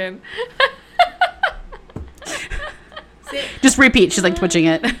broken. Just repeat. She's like twitching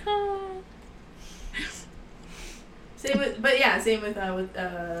it. Same with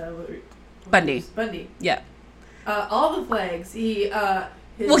Bundy. Bundy. Yeah. All the flags. He had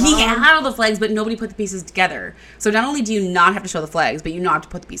all the flags, but nobody put the pieces together. So not only do you not have to show the flags, but you not have to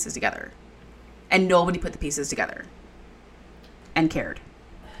put the pieces together. And nobody put the pieces together. And cared.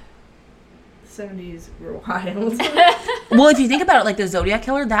 70s were wild. Well, if you think about it, like the Zodiac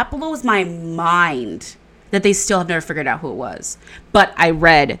Killer, that blows my mind that they still have never figured out who it was. But I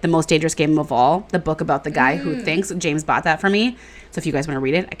read The Most Dangerous Game of All, the book about the guy who thinks. James bought that for me. So if you guys want to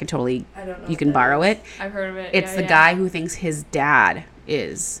read it, I can totally, you can borrow it. I've heard of it. It's the guy who thinks his dad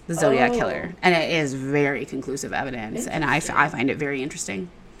is the Zodiac Killer. And it is very conclusive evidence. And I find it very interesting.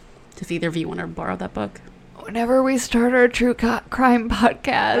 So if either of you want to borrow that book. Whenever we start our true crime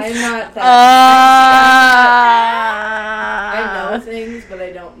podcast. I'm not that. I know things, but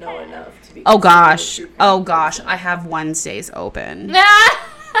I don't know enough to be. Oh gosh. I have Wednesdays open.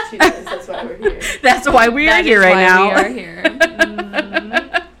 She does. That's why we're here. That's why we are here right now. We are here.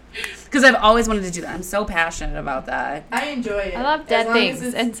 Because I've always wanted to do that. I'm so passionate about that. I enjoy it. I love dead things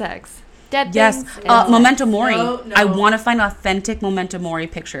and sex. Dead things. Yes. Memento Mori. No. I want to find authentic Memento Mori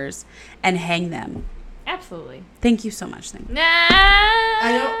pictures and hang them. Absolutely. Thank you so much. Thank you.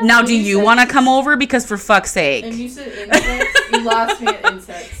 Nah. Do you want to come over? Because for fuck's sake. And you said insects? You lost me at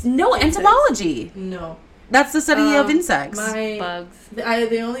insects. No, entomology. No. That's the study of insects. Bugs.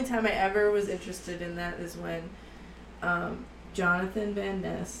 The only time I ever was interested in that is when Jonathan Van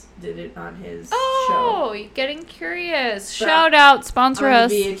Ness did it on his show. Oh, you're getting curious. But shout out, sponsor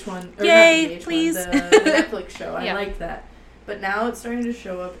us. VH1, Yay, VH1, please. The Netflix show. I like that. But now it's starting to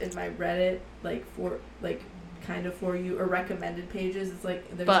show up in my Reddit, kind of for you or recommended pages. It's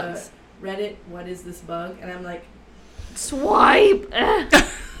like there's bugs. A Reddit, what is this bug? And I'm like, swipe.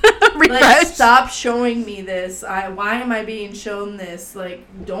 Like, stop showing me this. Why am I being shown this? Like,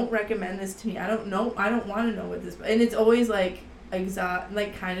 don't recommend this to me. I don't know. I don't want to know what this. And it's always like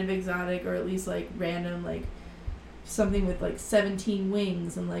kind of exotic, or at least like random, like something with like 17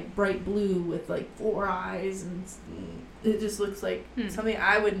 wings and like bright blue with like 4 eyes, and it just looks like something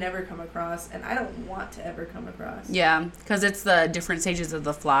I would never come across, and I don't want to ever come across. Yeah, because it's the different stages of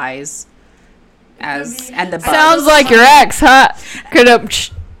the flies and the bugs. Sounds like your ex, huh?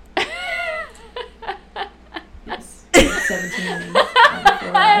 17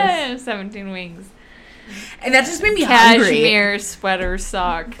 wings. 17 wings. And that just made me hungry. Cashmere sweater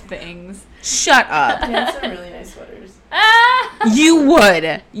sock things. Shut up. He had some really nice sweaters. You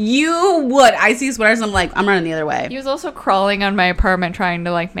would. I see sweaters and I'm like, I'm running the other way. He was also crawling on my apartment trying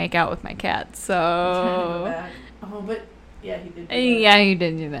to like make out with my cat. So. Oh, but yeah, he did. Yeah, he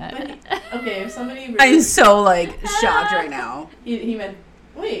did do that. Okay, if somebody. Really, I'm so like shocked right now. He meant.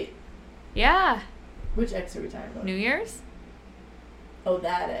 Wait. Yeah. Which ex are we talking about? New Year's? Oh,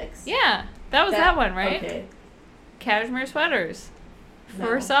 that ex. Yeah, that was that one, right? Okay. Cashmere sweaters.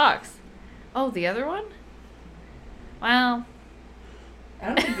 Fur No. socks. Oh, the other one? Wow. I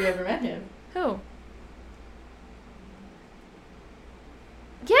don't think we ever met him. Who?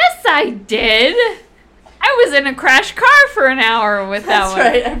 Yes, I did. I was in a crash car for an hour with that one.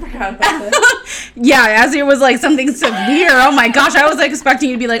 That's right. I forgot about that. Yeah, as it was like something severe. Oh my gosh, I was like expecting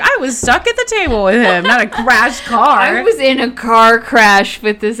you to be like, I was stuck at the table with him, not a crash car. I was in a car crash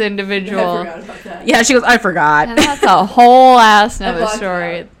with this individual. I forgot about that. Yeah, she goes, I forgot. And that's a whole ass I another blocked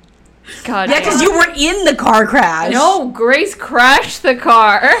story. it God Yeah, damn. because you were in the car crash. No, Grace crashed the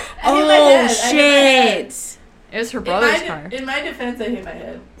car. I hit my Oh, head. I hit my head. shit. It was her brother's car. In my defense, I hit my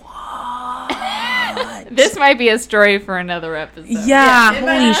head. This might be a story for another episode. Yeah, in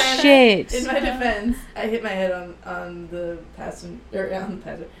my holy defense- shit. In my defense, I hit my head on the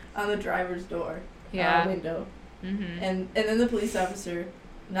on the driver's door. Yeah. Window. Mm-hmm. And then the police officer,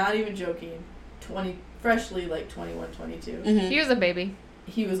 not even joking, freshly like 21, 22. Mhm. He was a baby.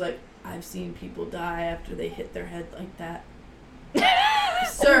 He was like, I've seen people die after they hit their head like that.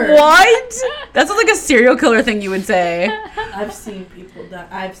 Sir. What? That sounds like a serial killer thing you would say. I've seen people die.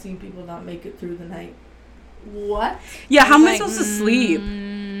 I've seen people not make it through the night. What? Yeah, how am I Like, supposed to sleep?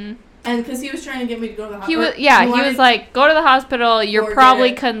 And because he was trying to get me to go to the He hospital. was, he was like, go to the hospital. You're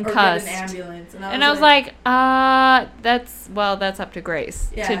probably concussed. Or get an ambulance. And I was like, that's up to Grace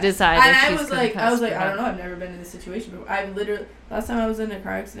to decide and if I she's was concussed. like, or I not. don't know. I've never been in this situation before. I literally, last time I was in a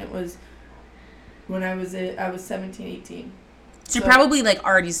car accident was when I was 17, 18. So you're probably like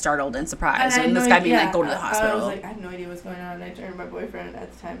already startled and surprised. And this guy being like, go to the hospital. I was like, I have no idea what's going on. And I turned to my boyfriend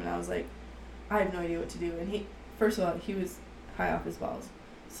at the time and I was like, I have no idea what to do. And he, first of all, he was high off his balls.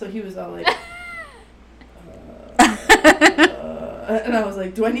 So he was all like, and I was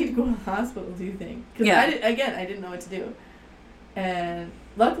like, do I need to go to the hospital, do you think? Because I didn't know what to do. And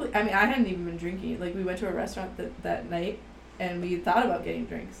luckily, I mean, I hadn't even been drinking. Like, we went to a restaurant that night and we thought about getting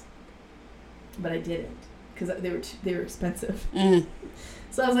drinks. But I didn't. Because they were expensive. Mm.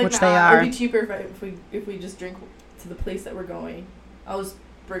 So I was like, Which they are. It'd be cheaper if we just drink to the place that we're going. I'll just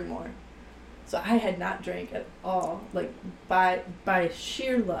bring more. So I had not drank at all, like by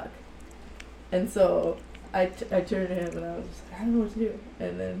sheer luck. And so I turned to him and I was just like, I don't know what to do.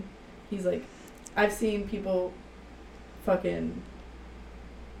 And then he's like, I've seen people fucking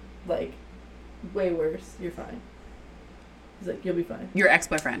like way worse. You're fine. He's like, you'll be fine. Your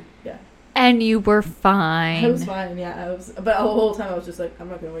ex-boyfriend. Yeah. And you were fine. I was fine, yeah. But the whole time I was just like, I'm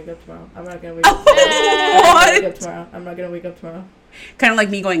not gonna wake up tomorrow. I'm not gonna wake up. I'm not gonna wake up tomorrow. Kind of like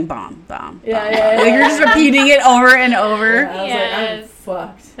me going bomb. Yeah. Like you're just repeating it over and over. Yeah, I was like, I'm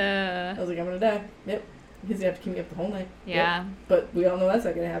fucked. I was like, I'm gonna die. Yep. He's gonna have to keep me up the whole night. Yeah. Yep. But we all know that's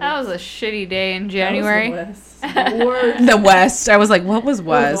not gonna happen. That was a shitty day in January. That was the West. The worst. The West. I was like, what was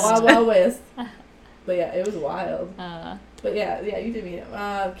West? Wild, Wild West. But yeah, it was wild. But yeah, you did meet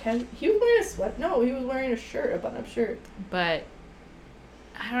him. He was wearing a sweat. No, he was wearing a shirt, a button-up shirt. But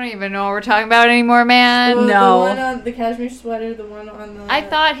I don't even know what we're talking about anymore, man. Well, No. The one on the cashmere sweater, the one on the... I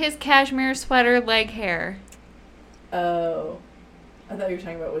thought his cashmere sweater leg hair. Oh. I thought you were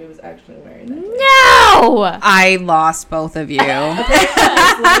talking about what he was actually wearing that day. No! I lost both of you. His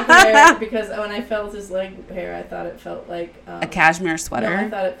leg hair, because when I felt his leg hair, I thought it felt like... A cashmere sweater. No, I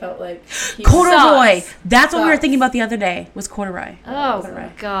thought it felt like... Corduroy. Socks. That's what we were Socks. thinking about the other day. Was corduroy. Oh, Corduroy.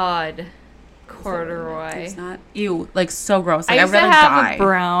 God. Corduroy. It's not. Ew. Like so gross. I Like used I'd to rather have die. a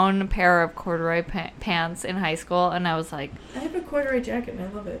brown pair of corduroy pants in high school, and I was like, I have a corduroy jacket, and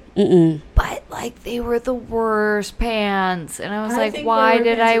I love it. Mm-mm. but like they were the worst pants, and I was I like, think why corduroy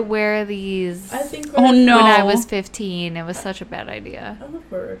did pants I are- wear these? I think... Oh, no. When I was 15, it was such a bad idea. I love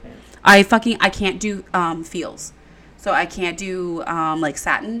corduroy pants. I can't do feels. So I can't do like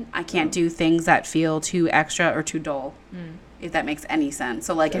satin. I can't do things that feel too extra or too dull. If that makes any sense.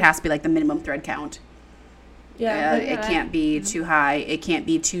 So like it has to be like the minimum thread count. Yeah. It can't be too high. It can't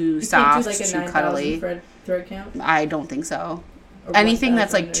be too You soft, can't do like a too cuddly. 9,000 thread count? I don't think so. Or Anything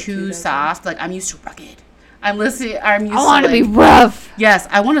that's 1,000 like or too 2,000? soft, like I'm used to rugged. I'm used I to want to be like, rough. yes,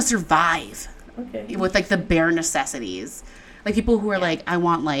 I want to survive Okay. with like the bare necessities. Like people who are like, I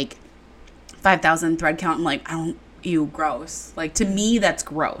want like 5,000 thread count. I'm like, I don't ew, gross. Like, to me, that's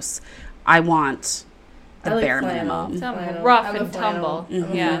gross. I want the bare minimum. Some rough and tumble. I'm a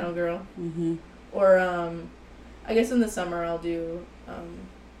flannel girl. Mm-hmm. Or, I guess in the summer I'll do...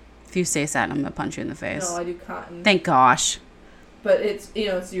 if you say satin, I'm going to punch you in the face. No, I do cotton. Thank gosh. But it's,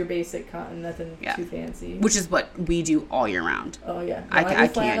 it's your basic cotton, nothing too fancy. Which is what we do all year round. Oh, yeah. No, I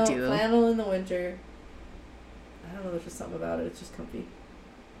can't do... Flannel in the winter. I don't know, there's just something about it. It's just comfy.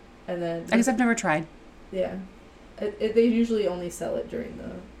 And then... I guess I've never tried. Yeah. They usually only sell it during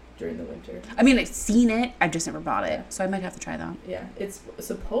the winter. I mean, I've seen it. I've just never bought it. So I might have to try that. Yeah. It's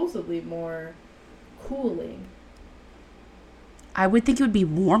supposedly more cooling. I would think it would be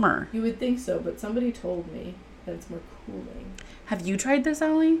warmer. You would think so, but somebody told me that it's more cooling. Have you tried this,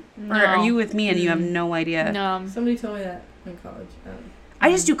 Ellie? No. Or are you with me and you have no idea? No. Somebody told me that in college. I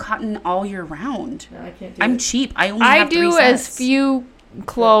just do cotton all year round. No, I can't do I'm it. cheap. I only have 3 do sets. as few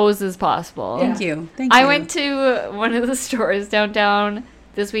clothes as possible. Yeah. Thank you. I went to one of the stores downtown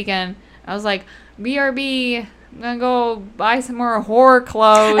this weekend. I was like, BRB, I'm going to go buy some more horror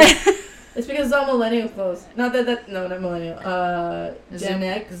clothes. It's because it's all millennial clothes. Not millennial. Gen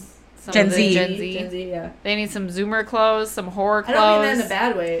X. Gen Z. Gen Z, yeah. They need some Zoomer clothes, some horror clothes. I don't mean that in a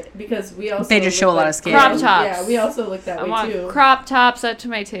bad way, because we also... They just show a lot of skin. Crop tops. Yeah, we also look that I way, want too. crop tops up to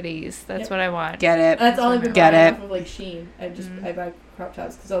my titties. That's what I want. Get it. That's all I've been Get buying it. off of, like, Shein. I buy crop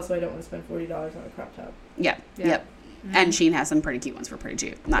tops, because also I don't want to spend $40 on a crop top. Yeah. Yep. Mm-hmm. And Shein has some pretty cute ones for pretty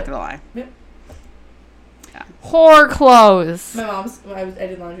cheap. Not going to lie. Yep. Yeah. Horror clothes. My mom's... I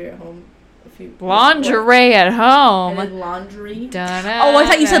did laundry at home. Lingerie at home. I did laundry. Oh, I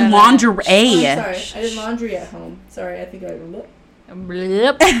thought you said lingerie. Oh, sorry. I did laundry at home. Sorry, I think I...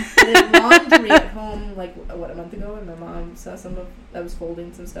 Blip. I did laundry at home, like, a month ago, and my mom saw I was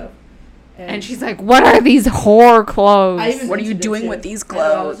folding some stuff. And she's like, what are these horror clothes? What are you doing with these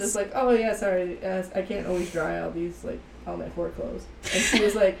clothes? And I was just like, oh, yeah, sorry. I can't always dry all these, like, all my horror clothes. And she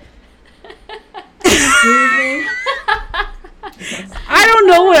was like, excuse me? I don't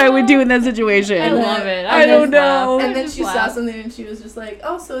know what I would do in that situation. I love it. I don't know. And then she saw something and she was just like,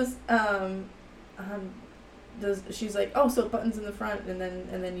 oh, so it's, she's like, oh, so buttons in the front and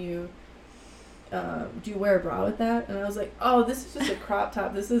then you, do you wear a bra with that? And I was like, oh, this is just a crop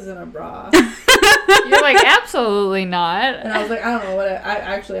top. This isn't a bra. You're like, absolutely not. And I was like, I don't know what I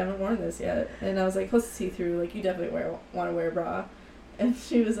actually haven't worn this yet. And I was like, let's see through. Like, you definitely want to wear a bra. And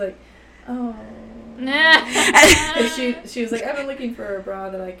she was like, oh. And she was like, I've been looking for a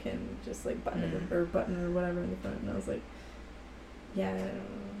bra that I can just like button or whatever in the front. And I was like, yeah, I don't know.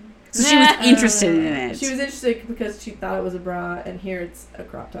 So she was interested in it. She was interested because she thought it was a bra, and here it's a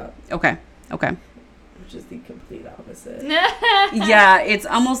crop top. Okay. Which is the complete opposite. Yeah, it's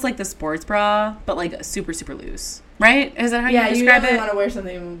almost like the sports bra, but like super, super loose. Right? Is that how you describe it? Yeah, you definitely want to wear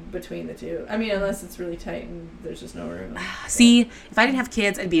something between the two. I mean, unless it's really tight and there's just no room. See, if I didn't have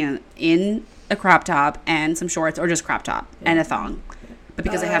kids, I'd be in a crop top and some shorts, or just crop top and a thong. But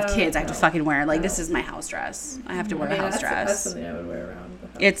because I have kids, I have to fucking wear, like, this is my house dress. I have to wear a house dress. That's something I would wear around the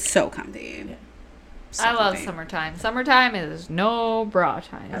house. It's so comfy. Yeah. So I love comfy. summertime. Summertime is no bra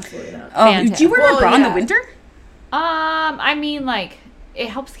time. Absolutely not. Oh, do you wear a bra in the winter? I mean, like, it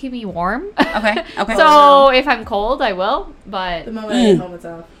helps keep me warm. Okay. So if I'm cold, I will. But the moment I get home, it's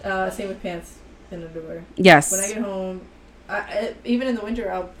off. Same with pants and underwear. Yes. When I get home, even in the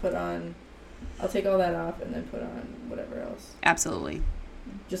winter, I'll take all that off and then put on whatever else. Absolutely.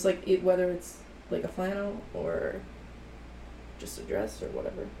 Just like whether it's like a flannel or just a dress or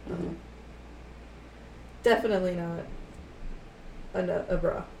whatever. Mm-hmm. Definitely not a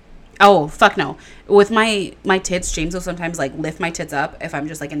bra. Oh, fuck no. With my tits, James will sometimes like lift my tits up if I'm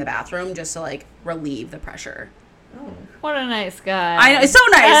just like in the bathroom just to like relieve the pressure. Oh. what a nice guy. I know, it's so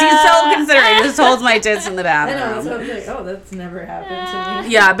nice. He's so considerate. He just holds my tits in the I know, bathroom. so I was like, oh, that's never happened to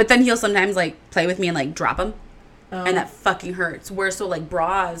me. Yeah, but then he'll sometimes like play with me and like drop them. Oh. And that fucking hurts. Where so like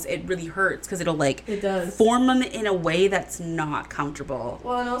bras, it really hurts because it'll like It does. form them in a way that's not comfortable.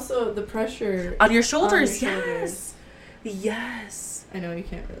 Well, and also the pressure On your shoulders, on your shoulders. Yes. I know you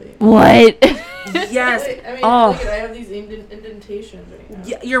can't really. What? Yes. I mean, Oh. look at I have these indentations right now.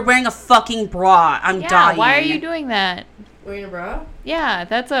 Yeah, you're wearing a fucking bra. I'm Yeah, dying. why are you doing that? Wearing a bra? Yeah,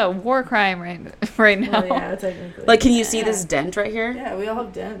 that's a war crime right now. Well, yeah, technically. Like, can you see this dent right here? Yeah, we all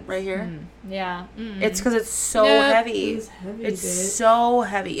have dents. Right here? Yeah. It's because it's so Yeah. heavy. It's heavy, It's bitch. so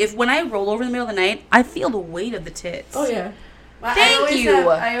heavy. When I roll over in the middle of the night, I feel the weight of the tits. Oh, yeah. Thank you.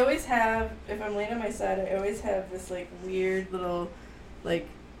 I always have, if I'm laying on my side, I always have this, like, weird little, like,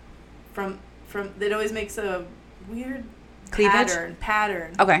 from it always makes a weird Cleavage?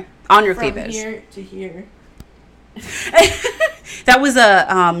 pattern. Okay. On your From cleavage. here to here. That was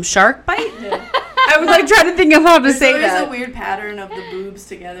a shark bite? Yeah. I was like trying to think of how to say that. There's a weird pattern of the boobs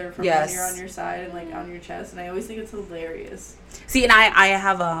together from when you're on your side and like on your chest, and I always think it's hilarious. See, and I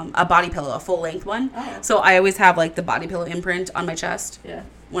have a body pillow, a full length one. Oh. So I always have like the body pillow imprint on my chest. Yeah.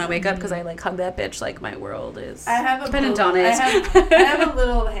 When I wake up, because I like hug that bitch like my world is dependent on it. I have a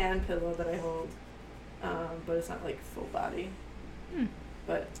little hand pillow that I hold, but it's not like full body.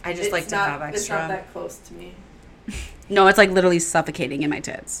 But I just like to have extra. It's not that close to me. No, it's like literally suffocating in my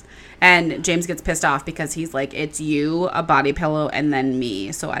tits. And James gets pissed off because he's like, it's you, a body pillow, and then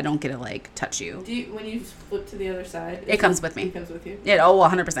me. So I don't get to like touch you. When you flip to the other side? It comes with me. It comes with you? It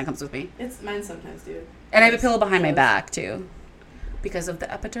 100% comes with me. It's mine sometimes, dude. And I have a pillow behind my back too. Because of the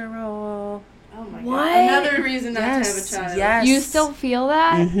epidural. Oh my God. Another reason not to have a child. Yes. You still feel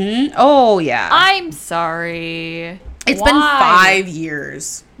that? Mm-hmm. Oh, yeah. I'm sorry. It's been 5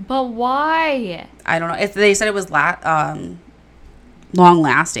 years. But why? I don't know. They said it was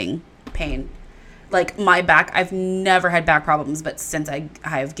long-lasting pain. Like, my back, I've never had back problems, but since I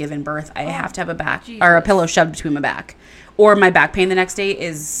have given birth, I have to have or a pillow shoved between my back. Or my back pain the next day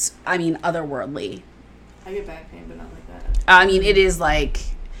is, otherworldly. I get back pain, but not like that. It is like...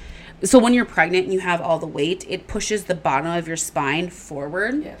 So when you're pregnant and you have all the weight, it pushes the bottom of your spine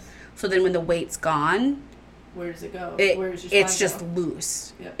forward. Yes. So then when the weight's gone... Where does it go? It's just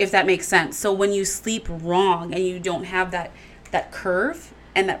loose, if that makes sense. So when you sleep wrong and you don't have that curve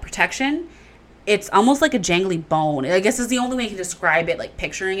and that protection, it's almost like a jangly bone. I guess is the only way you can describe it, like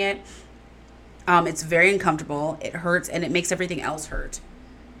picturing it. It's very uncomfortable. It hurts, and it makes everything else hurt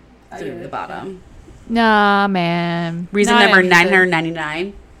through the bottom. Nah, man. Reason number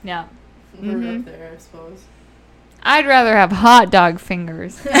 999. Yeah. We're up there, I suppose. I'd rather have hot dog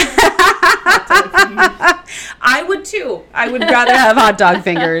fingers. I would too. I would rather have hot dog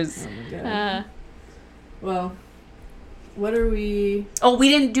fingers. Well, what are we... Oh, we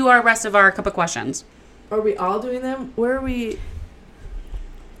didn't do our rest of our couple questions. Are we all doing them? Where are we...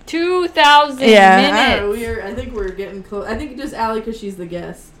 2,000 minutes. I think we're getting close. I think just Allie because she's the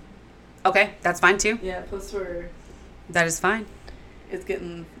guest. Okay, that's fine too. Yeah, plus that is fine. It's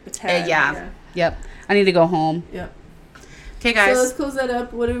getting a tad. Yep. I need to go home. Yep. Okay, guys. So let's close that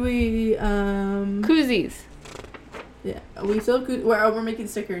up. What are we... Koozies. Yeah. We still... We're making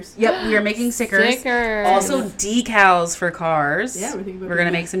stickers. Yep, we are making stickers. Also, decals for cars. Yeah, we're thinking about We're going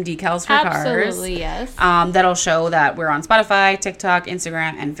to make some decals for cars. Absolutely, yes. That'll show that we're on Spotify, TikTok,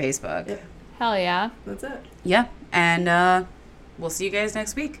 Instagram, and Facebook. Yep. Hell yeah. That's it. Yeah. And we'll see you guys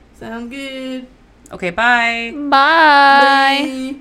next week. Sounds good. Okay, bye. Bye.